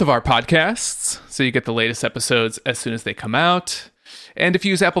both of our podcasts so you get the latest episodes as soon as they come out. And if you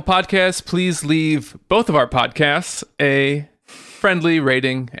use Apple Podcasts, please leave both of our podcasts a friendly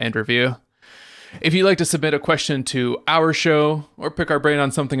rating and review. If you'd like to submit a question to our show or pick our brain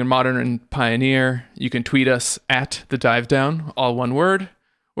on something modern and pioneer, you can tweet us at The Dive Down, all one word,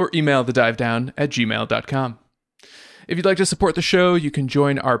 or email thedivedown@gmail.com. If you'd like to support the show, you can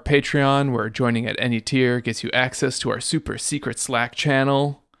join our Patreon, where joining at any tier gets you access to our super secret Slack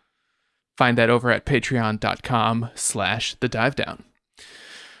channel. Find that over at patreon.com/thedivedown.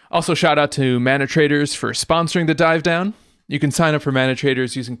 Also, shout out to Mana Traders for sponsoring The Dive Down. You can sign up for Mana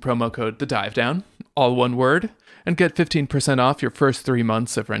Traders using promo code The Dive Down, all one word, and get 15% off your first 3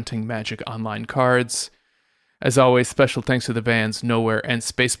 months of renting Magic Online cards. As always, special thanks to the bands Nowhere and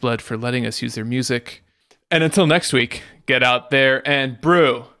Spaceblood for letting us use their music. And until next week, get out there and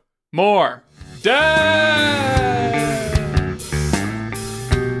brew more Dive!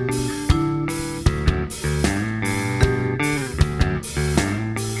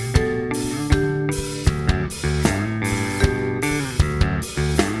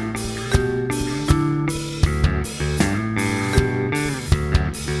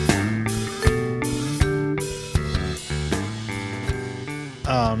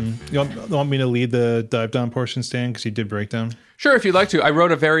 You want me to lead the dive down portion, Stan? Because you did breakdown. Sure, if you'd like to. I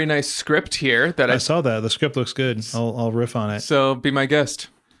wrote a very nice script here that I saw that. The script looks good. I'll riff on it. So be my guest.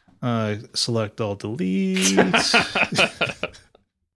 Select all, delete.